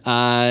joining us.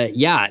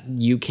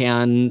 You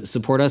can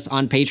support us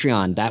on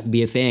Patreon. That would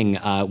be a thing.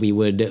 We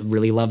would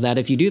really love that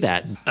if you do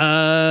that.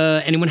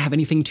 Anyone have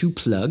anything to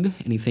plug?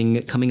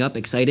 Anything coming up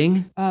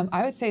exciting?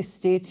 I would say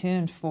stay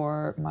tuned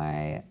for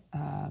my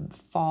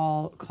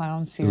fall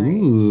clown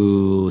series.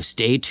 Ooh,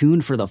 stay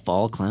tuned for the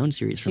Fall Clown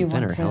series If from you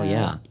Fenner. want to Hell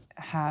yeah.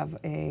 have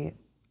a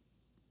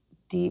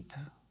deep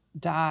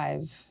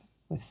dive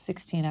with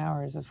 16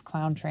 hours of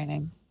clown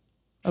training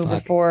over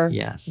 4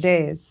 yes.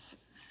 days.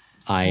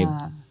 I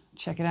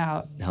Check it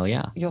out. hell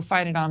yeah. You'll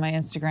find it on my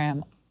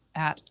Instagram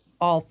at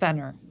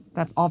allfenner.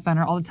 That's all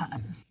Fenner all the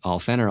time. All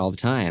Fenner all the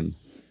time.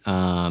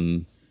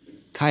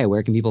 Kaya,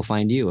 where can people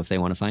find you if they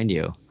want to find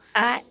you?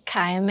 At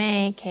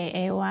Kayamey,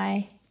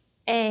 Kayamey.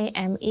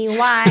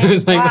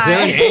 It's like, was there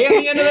an A at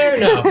the end of there?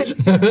 No.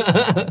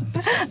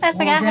 I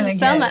forgot how to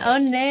spell my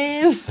own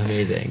name.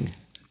 Amazing.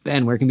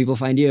 Ben, where can people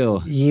find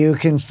you? you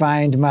can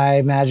find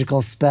my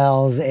magical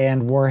spells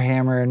and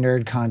Warhammer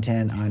nerd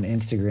content on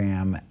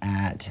Instagram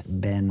at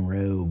Ben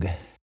Rogue.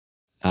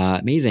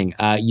 Amazing.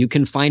 You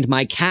can find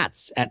my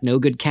cats at No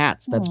Good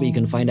Cats. That's where you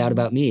can find out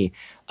about me.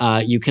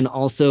 You can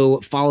also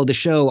follow the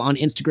show on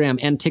Instagram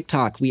and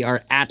TikTok. We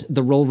are at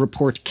The Roll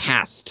Report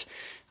Cast.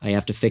 I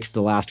have to fix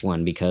the last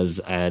one because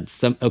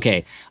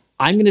okay.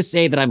 I'm going to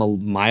say that I'm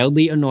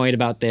mildly annoyed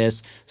about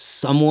this.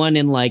 Someone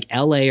in like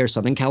LA or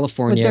Southern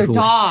California With their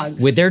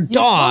dogs. with their You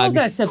dog told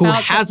us who about the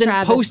hasn't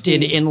travesty.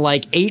 posted in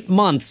like 8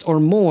 months or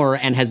more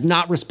and has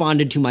not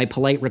responded to my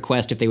polite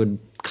request if they would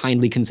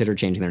kindly consider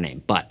changing their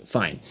name. But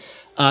fine.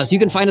 So you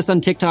can find us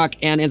on TikTok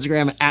and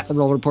Instagram at The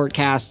Roll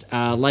Reportcast.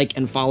 Like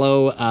and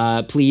follow.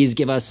 Please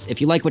give us, if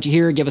you like what you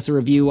hear, give us a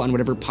review on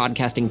whatever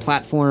podcasting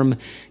platform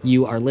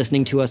you are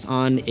listening to us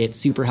on. It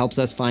super helps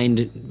us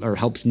find, or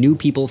helps new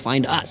people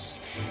find us.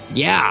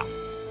 Yeah,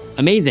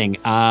 amazing.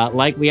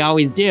 Like we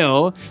always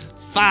do.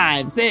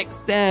 5, 6,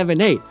 7,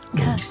 8.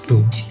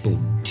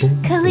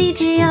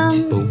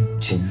 Collegium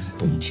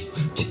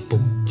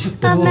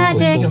of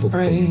magic.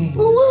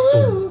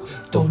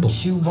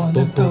 Don't you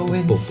wanna go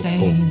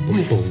insane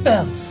with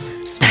spells?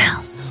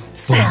 Spells.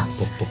 Fill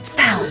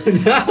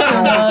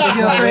up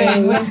your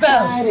brain with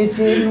spells. It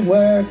didn't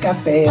work, I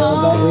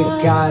failed, but we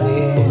got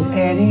it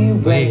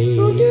anyway.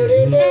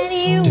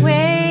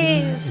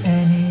 Anyways.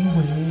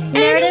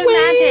 Narrative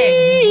magic.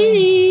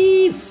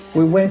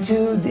 We went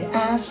to the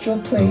astral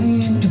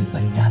plane.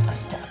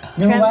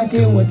 No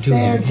idea what's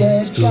there,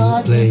 dead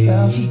gods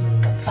and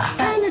stuff.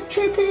 Kinda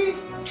trippy.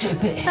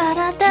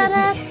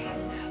 Da-da-da-da.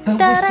 But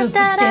we're still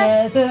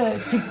together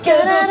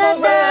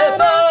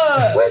forever.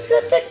 We're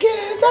still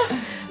together.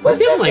 We're We're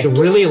still doing like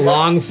really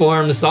long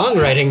form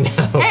songwriting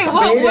now. Hey,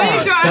 what are you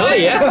trying to Hell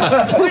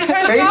yeah. What are you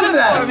trying to Fade to stop us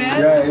that. for,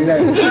 man? Right.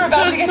 We're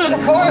about to get to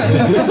the chorus.